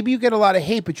right. Maybe you get a lot of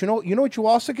hate, but you know what? You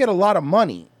also get a lot of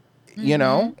money. You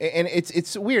know, and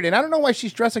it's weird, and I don't know why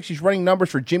she's dressed like she's running numbers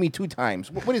for Jimmy 2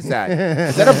 times. What is that?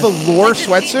 Is that a velour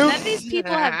sweatsuit? None of these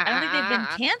people have. I don't think they've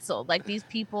been canceled. Like these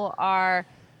people are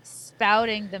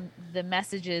spouting the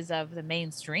messages of the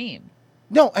mainstream.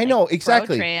 No, I know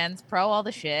exactly. Pro trans, pro all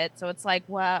the shit. So it's like,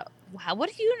 well, what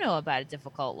do you know about a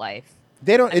difficult life?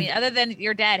 They don't. I mean, other than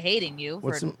your dad hating you for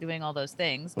What's the- doing all those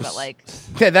things, but like,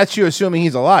 Yeah, that's you assuming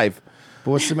he's alive.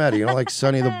 But what's the matter? You don't like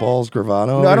Sonny the Balls Gravano?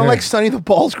 No, over I don't here? like Sonny the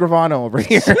Balls Gravano over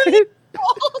here.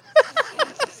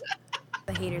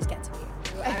 the haters get to me.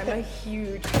 I'm a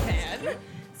huge fan.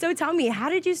 So tell me, how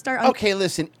did you start? On Okay,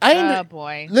 listen. Oh,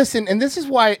 boy. Listen, and this is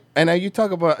why. And you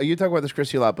talk about this,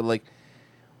 Chrissy, a lot. But like,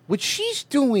 what she's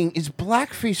doing is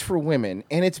blackface for women,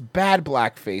 and it's bad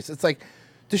blackface. It's like,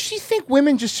 does she think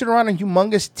women just sit around in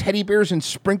humongous teddy bears and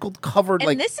sprinkled covered and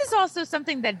like? this is also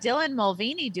something that Dylan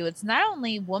Mulvaney do. It's not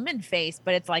only woman face,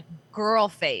 but it's like girl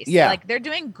face. Yeah. Like they're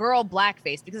doing girl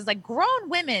blackface because like grown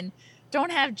women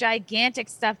don't have gigantic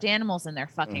stuffed animals in their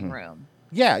fucking Mm-hmm. room.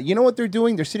 Yeah, you know what they're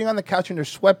doing? They're sitting on the couch in their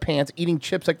sweatpants, eating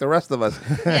chips like the rest of us.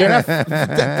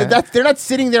 They're not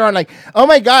sitting there on like, oh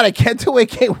my god, I can't wait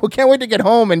to get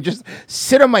home and just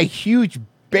sit on my huge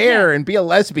bear and be a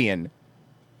lesbian.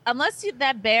 Unless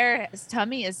that bear's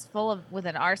tummy is full with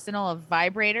an arsenal of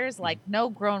vibrators, like no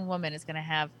grown woman is gonna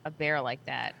have a bear like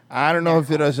that. I don't know if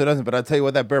it does or doesn't, but I'll tell you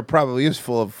what, that bear probably is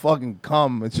full of fucking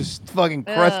cum. It's just fucking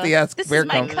crusty ass This bear is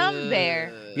my cum. cum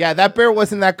bear. Yeah, that bear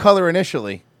wasn't that color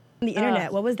initially. the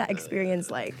internet? What was that experience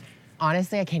like?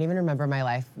 Honestly, I can't even remember my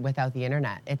life without the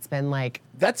internet. It's been like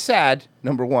That's sad.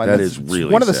 Number one, That That's is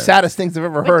really one of the sad. saddest things I've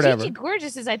ever heard But ever. Gigi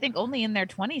Gorgeous is, I think, only in their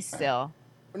 20s still.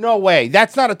 No way,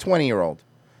 that's not a 20-year-old.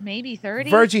 Maybe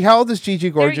 30. Virgie, how old is Gigi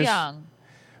Gorgeous? They're young.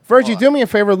 Virgie, do me a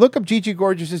favor. Look up Gigi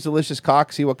Gorgeous's delicious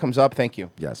cock. See what comes up. Thank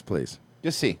you. Yes, please.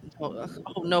 Just see. Oh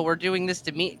no, we're doing this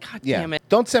to me. God Yeah. damn it.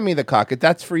 Don't send me the cock.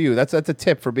 That's for you. That's a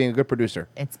tip for being a good producer.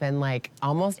 it's been like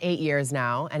almost 8 years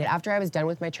now, and after I was done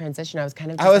with my transition, I was kind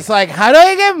of I was like, how do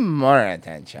I get more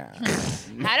attention?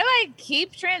 How do I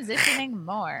keep transitioning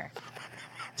more?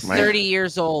 30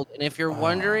 years old, and if you're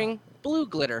wondering, blue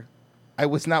glitter. I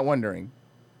was not wondering.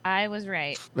 I was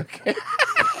right.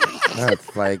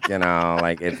 It's like, you know,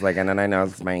 like it's like, and then I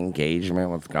noticed my engagement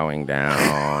was going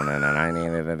down, and then I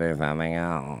needed to do something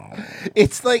else.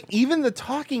 It's like even the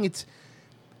talking. It's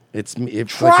Try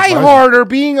try harder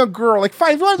being a girl. Like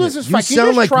fine, well, this is You fine. Can sound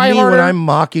just like try me harder? when I'm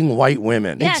mocking white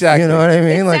women. Yes. Exactly. You know what I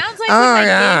mean? It sounds like when oh, my gay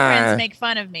yeah. friends make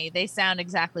fun of me. They sound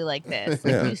exactly like this.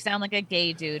 Like Yeah. you sound like a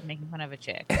gay dude making fun of a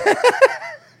chick.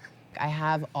 I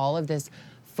have all of this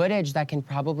footage that can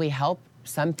probably help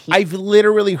some people. I've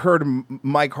literally heard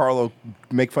Mike Harlow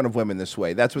make fun of women this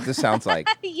way. That's what this sounds like.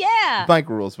 Yeah. Mike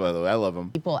rules, by the way. I love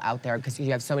him. People out there because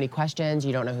you have so many questions,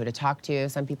 you don't know who to talk to.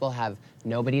 Some people have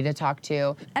nobody to talk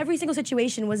to. Every single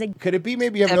situation was a Could it be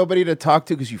maybe you have nobody to talk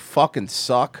to because you fucking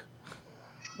suck?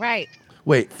 Right.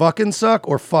 Wait, fucking suck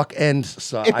or fuck and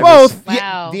suck? It I was- both.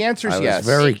 The answer is I was yes.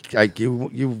 very.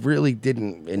 You really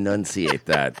didn't enunciate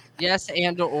that. Yes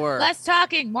and or. Less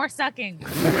talking, more sucking.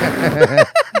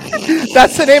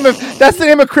 That's the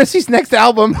name of Chrissy's next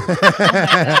album.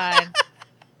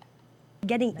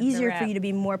 Getting easier for you to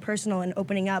be more personal and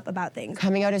opening up about things.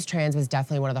 Coming out as trans was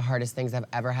definitely one of the hardest things I've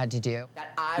ever had to do.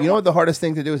 You know what the hardest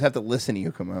thing to do is have to listen to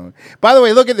you, Kimon. By the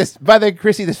way, look at this. By the way,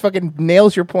 Chrissy, this fucking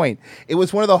nails your point. It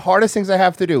was one of the hardest things I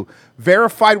have to do.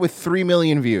 Verified with 3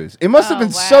 million views. It must have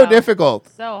been so difficult.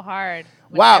 So hard.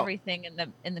 When Wow. Everything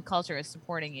in the culture is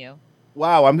supporting you.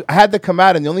 Wow, I had to come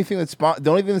out, and the only thing that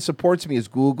supports me is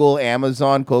Google,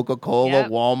 Amazon, Coca-Cola,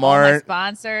 Yep. All my Walmart.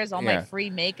 sponsors, all my Yeah. free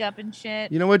makeup and shit.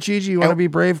 You know what, Gigi? You want to be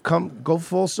brave? Go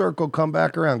full circle. Come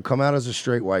back around. Come out as a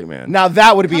straight white man. Now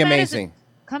that would be Come out as amazing.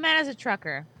 Come out as a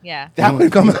trucker. Yeah. That would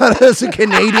come out as a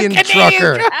Canadian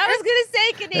trucker. I was gonna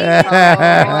say Canadian.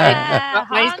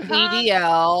 Nice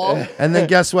DDL. And then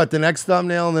guess what? The next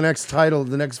thumbnail and the next title,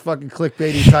 the next fucking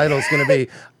clickbaity title is going to be,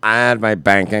 I had my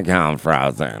bank account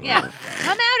frozen. Yeah.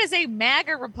 Come out as a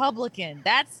MAGA Republican.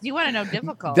 You want to know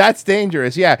difficult. That's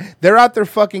dangerous. Yeah, they're out there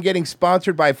fucking getting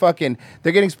sponsored by they're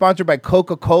getting sponsored by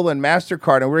Coca-Cola and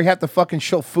MasterCard, and we have to fucking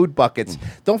show food buckets.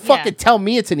 Don't fucking tell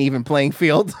me it's an even playing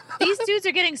field. These dudes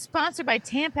are getting sponsored by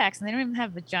Tampax and they don't even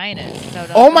have vaginas. So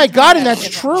Oh my God, and that's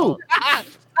true.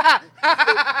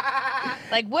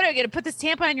 Like, what are you gonna put this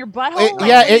tampon in your butthole?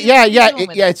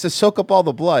 It's to soak up all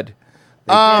the blood.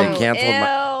 They canceled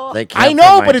my. They I canceled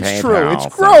know, my but it's true. PayPal,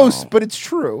 It's gross, so but it's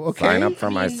true. Okay. Sign up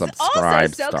for my subscribe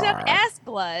Also soaks star. up ass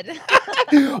blood.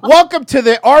 Welcome to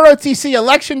the ROTC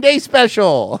Election Day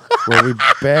special. Where we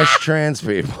bash trans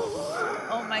people.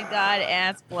 Oh my God,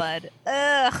 ass blood.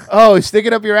 Ugh. Oh, stick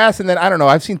it up your ass, and then I don't know.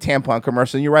 I've seen tampon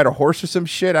commercials. And you ride a horse or some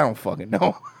shit. I don't fucking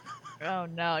know. Oh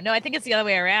no, I think it's the other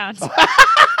way around.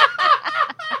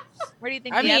 Where do you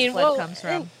think I the mean, ass blood well, comes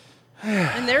from?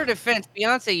 In their defense,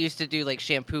 Beyonce used to do like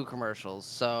shampoo commercials,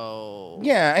 so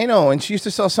Yeah, I know. And she used to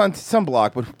sell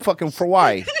sunblock, but fucking for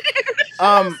why?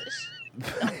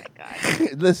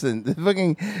 Listen, the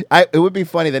fucking. It would be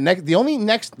funny. The only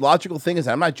next logical thing is,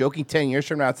 I'm not joking. 10 years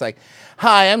from now, it's like,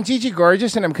 hi, I'm Gigi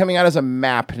Gorgeous, and I'm coming out as a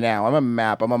map now. I'm a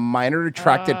map. I'm a minor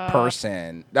attracted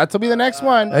person. That'll be the next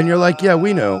one. And you're like, yeah,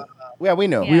 we know. Yeah, we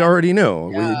know. We already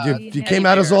knew. You came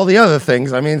out as all the other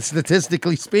things. I mean,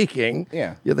 statistically speaking, you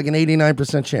have like an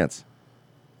 89% chance.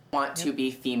 Want to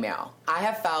be female. I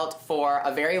have felt for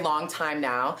a very long time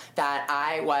now that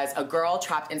I was a girl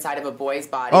trapped inside of a boy's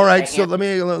body. All right, so let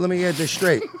me get this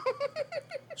straight.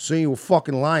 So you were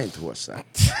fucking lying to us then.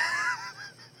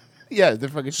 Yeah, they're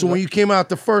fucking. So when you came out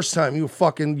the first time, you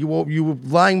were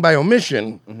lying by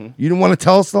omission. You didn't want to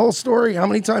tell us the whole story. How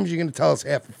many times are you going to tell us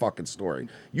half the fucking story?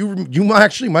 You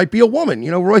actually might be a woman.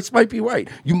 You know, Royce might be white.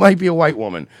 You might be a white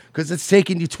woman because it's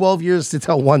taken you 12 years to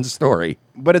tell one story.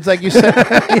 But it's like you said.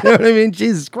 You know what I mean?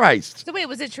 Jesus Christ. So wait,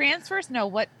 was it trans first? No,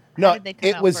 how No, did they come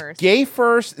it out was first? gay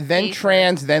first, then Gay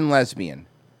trans, then lesbian.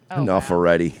 Enough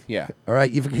already. Yeah. All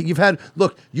right. You've had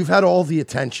all the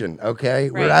attention. Okay,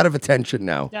 we're Right. out of attention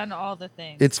now. Done all the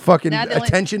things. It's fucking Now the only-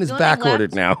 attention is the only thing backordered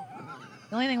left- now.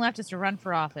 The only thing left is to run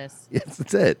for office. Yes,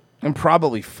 that's it. And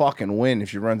probably fucking win if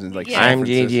she runs in like. Yeah. San I'm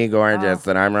Francisco. Gigi Gorgeous,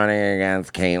 and I'm running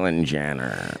against Caitlyn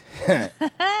Jenner.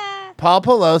 Paul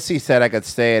Pelosi said I could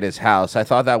stay at his house. I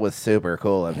thought that was super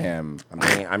cool of him.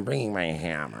 I'm bringing my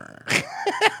hammer.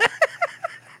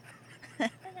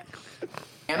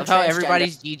 I love how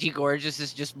everybody's Gigi Gorgeous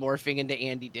is just morphing into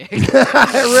Andy Dick. It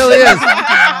really is.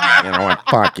 You know what?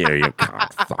 Fuck you, you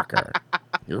cocksucker.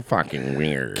 You're fucking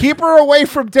weird. Keep her away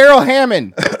from Daryl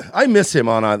Hammond. I miss him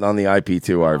on the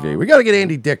IP2 RV. We got to get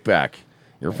Andy Dick back.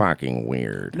 You're fucking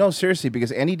weird. No, seriously,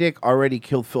 because Andy Dick already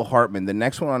killed Phil Hartman. The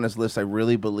next one on his list, I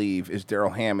really believe, is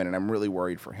Daryl Hammond, and I'm really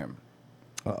worried for him.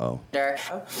 Uh-oh.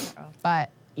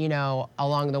 But, you know,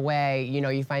 along the way, you know,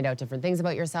 you find out different things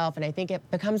about yourself, and I think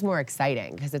it becomes more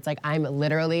exciting because it's like I'm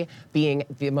literally being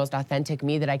the most authentic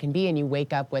me that I can be, and you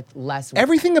wake up with less.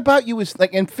 Everything about you is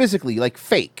like, and physically, like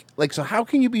fake. Like, so how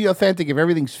can you be authentic if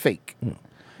everything's fake?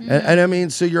 And I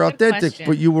mean, so you're authentic, question.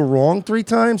 but you were wrong 3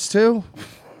 times too?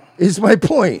 Is my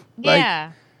point.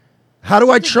 Yeah. How do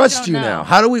I Something you trust don't you know. now?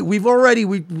 How do we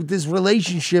this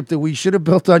relationship that we should have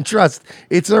built on trust,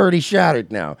 it's already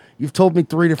shattered now. You've told me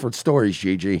 3 different stories,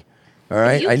 Gigi. All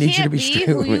right? I need you to be straight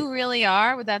who with me. you really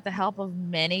are without the help of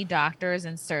many doctors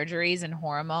and surgeries and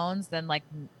hormones. Then, like,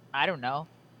 I don't know.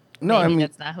 No, Maybe I mean,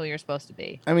 that's not who you're supposed to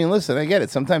be. I mean, listen, I get it.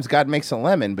 Sometimes God makes a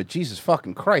lemon, but Jesus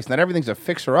fucking Christ, not everything's a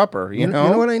fixer-upper, you know?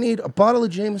 You know what I need? A bottle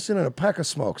of Jameson and a pack of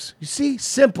smokes. You see?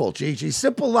 Simple, Gigi.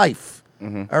 Simple life.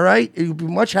 All right? You'll be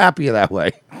much happier that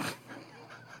way.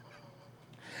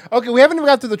 Okay, we haven't even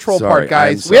got to the troll Sorry, part,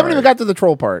 guys. I'm We haven't even sorry. got to the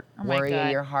troll part. Worry in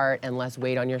your heart and less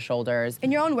weight on your shoulders.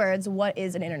 In your own words, what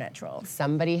is an internet troll?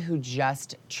 Somebody who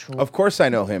just Of course I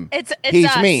know him. It's He's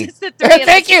us. me. It's the three of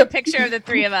Thank us. you. A picture of the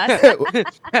three of us.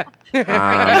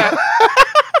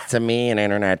 To me, an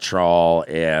internet troll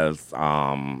is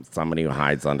somebody who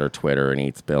hides under Twitter and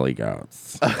eats billy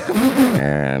goats.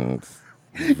 And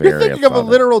You're thinking of a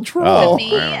literal troll. To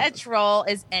me, a troll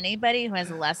is anybody who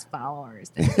has less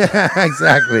followers.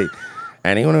 Exactly.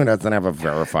 Anyone who doesn't have a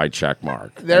verified check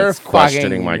mark. They're is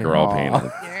questioning fucking my girl wrong.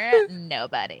 penis. You're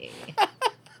nobody.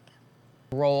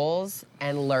 rolls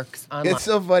and lurks online. It's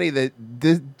so funny that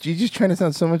Gigi's trying to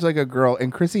sound so much like a girl,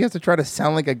 and Chrissy has to try to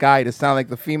sound like a guy to sound like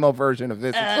the female version of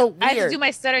this. It's so I have to weird. do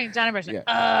my stuttering John impression. Yeah.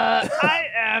 I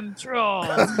am troll.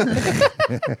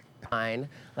 Fine,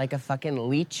 like a fucking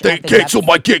leech. They at the cancel depths-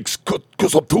 my gigs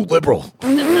because I'm too liberal.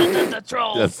 the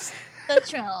trolls. Yes. The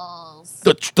trolls.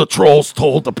 The trolls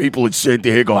told the people in San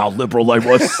Diego how liberal I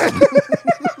was.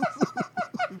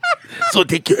 So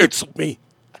they canceled me.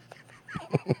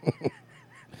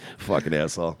 Fucking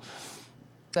asshole.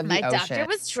 My doctor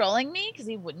was trolling me because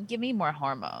he wouldn't give me more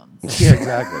hormones. Yeah,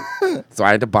 exactly. So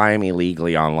I had to buy him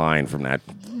illegally online from that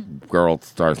girl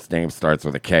name starts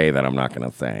with a K that I'm not going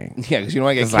to say. Yeah, because you don't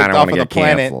want to get 'Cause I kicked don't off wanna of the get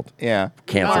planet. canceled. Yeah.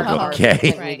 Canceled with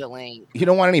a K. You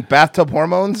don't want any bathtub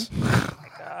hormones?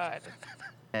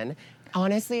 And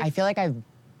honestly, I feel like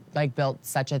I've built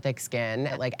such a thick skin.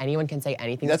 Like anyone can say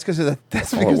anything. That's because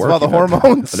that's All because of work all the you've had done.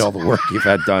 hormones. And all the work you've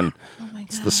had done.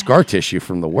 It's the scar tissue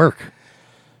from the work.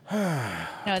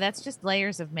 No, that's just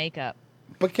layers of makeup.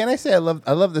 But can I say I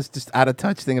love this just out of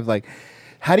touch thing of like,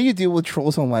 how do you deal with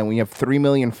trolls online when you have 3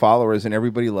 million followers and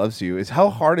everybody loves you? How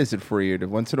hard is it for you to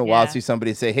once in a while Yeah. see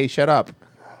somebody say, "Hey, shut up"?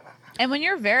 And when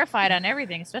you're verified on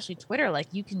everything, especially Twitter, like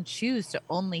you can choose to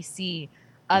only see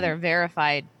other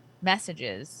verified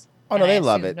messages. Oh, no, and I they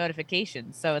love assume it.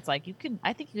 Notifications. So it's like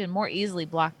I think you can more easily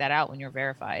block that out when you're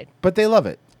verified. But they love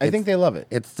it. I think they love it.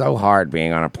 It's so hard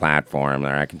being on a platform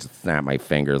that I can just snap my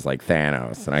fingers like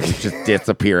Thanos and I can just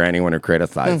disappear anyone who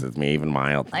criticizes me, even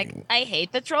mildly. Like I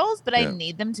hate the trolls, but Yeah. I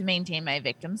need them to maintain my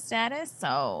victim status.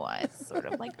 So it's sort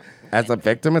of like As a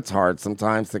victim, it's hard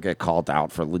sometimes to get called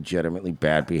out for legitimately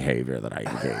bad behavior that I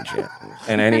engage in.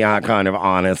 And any kind of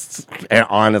honest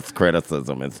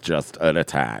criticism is just an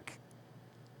attack.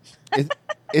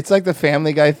 It's like the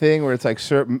Family Guy thing where it's like,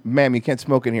 "Sir, ma'am, you can't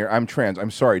smoke in here. I'm trans.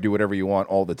 I'm sorry. Do whatever you want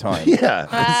all the time." Yeah,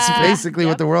 that's basically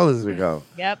what the world is become.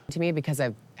 Yep. To me, because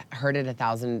I've heard it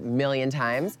 1,000 million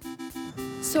times.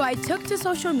 So I took to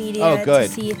social media Oh, to good.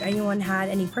 see if anyone had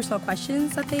any personal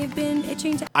questions that they've been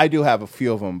itching to I do have a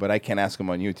few of them, but I can't ask them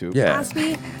on YouTube. ask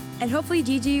me, and hopefully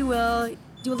Gigi will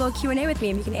do a little Q&A with me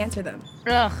and we can answer them.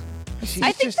 Ugh.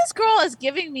 I think this girl is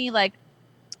giving me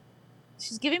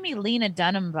she's giving me Lena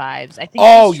Dunham vibes. I think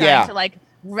Oh, she's trying yeah. to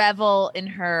revel in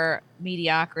her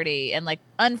mediocrity and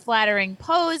unflattering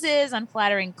poses,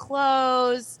 unflattering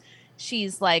clothes.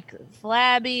 She's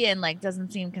flabby and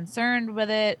doesn't seem concerned with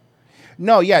it.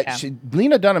 No, yeah, Yeah.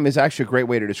 Lena Dunham is actually a great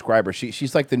way to describe her.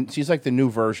 She's like the new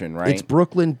version, right? It's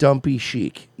Brooklyn dumpy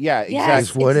chic. Yeah, Yes,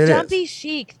 exactly. what it is. dumpy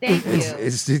chic. Thank you.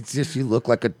 It's just you look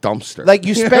like a dumpster. Like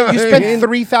you know spent what I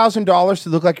 $3,000 to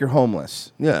look like you're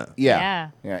homeless. Yeah. Yeah.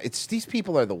 It's these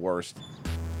people are the worst.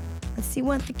 Let's see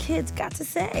what the kids got to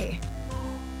say.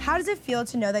 How does it feel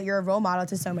to know that you're a role model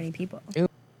to so many people?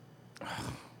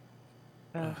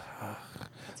 Ugh.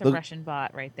 It's a Look- Russian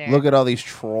bot right there. Look at all these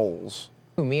trolls.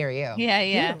 Who, me or you? Yeah,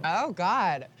 yeah. You. Oh,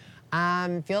 God.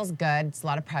 Feels good. It's a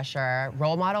lot of pressure.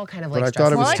 Role model kind of But like I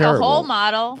thought it More was like terrible. a whole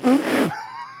model.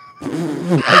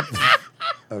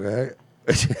 Okay.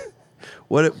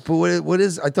 What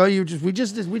is? I thought we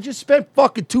just spent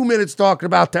fucking 2 minutes talking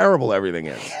about how terrible everything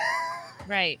is,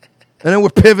 Right. and then we're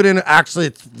pivoting. Actually,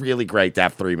 it's really great to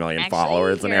have 3 million Actually,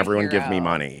 followers and you're a everyone gives me hero.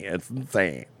 money. It's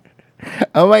insane.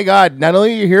 Oh my God! Not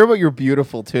only are you here, but you're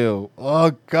beautiful too.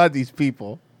 Oh God, these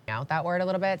people. out that word a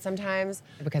little bit sometimes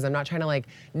because I'm not trying to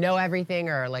know everything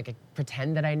or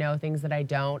pretend that I know things that I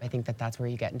don't. I think that that's where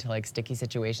you get into sticky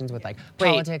situations with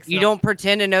politics. You don't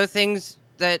pretend to know things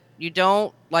that you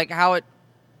don't, how it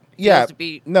Yeah, to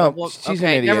be. no, well, she's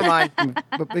okay, an idiot. never mind.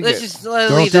 But Let's just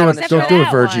Don't leave do that on it. the Don't show. do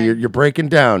it, Virgie. You're breaking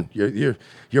down.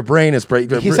 Your brain is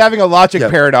breaking. He's having a logic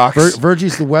paradox.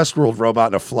 Virgie's the Westworld robot,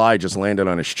 and a fly just landed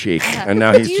on his cheek, and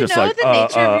now he's Do you just know like, the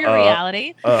nature of your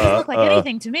reality? It doesn't look like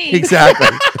anything to me. Exactly.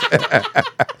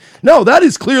 No, that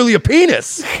is clearly a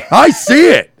penis. I see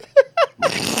it.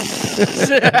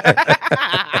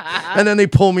 And then they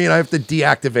pull me, and I have to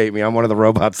deactivate me. I'm one of the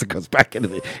robots that goes back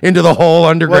into the hole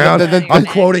underground. I'm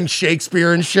quoting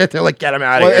Shakespeare and shit. They're like, get him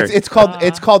out of Well, here.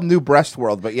 it's called New Breast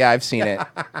World, but yeah, I've seen it.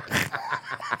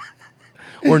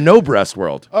 or no breast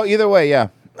world. Oh, either way, yeah.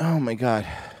 Oh my God.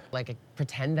 Like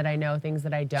pretend that I know things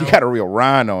that I don't. You got a real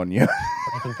Ron on you.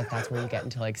 I think that's where you get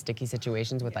into like sticky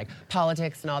situations with like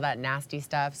politics and all that nasty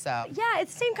stuff. So Yeah,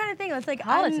 it's the same kind of thing. It's like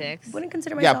Politics. I wouldn't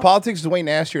consider myself. Yeah, politics is way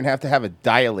nastier and have to have a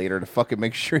dilator to fucking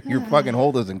make sure your fucking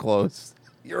hole doesn't close.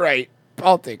 You're right.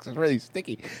 Politics is really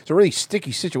sticky. It's a really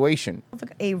sticky situation.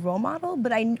 Like a role model,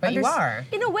 but I But you are.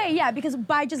 in a way, yeah, because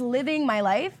by just living my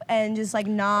life and just like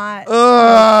not.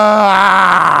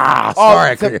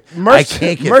 Sorry, Merce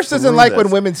can't get doesn't through like when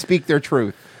this. women speak their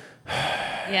truth.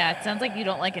 Yeah, it sounds like you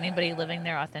don't like anybody living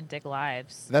their authentic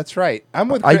lives. That's right. I'm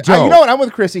with. I You don't. know what? I'm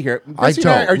with Chrissy here. I Chrissy and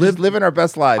I don't. are just living our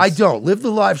best lives. I don't. Live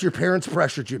the lives your parents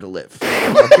pressured you to live.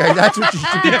 Okay, that's what you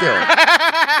should be doing.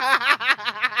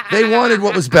 They wanted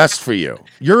what was best for you.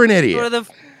 You're an idiot. One of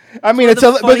the I mean, one it's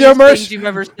of a the but funniest Merce, things you've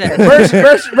ever said.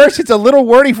 Merce, it's a little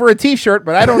wordy for a T-shirt,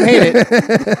 but I don't hate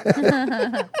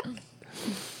it.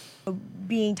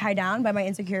 Being tied down by my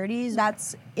insecurities,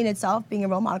 that's in itself being a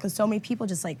role model because so many people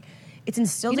just like it's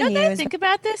instilled You know in what you. I think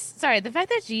about this? Sorry, the fact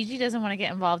that Gigi doesn't want to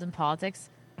get involved in politics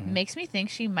makes me think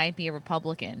she might be a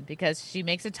Republican because she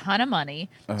makes a ton of money.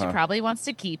 She Uh-huh. probably wants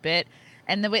to keep it.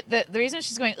 And the reason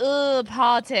she's going, ugh,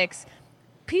 politics,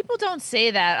 people don't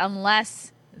say that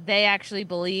unless they actually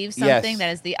believe something Yes. that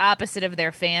is the opposite of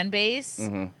their fan base.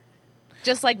 Mm-hmm.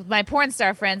 Just like my porn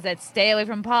star friends that stay away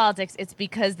from politics, it's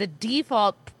because the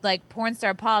default like porn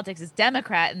star politics is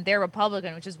Democrat and they're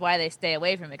Republican, which is why they stay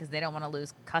away from it because they don't want to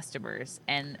lose customers.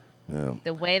 And Yeah.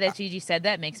 the way that Gigi said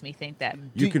that makes me think that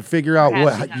You can figure out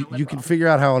perhaps what she's not you can figure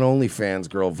out how an OnlyFans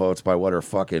girl votes by what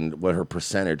her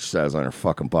percentage says on her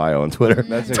fucking bio on Twitter.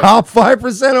 That's it. Top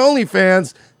 5%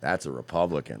 OnlyFans. That's a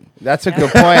Republican. That's a good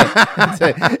point. That's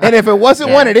it. And if it wasn't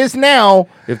one, it is now.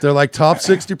 If they're like top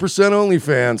 60%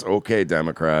 OnlyFans, okay,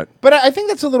 Democrat. But I think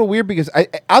that's a little weird because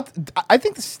I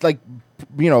think this like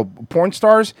porn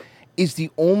stars is the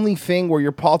only thing where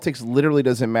your politics literally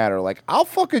doesn't matter. Like I'll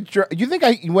fucking you think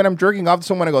when I'm jerking off to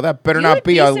someone I go that better not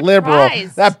be a liberal.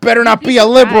 That better not be a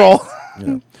liberal.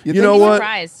 You know what?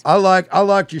 surprised. I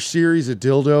liked your series of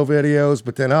dildo videos,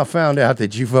 but then I found out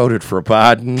that you voted for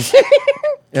Biden.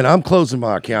 And I'm closing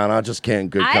my account. I just can't in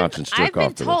good conscience jerk I've been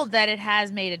off to this. told that it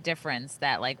has made a difference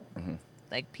that like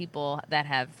people that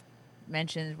have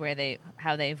mentioned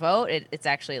how they vote, it's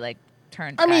actually like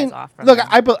turned guys off from look,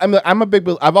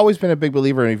 them. I've always been a big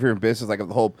believer in if you're in business, like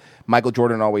the whole Michael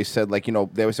Jordan always said, like,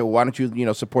 they would say, well, why don't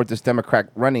you, support this Democrat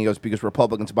running? He goes, because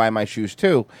Republicans buy my shoes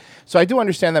too. So I do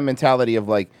understand that mentality of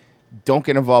like, don't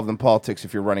get involved in politics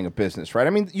if you're running a business, right? I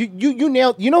mean, you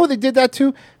nailed, you know who they did that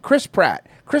to? Chris Pratt.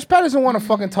 Chris Pratt doesn't want to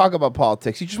fucking talk about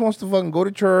politics. He just wants to fucking go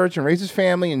to church and raise his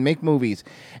family and make movies.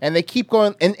 And they keep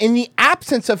going, and in the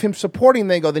absence of him supporting,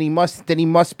 they go, then he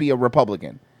must be a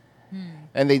Republican.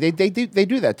 And they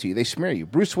do that to you. They smear you.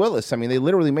 Bruce Willis, I mean, they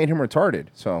literally made him retarded.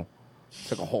 So it's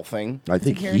like a whole thing. I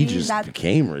think he just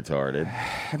became retarded.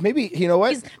 Maybe, you know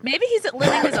what? Maybe he's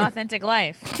living his authentic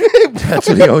life. That's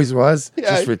what he always was.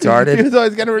 Just retarded. He was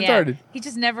always kind of Yeah, retarded. he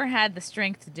just never had the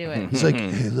strength to do it. He's like,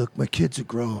 hey, look, my kids are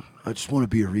grown. I just want to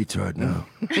be a retard now.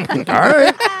 All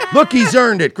right. Look, he's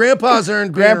earned it. Grandpa's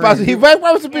earned being a He retard.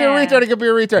 wants to be a retard. He could be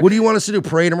a retard. What do you want us to do?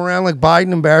 Parade him around like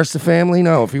Biden, embarrass the family?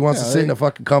 No. If he wants to sit in a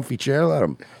fucking comfy chair, let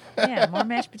him. Yeah, more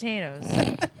mashed potatoes.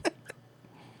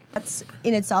 That's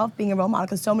in itself being a role model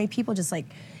because so many people just like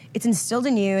it's instilled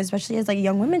in you, especially as like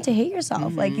young women, to hate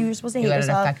yourself. Like you're supposed to hate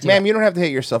yourself. Ma'am, you don't have to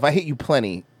hate yourself. I hate you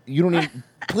plenty. You don't need.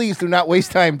 Please do not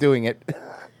waste time doing it.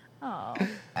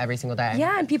 Every single day.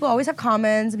 Yeah, and people always have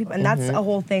comments, and that's a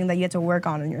whole thing that you have to work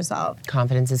on in yourself.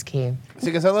 Confidence is key.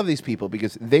 Because I love these people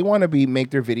because they want to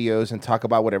make their videos and talk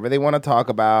about whatever they want to talk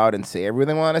about and say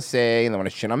everything they want to say and they want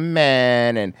to shit on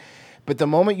men but the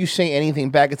moment you say anything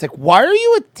back, it's like, why are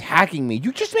you attacking me?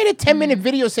 You just made a 10-minute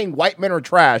video saying white men are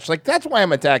trash. Like, that's why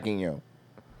I'm attacking you.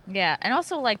 Yeah, and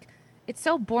also like it's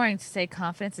so boring to say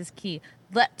confidence is key.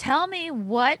 Tell me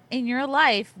what in your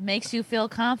life makes you feel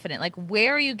confident. Like,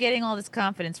 where are you getting all this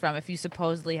confidence from if you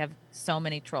supposedly have so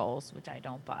many trolls, which I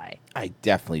don't buy. I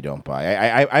definitely don't buy.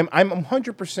 I'm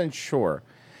 100% sure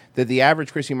that the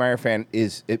average Chrissy Meyer fan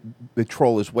the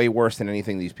troll is way worse than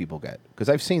anything these people get because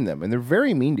I've seen them and they're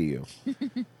very mean to you.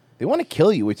 They want to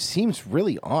kill you, which seems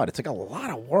really odd. It's like a lot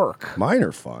of work. Mine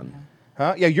are fun.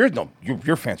 Huh? Yeah,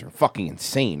 your fans are fucking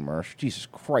insane, Mersh. Jesus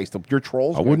Christ, your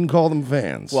trolls. I wouldn't call them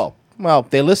fans. Well,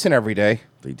 they listen every day.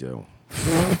 They do.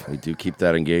 They do keep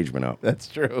that engagement up. That's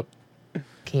true.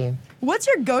 Key. What's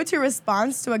your go-to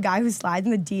response to a guy who slides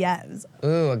in the DMs?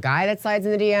 Ooh, a guy that slides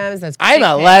in the DMs. That's I'm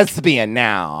a lesbian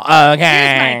now.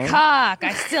 Okay. Here's my cock.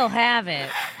 I still have it.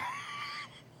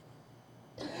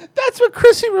 That's what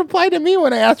Chrissy replied to me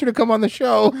when I asked her to come on the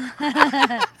show.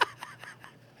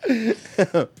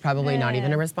 Probably not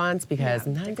even a response because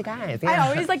I'm not into guys. I Yeah.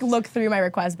 always like look through my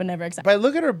requests but never accept. But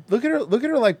look at her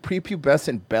like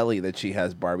prepubescent belly that she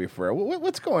has, Barbie. For her,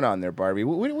 what's going on there, Barbie?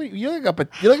 You're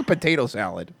like a potato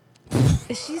salad.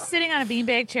 Is she sitting on a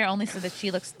beanbag chair only so that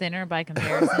she looks thinner by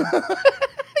comparison?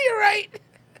 You're right.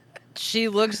 She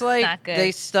looks like Not good.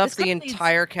 they stuffed This the one needs-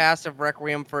 entire cast of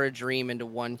Requiem for a Dream into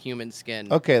one human skin.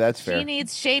 Okay, that's fair. She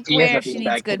needs She has shapewear. a She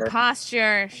beanbag needs good to her.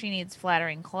 posture. She needs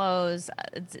flattering clothes.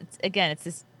 It's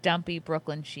this dumpy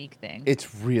Brooklyn chic thing.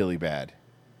 It's really bad.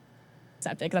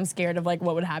 Accept it because I'm scared of like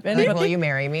what would happen. Like, But- will you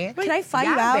marry me? Can I fly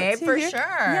Yeah, you out? babe, to for here? sure.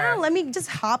 Yeah, let me just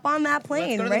hop on that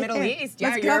plane. go to the right Middle there. East. Yeah,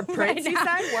 Let's you're a go prince, right you now.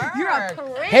 said. Word. You're a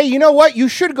prince. Hey, you know what? You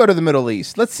should go to the Middle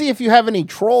East. Let's see if you have any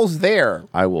trolls there.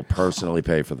 I will personally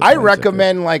pay for the. I plane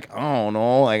recommend like, I don't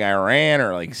know, like Iran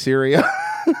or like Syria.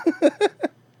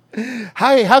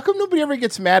 Hi, how come nobody ever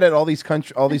gets mad at all these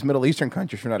Middle Eastern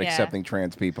countries for not Yeah. accepting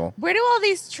trans people? Where do all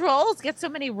these trolls get so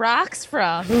many rocks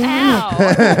from? Ow!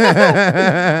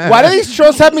 Why do these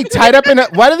trolls have me tied up in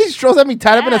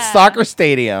a soccer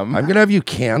stadium? I'm gonna have you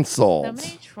canceled. So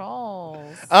many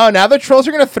trolls. Oh, now the trolls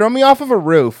are gonna throw me off of a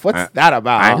roof. What's that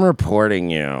about? I'm reporting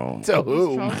you. To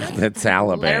who? The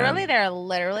Taliban. Literally, they're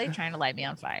literally trying to light me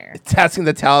on fire. It's asking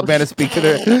the Taliban to speak to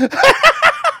their.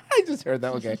 I just heard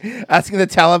that. Okay, asking the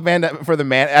Taliban for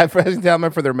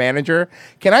their manager.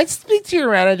 Can I speak to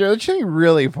your manager? They're doing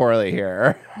really poorly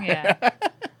here. Yeah.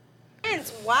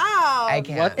 Wow. I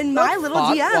can't. In my little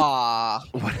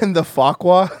DM. What in the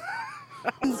Fakwa?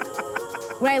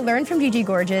 What I learned from Gigi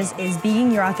Gorgeous is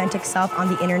being your authentic self on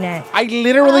the internet. I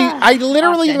literally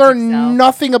Authentic learned self.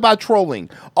 nothing about trolling.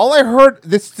 All I heard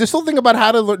this whole thing about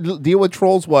how to deal with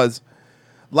trolls was,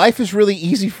 life is really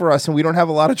easy for us and we don't have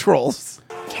a lot of trolls.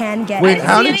 Can get. Wait,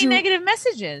 how See did any you? negative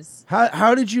messages?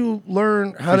 How did you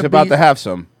learn how She's to about be? to have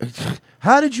some.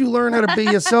 How did you learn how to be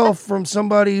yourself from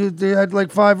somebody who had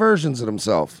like 5 versions of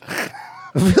himself? I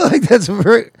feel like that's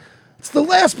it's the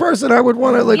last person I would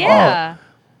want to like. Yeah.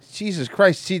 Jesus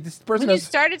Christ! See, this person When you has.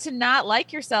 started to not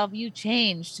like yourself, you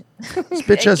changed. This bitch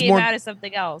it has came more- out as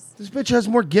something else. This bitch has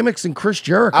more gimmicks than Chris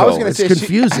Jericho. I was gonna it's say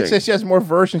confusing. I said she has more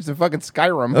versions than fucking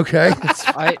Skyrim. Okay.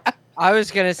 I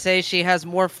was gonna say she has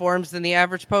more forms than the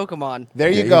average Pokemon. There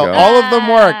you go. All of them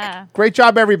work. Great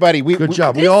job, everybody. Good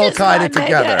job. We all tied it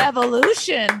together.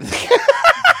 Evolution.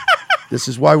 This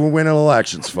is why we're winning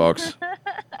elections, folks.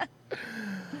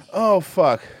 Oh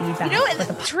fuck. You know,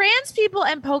 trans people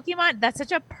and Pokemon, that's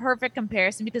such a perfect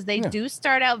comparison because they do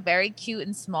start out very cute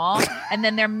and small, and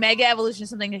then their mega evolution is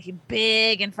something like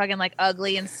big and fucking like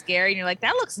ugly and scary, and you're like,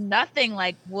 that looks nothing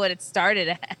like what it started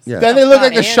as. Yeah. Then they look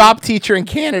like the And- shop teacher in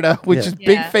Canada with Yeah. just big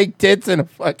Yeah. fake tits and a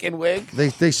fucking wig.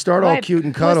 They start all My cute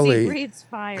and pussy cuddly. breathes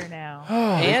fire now.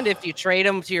 And if you trade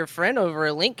them to your friend over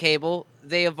a link cable,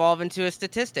 they evolve into a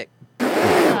statistic.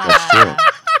 That's true.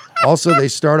 Also, they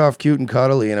start off cute and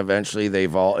cuddly, and eventually they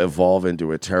evolve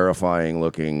into a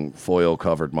terrifying-looking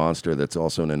foil-covered monster that's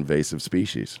also an invasive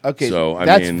species. Okay, so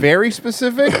that's very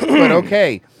specific, but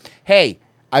okay. Hey,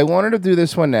 I wanted to do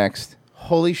this one next.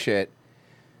 Holy shit!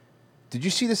 Did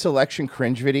you see this election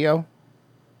cringe video?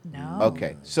 No.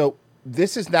 Okay, so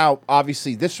this is now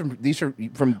obviously these are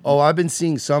from. Oh, I've been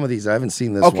seeing some of these. I haven't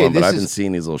seen this Okay, one, but this I've been is-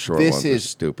 seeing these little short this ones. They're is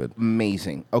stupid.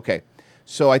 Amazing. Okay.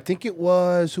 So I think it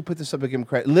was who put this up? I give him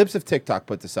credit. Libs of TikTok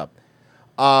put this up.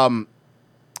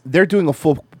 They're doing a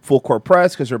full court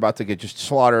press because they're about to get just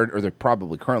slaughtered, or they're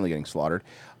probably currently getting slaughtered.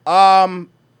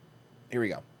 Here we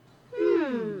go.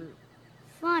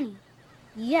 Funny.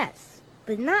 Yes,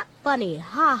 but not funny.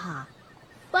 Haha.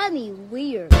 Funny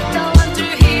weird.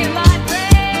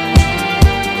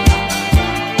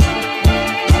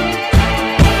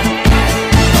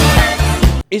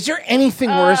 Is there anything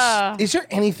worse? Is there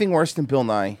anything worse than Bill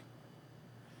Nye?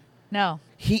 No.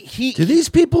 He. Do these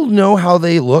people know how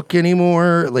they look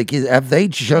anymore? Like, have they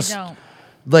just don't.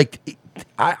 like?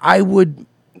 I would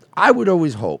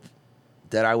always hope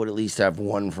that I would at least have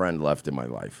one friend left in my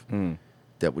life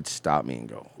that would stop me and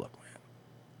go, "Look,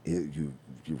 man, you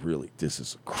really this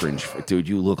is cringe, dude.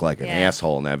 You look like an Yeah.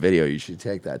 asshole in that video. You should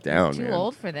take that down, Too man.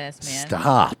 old for this, man.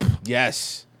 Stop."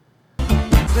 Yes.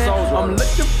 I'm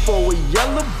looking for a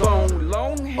yellow bone,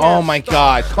 long hair. Oh my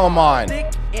God! Come on.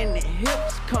 Thick in the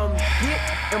hips, come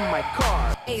get in my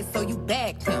car. Hey, so you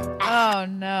bagged him. Oh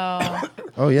no.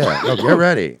 Oh yeah, no, get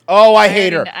ready. Oh, I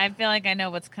hate her. I feel like I know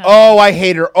what's coming. Oh, I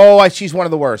hate her. Oh, she's one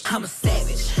of the worst. I'm a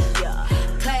savage. Yeah.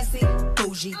 Classy,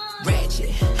 bougie,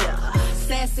 ratchet. Yeah.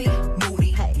 Sassy,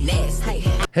 moody, nasty.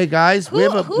 Hey guys, Who, we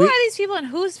have a. who are these people and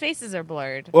whose faces are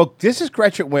blurred? Well, this is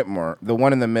Gretchen Whitmer, the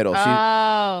one in the middle.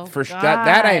 Oh,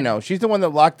 that I God. know. She's the one that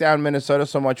locked down Minnesota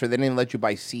so much where they didn't even let you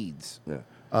buy seeds. Yeah.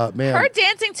 Man, Her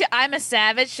dancing to "I'm a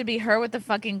Savage" should be her with the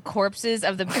fucking corpses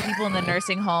of the people in the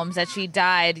nursing homes that she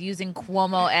died using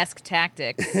Cuomo-esque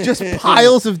tactics. Just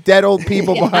piles of dead old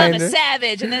people Yeah, behind I'm a her.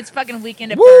 savage, and then it's fucking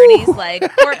Weekend at Bernie's, like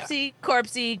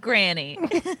corpsey, granny.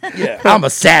 yeah, I'm a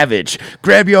savage.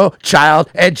 Grab your child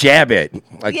and jab it.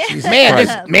 Like, Yeah. Jesus Man,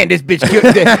 Christ. this bitch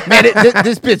killed,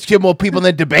 this bitch killed more people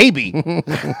than the baby.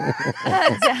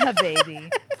 Duh, baby.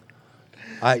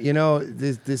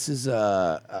 This is.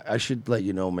 I should let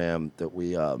you know, ma'am, that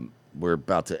we're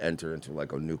about to enter into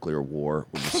like a nuclear war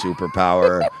with a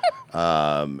superpower,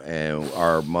 and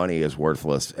our money is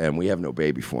worthless, and we have no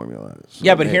baby formula. So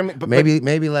Yeah, but hear me- but-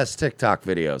 maybe less TikTok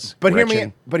videos. But hear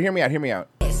Gretchen. me out.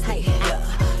 Hey,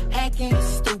 acting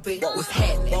stupid. What was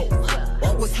happening?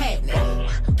 What was happening?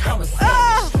 I'm a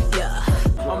savage. Yeah.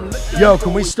 Yo,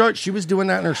 can we start? She was doing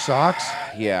that in her socks.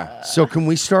 Yeah. So can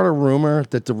we start a rumor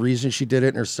that the reason she did it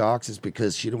in her socks is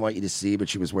because she didn't want you to see, but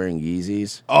she was wearing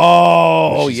Yeezys?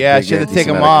 Oh, She's yeah, big she had to into take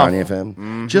 'em Kanye off. fan.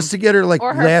 Mhm. Just to get her like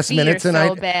Or her last feet minute are so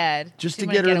tonight. bad. Just She to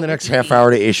might get her get in the a next wiki half feet.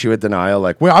 hour to issue a denial,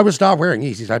 like, well, I was not wearing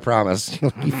Yeezys, I promise. You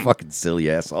fucking silly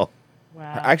asshole.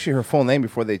 Actually, her full name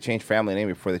before they changed family name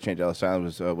before they changed Ellis Island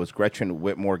was Gretchen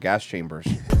Whitmore Gas Chambers.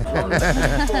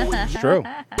 It's true.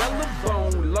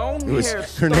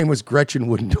 Her name was Gretchen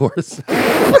Wooden Doors.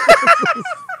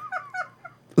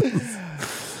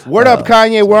 Word up,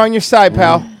 Kanye. We're on your side,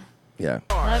 pal. Yeah.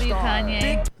 Love you,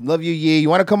 Kanye. Love you, Yee. You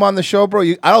want to come on the show, bro?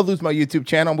 I don't lose my YouTube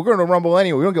channel. We're going to Rumble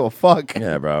anyway. We don't give a fuck.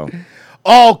 Yeah, bro.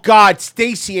 Oh, God.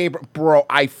 Stacey Abrams. Bro,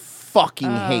 I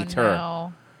fucking hate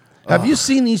her. Have you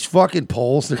seen these fucking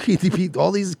polls?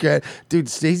 All these guys, dude.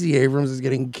 Stacey Abrams is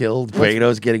getting killed.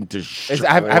 Beto's getting destroyed.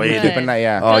 I haven't been keeping that,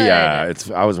 yeah. Oh yeah,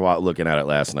 I was looking at it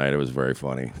last night. It was very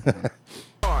funny.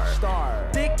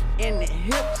 Thick in the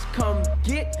hips, come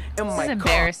get in my car.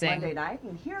 embarrassing. Monday night,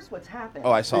 and here's what's happened.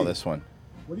 Oh, I saw this one.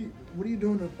 What are you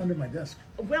doing under my desk?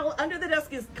 Well, under the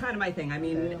desk is kind of my thing. I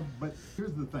mean, But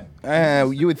here's the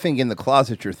thing. You would think in the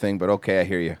closet your thing, but okay, I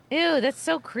hear you. Ew, that's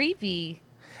so creepy.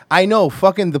 I know,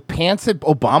 fucking the pants that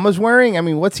Obama's wearing. I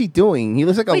mean, what's he doing? He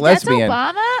looks like a Wait, that's lesbian.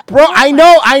 Obama? Bro, I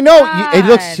know.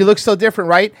 God. He looks so different,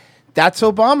 right? That's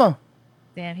Obama.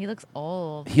 Damn, he looks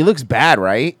old. He looks bad,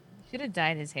 right? Should have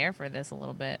dyed his hair for this a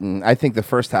little bit. I think the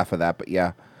first half of that, but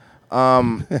yeah.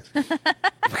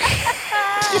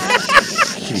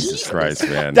 Jesus Christ,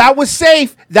 man. That was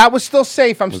safe. That was still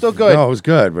safe. I'm still good. No, it was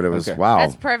good, but it was wow.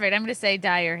 That's perfect. I'm going to say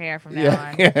dye your hair from now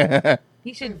on. Yeah.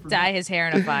 He should dye his hair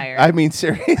in a fire. I mean,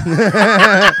 seriously.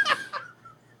 I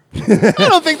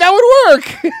don't think that would work.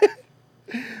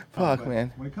 Fuck, But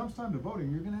man. When it comes time to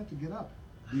voting, you're going to have to get up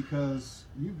because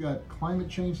you've got climate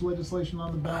change legislation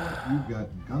on the ballot, you've got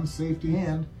gun safety,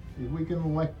 and if we can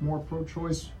elect more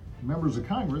pro-choice members of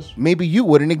Congress. Maybe you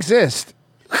wouldn't exist.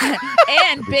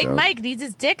 And Big Mike needs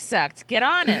his dick sucked. Get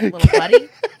on it, little buddy.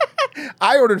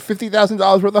 I ordered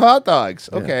 $50,000 worth of hot dogs.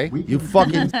 Okay. You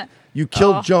fucking you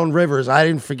killed Joan Rivers. I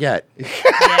didn't forget.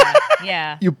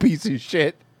 Yeah. You piece of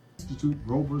shit. Institute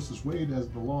Roe versus Wade as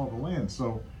the law of the land,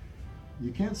 so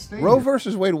you can't stay Roe here.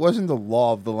 versus Wade wasn't the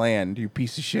law of the land, you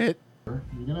piece of shit. You're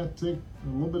going to have to take a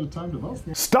little bit of time to vote.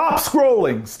 Stop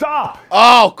scrolling. Stop.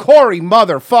 Oh, Cory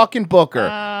motherfucking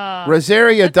Booker.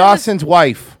 Rosaria Dawson's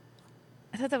wife.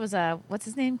 I thought that was, what's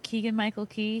his name? Keegan Michael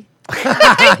Key?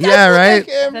 Yeah, right?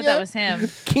 I thought that was him.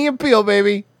 Key and Peele,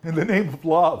 baby. In the name of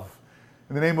love,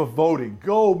 in the name of voting,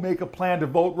 go make a plan to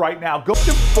vote right now. Go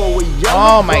for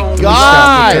Oh my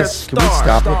God. Can we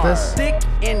stop with this?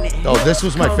 Oh, this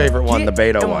was my favorite one, the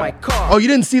Beto one. Oh, you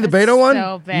didn't see the Beto one?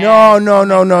 So bad. No.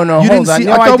 You didn't Hold on. see-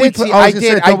 No, I I thought we did pla- see. I I was gonna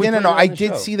say, did. I thought we I played it on the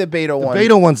did show. see the Beto one. The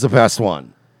Beto one's the best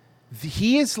one.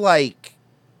 He is like,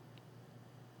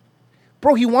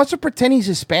 bro. He wants to pretend he's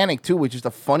Hispanic too, which is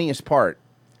the funniest part.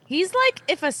 He's like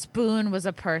if a spoon was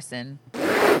a person.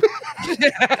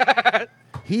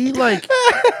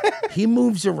 He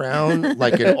moves around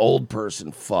like an old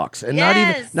person fucks, and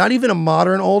Yes. not even a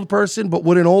modern old person, but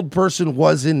what an old person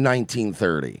was in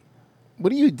 1930.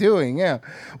 What are you doing? Yeah.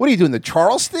 What are you doing? The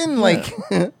Charleston? Like,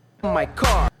 my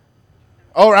car.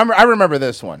 oh, I remember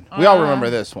this one. We all remember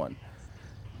this one.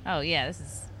 Oh, yeah, this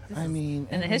is in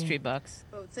the history books.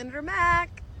 Vote Senator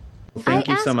Mack. Thank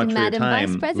you so much for your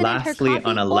time. Lastly,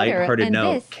 on a lighthearted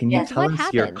note, can you tell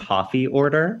us your coffee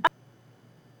order?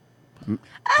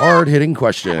 Hard-hitting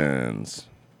questions.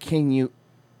 Can you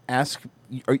ask?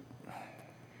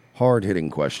 Hard-hitting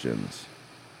questions.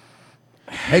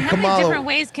 Hey, How many Kamala. different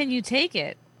ways can you take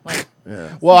it? Like,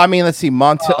 Well, I mean, let's see.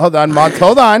 Hold on.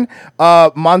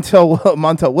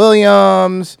 Montel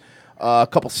Williams, a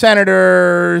couple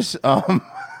senators.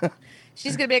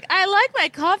 She's gonna be like, I like my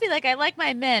coffee like I like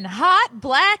my men, hot,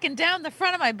 black, and down the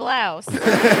front of my blouse.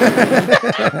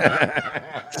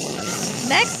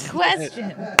 Next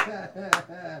question.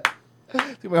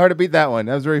 It's gonna be hard to beat that one.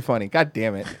 That was very funny. God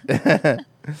damn it. I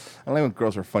like when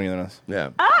girls are funnier than us. Yeah.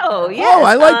 Oh, yes. Oh,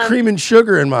 I like cream and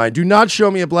sugar in mine. Do not show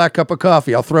me a black cup of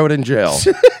coffee. I'll throw it in jail.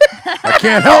 I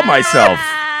can't help myself.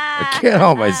 I can't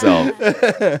help myself.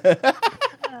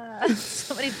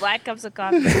 So many black cups of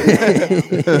coffee.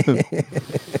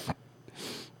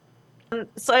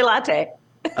 Soy latte.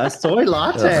 A soy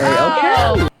latte.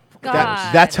 Oh,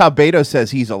 God. That's how Beto says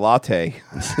he's a latte.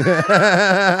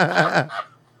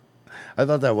 I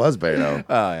thought that was Beto.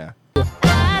 Oh, yeah.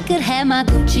 I could have my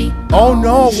Gucci. Oh,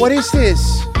 no. What is this?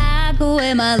 I go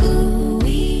wear my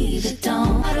Louis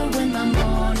Vuitton.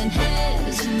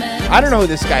 I don't know who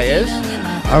this guy is.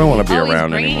 I don't want to be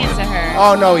around anymore.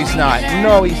 Oh, no, he's not.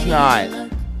 No, he's not.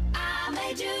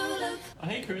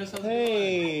 Hey, Chris.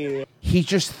 Hey. He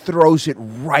just throws it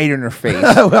right in her face.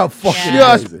 Well, fucking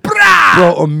Just,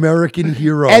 bro, American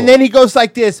hero. and then he goes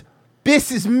like this,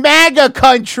 this is MAGA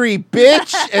country,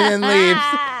 bitch, and then leaves.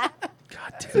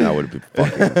 That would be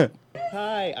fucking.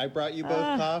 Hi, I brought you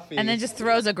both coffee. And then just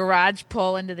throws a garage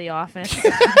pole into the office.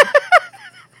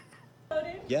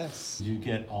 Yes. You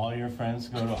get all your friends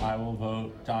to go to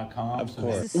iwillvote.com. Of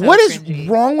course. What is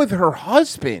wrong with her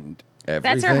husband?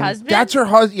 That's her husband? That's her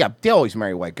husband. Yeah, they always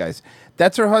marry white guys.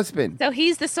 That's her husband. So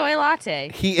he's the soy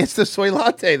latte. He is the soy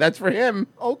latte. That's for him.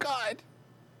 Oh, God.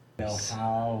 Know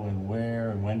how and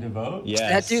where and when to vote.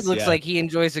 That dude looks like he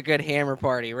enjoys a good hammer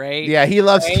party, right? Yeah, he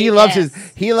loves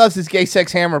his gay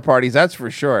sex hammer parties. That's for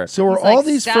sure. So are He's all like,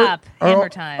 these "Stop, hammer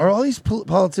time." are all these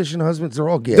politician husbands? They're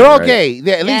all gay. They're all right? gay.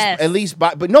 Yeah, at least,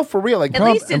 but no, for real. Like, At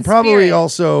least in and probably spirit.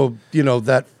 also,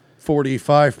 that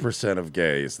 45% of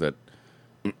gays that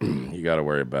you got to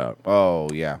worry about. Oh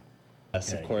yeah,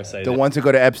 Yes, of course I the do. ones that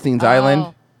go to Epstein's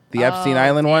Island, the Epstein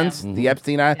Island damn. ones, the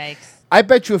Epstein Island. Yikes. I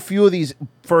bet you a few of these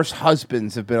first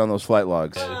husbands have been on those flight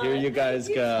logs. Here you guys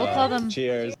go. We'll call them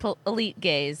Cheers. elite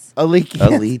gays.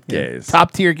 Elite gays.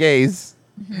 Top tier gays.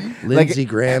 Lindsey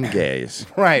Graham gays.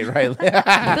 Right.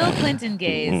 Bill Clinton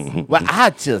gays. Well,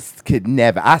 I just could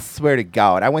never. I swear to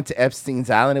God, I went to Epstein's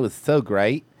Island. It was so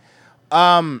great.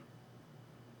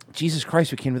 Jesus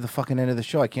Christ, we came to the fucking end of the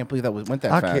show. I can't believe that went that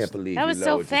I fast. can't believe That you was so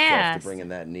lowered yourself fast. to bring in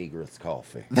that Negress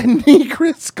coffee. The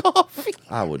Negress coffee.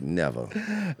 I would never.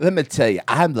 Let me tell you,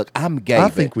 I'm gay. I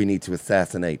think we need to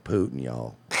assassinate Putin,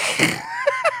 y'all.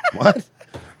 What?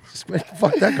 Where the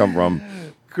fuck that come from?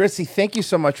 Chrissy, thank you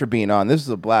so much for being on. This was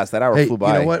a blast. That hour flew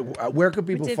by. You know what? Where could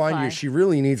people did find fly. you? She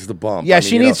really needs the bump. Yeah,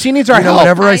 she needs our help.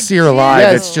 Whenever I see her live,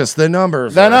 Yes. it's just the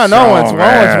numbers. No are one's so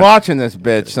bad. watching this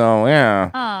bitch. So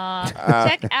yeah.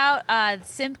 Check out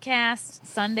Simpcast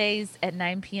Sundays at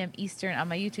 9 p.m. Eastern on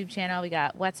my YouTube channel. We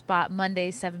got Wet Spot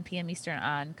Mondays, 7 p.m. Eastern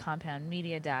on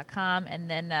compoundmedia.com. And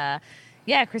then,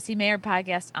 Chrissy Mayer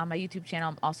podcast on my YouTube channel.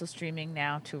 I'm also streaming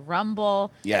now to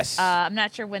Rumble. Yes. I'm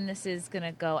not sure when this is going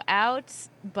to go out,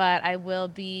 but I will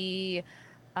be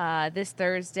this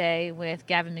Thursday with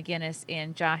Gavin McGinnis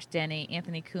and Josh Denny,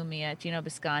 Anthony Cumia, Gino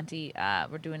Bisconti.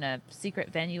 We're doing a secret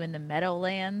venue in the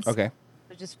Meadowlands. Okay.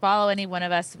 So just follow any one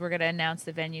of us. We're going to announce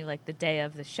the venue like the day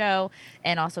of the show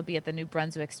and also be at the New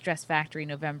Brunswick Stress Factory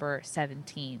November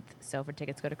 17th. So for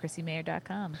tickets, go to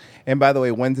ChrissyMayer.com. And by the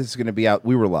way, when this is going to be out,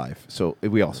 we were live, so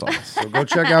we all saw this. So go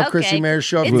check out Chrissy Mayer's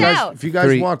show. It's out. If you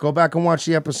guys want, go back and watch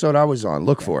the episode I was on.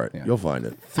 Look for it. You'll find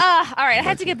it. All right. I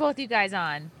had to get both you guys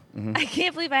on. I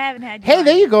can't believe I haven't had you Hey, on.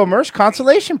 there you go, Mersh.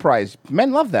 Consolation prize.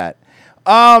 Men love that.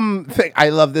 I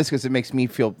love this because it makes me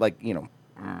feel like,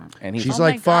 and She's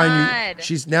like, fine.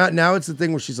 She's now it's the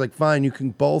thing where she's like, fine, you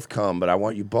can both come, but I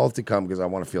want you both to come because I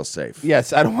want to feel safe.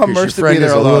 Yes, I don't want Mersh to your be there friend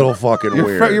is alone. a little fucking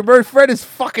weird. Your friend is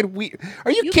fucking weird.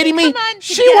 Are you kidding me?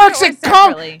 She together works or at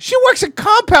separately. She works at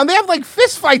Compound. They have like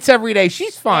fist fights every day.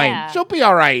 She's fine. Yeah. She'll be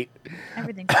all right.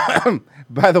 Everything.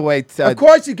 By the way, Of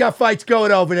course you got fights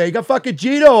going over there. You got fucking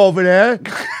Gino over there.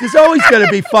 There's always going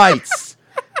to be fights.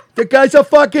 The guy's a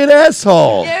fucking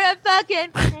asshole. You're a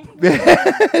fucking...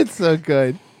 It's so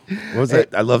good. What was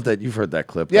that? I love that. You've heard that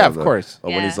clip. Yeah, though, of course.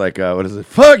 When he's like, what is it?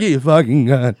 Fuck you, fucking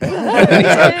God.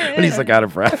 when he's like out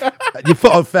of breath. You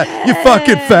fucking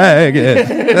faggot.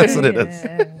 That's what it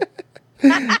is.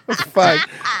 It's fun.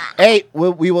 Hey,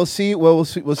 we'll see. We'll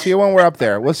see you when we're up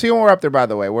there. We'll see you when we're up there. By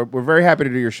the way, we're very happy to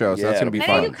do your show, so that's gonna be When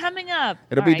fun. are you coming up?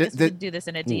 It'll All be right, I guess we can do this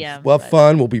in a DM. We'll have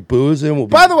fun. We'll be boozing. We'll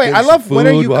be By the way, I getting love some when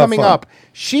are food, you we'll have coming fun. up?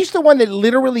 She's the one that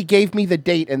literally gave me the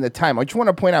date and the time. I just want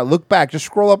to point out. Look back. Just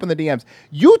scroll up in the DMs.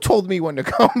 You told me when to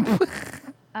come.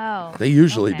 Oh. They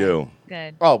usually do.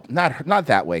 Good. Oh, not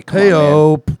that way. Come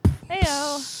Hey-o. on, man.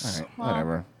 Heyo. All right,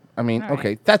 whatever. I mean,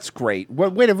 okay, that's great.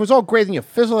 Wait, if it was all great, then you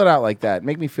fizzle it out like that.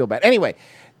 Make me feel bad. Anyway,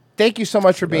 thank you so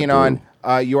much for being on.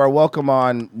 You are welcome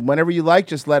on whenever you like.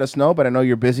 Just let us know. But I know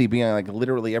you're busy being on like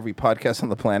literally every podcast on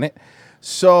the planet.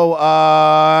 So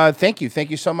thank you. Thank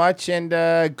you so much. And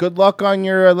good luck on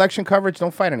your election coverage.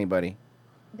 Don't fight anybody.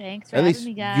 Thanks for At having least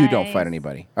me, guys. you don't fight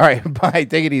anybody. All right, bye.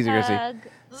 Take it easy, Chrissy. Hug.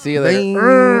 See you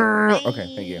later.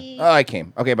 Okay, thank you. Oh, I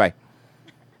came. Okay, bye.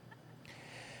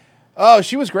 Oh,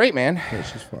 she was great, man. Yeah,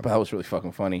 she's fun. That was really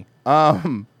fucking funny.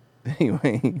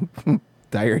 Anyway,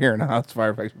 Dyer here in the house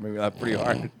fire effects made me laugh pretty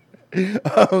hard.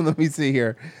 Let me see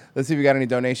here. Let's see if we got any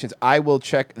donations. I will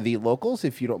check the locals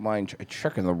if you don't mind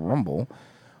checking the Rumble.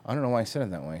 I don't know why I said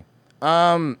it that way.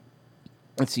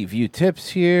 Let's see. View tips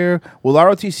here. Will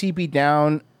ROTC be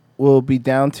down? Will be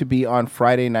down to be on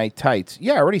Friday Night Tights?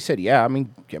 Yeah, I already said yeah. I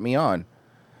mean, get me on.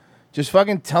 Just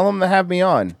fucking tell them to have me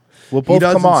on. We'll both come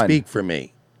on. He doesn't speak for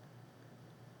me.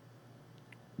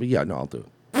 But yeah, no, I'll do it.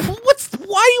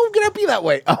 Why are you gonna be that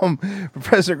way?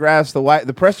 Professor Grass, the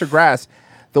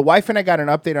wife and I got an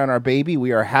update on our baby.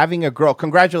 We are having a girl.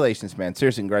 Congratulations, man.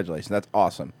 Seriously, congratulations. That's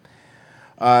awesome.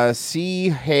 C.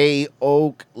 Hay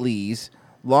Oakleys,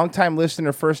 longtime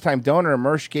listener, first time donor.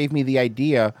 Mersh gave me the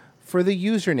idea for the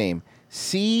username.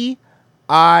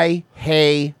 C.I.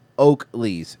 Hay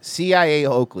Oakleys. CIA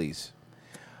Oakleys.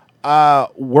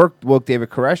 Woke David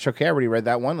Koresh. Okay, I already read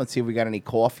that one. Let's see if we got any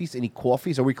coffees. Any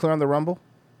coffees? Are we clear on the Rumble?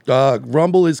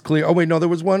 Rumble is clear. Oh wait, no, there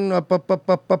was one up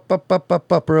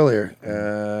earlier,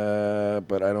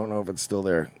 but I don't know if it's still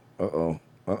there. Oh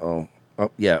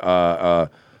yeah.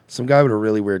 Some guy with a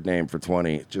really weird name for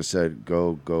 20 just said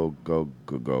go.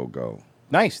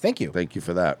 Nice, thank you. Thank you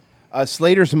for that.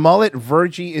 Slater's mullet.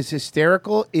 Virgie is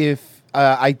hysterical. If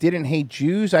I didn't hate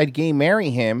Jews, I'd gay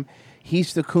marry him.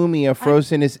 He's the Kumia.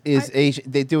 Frozen is Asian.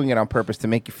 They're doing it on purpose to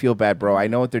make you feel bad, bro. I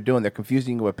know what they're doing. They're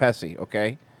confusing you with Pessy,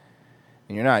 okay?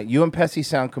 And you're not. You and Pessy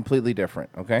sound completely different,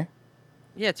 okay?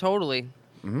 Yeah, totally.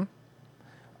 Mm-hmm.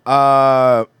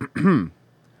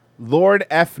 Lord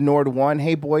F. Nord 1.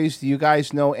 Hey, boys, do you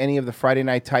guys know any of the Friday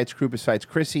Night Tights crew besides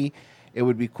Chrissy? It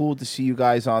would be cool to see you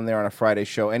guys on there on a Friday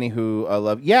show. Anywho,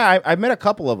 I met a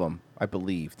couple of them, I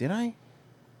believe. Did I? I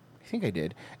think I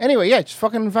did. Anyway, yeah, just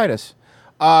fucking invite us.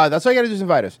 That's all you got to do is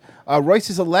invite us. Royce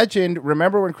is a legend.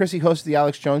 Remember when Chrissy hosted the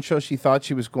Alex Jones show? She thought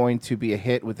she was going to be a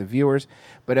hit with the viewers,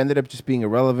 but ended up just being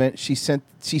irrelevant. She spent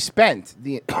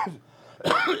the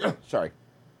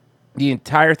the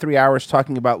entire 3 hours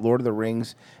talking about Lord of the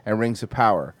Rings and Rings of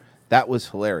Power. That was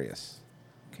hilarious.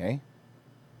 Okay.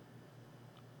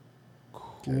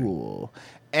 Cool.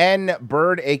 N.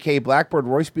 Bird, a.k.a. Blackbird.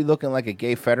 Royce be looking like a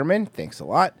gay Fetterman. Thanks a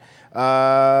lot.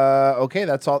 Okay,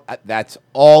 that's all. That's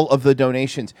all of the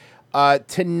donations.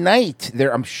 Tonight,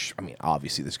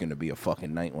 obviously there's going to be a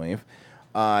fucking Nightwave.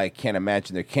 I can't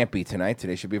imagine there can't be tonight.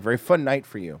 Today should be a very fun night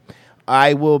for you.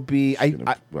 I will be.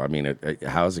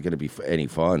 How is it going to be any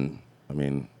fun? I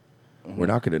mean, we're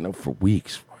not going to know for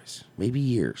weeks, Royce. Maybe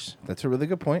years. That's a really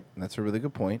good point. You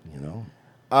know.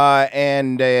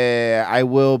 I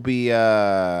will be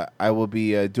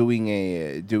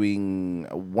doing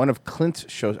one of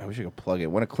Clint's shows. I wish I could plug it.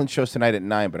 One of Clint's shows tonight at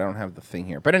 9, but I don't have the thing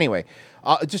here. But anyway,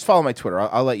 just follow my Twitter.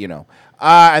 I'll let you know.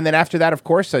 And then after that, of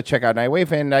course, check out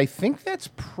Nightwave. And I think that's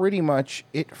pretty much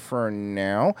it for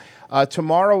now.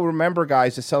 Tomorrow, remember,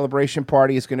 guys, the celebration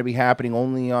party is going to be happening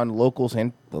only on Locals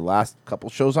and the last couple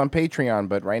shows on Patreon.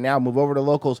 But right now, move over to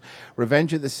Locals.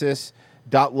 Revenge of the Sis.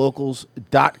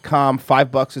 .locals.com.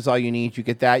 $5 is all you need. You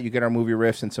get that. You get our movie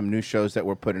riffs and some new shows that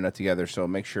we're putting together. So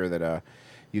make sure that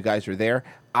you guys are there.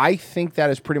 I think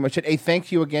that is pretty much it. Hey,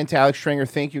 thank you again to Alex Stringer.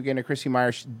 Thank you again to Chrissy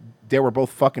Myers. They were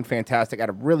both fucking fantastic. I had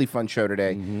a really fun show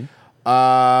today. Mm-hmm.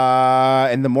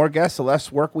 And the more guests, the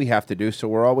less work we have to do. So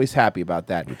we're always happy about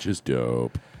that. Which is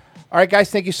dope. All right, guys.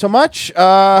 Thank you so much.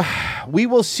 We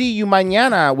will see you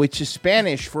mañana, which is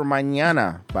Spanish for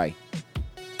mañana. Bye.